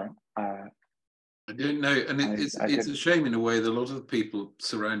not sure. I don't know, and it's a shame in a way that a lot of the people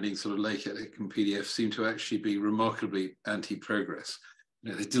surrounding sort of LaTeX and PDF seem to actually be remarkably anti-progress.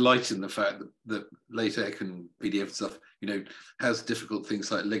 You know, they delight in the fact that LaTeX and PDF stuff, you know, has difficult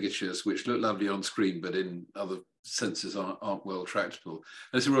things like ligatures, which look lovely on screen, but in other senses aren't well tractable.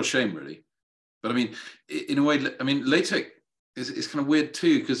 And it's a real shame, really. But I mean, in a way, I mean, LaTeX is kind of weird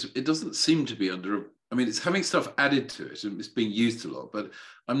too, because it doesn't seem to be under. I mean, it's having stuff added to it and it's being used a lot, but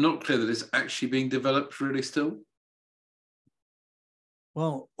I'm not clear that it's actually being developed really still.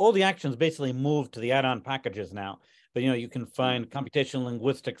 Well, all the actions basically move to the add-on packages now, but you can find computational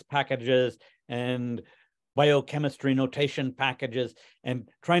linguistics packages and biochemistry notation packages, and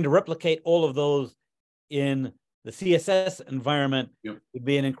trying to replicate all of those in the CSS environment would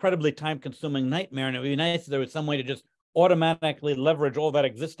be an incredibly time-consuming nightmare, and it would be nice if there was some way to just automatically leverage all that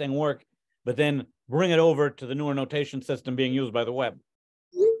existing work, but then bring it over to the newer notation system being used by the web.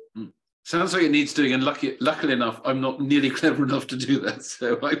 Sounds like it needs doing, and luckily enough, I'm not nearly clever enough to do that,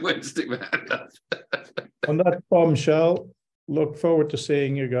 so I won't stick my hand up. On that bombshell, look forward to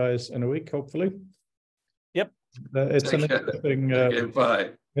seeing you guys in a week, hopefully. Yep. It's an interesting, bye.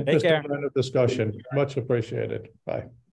 interesting line of discussion. Much appreciated. Bye.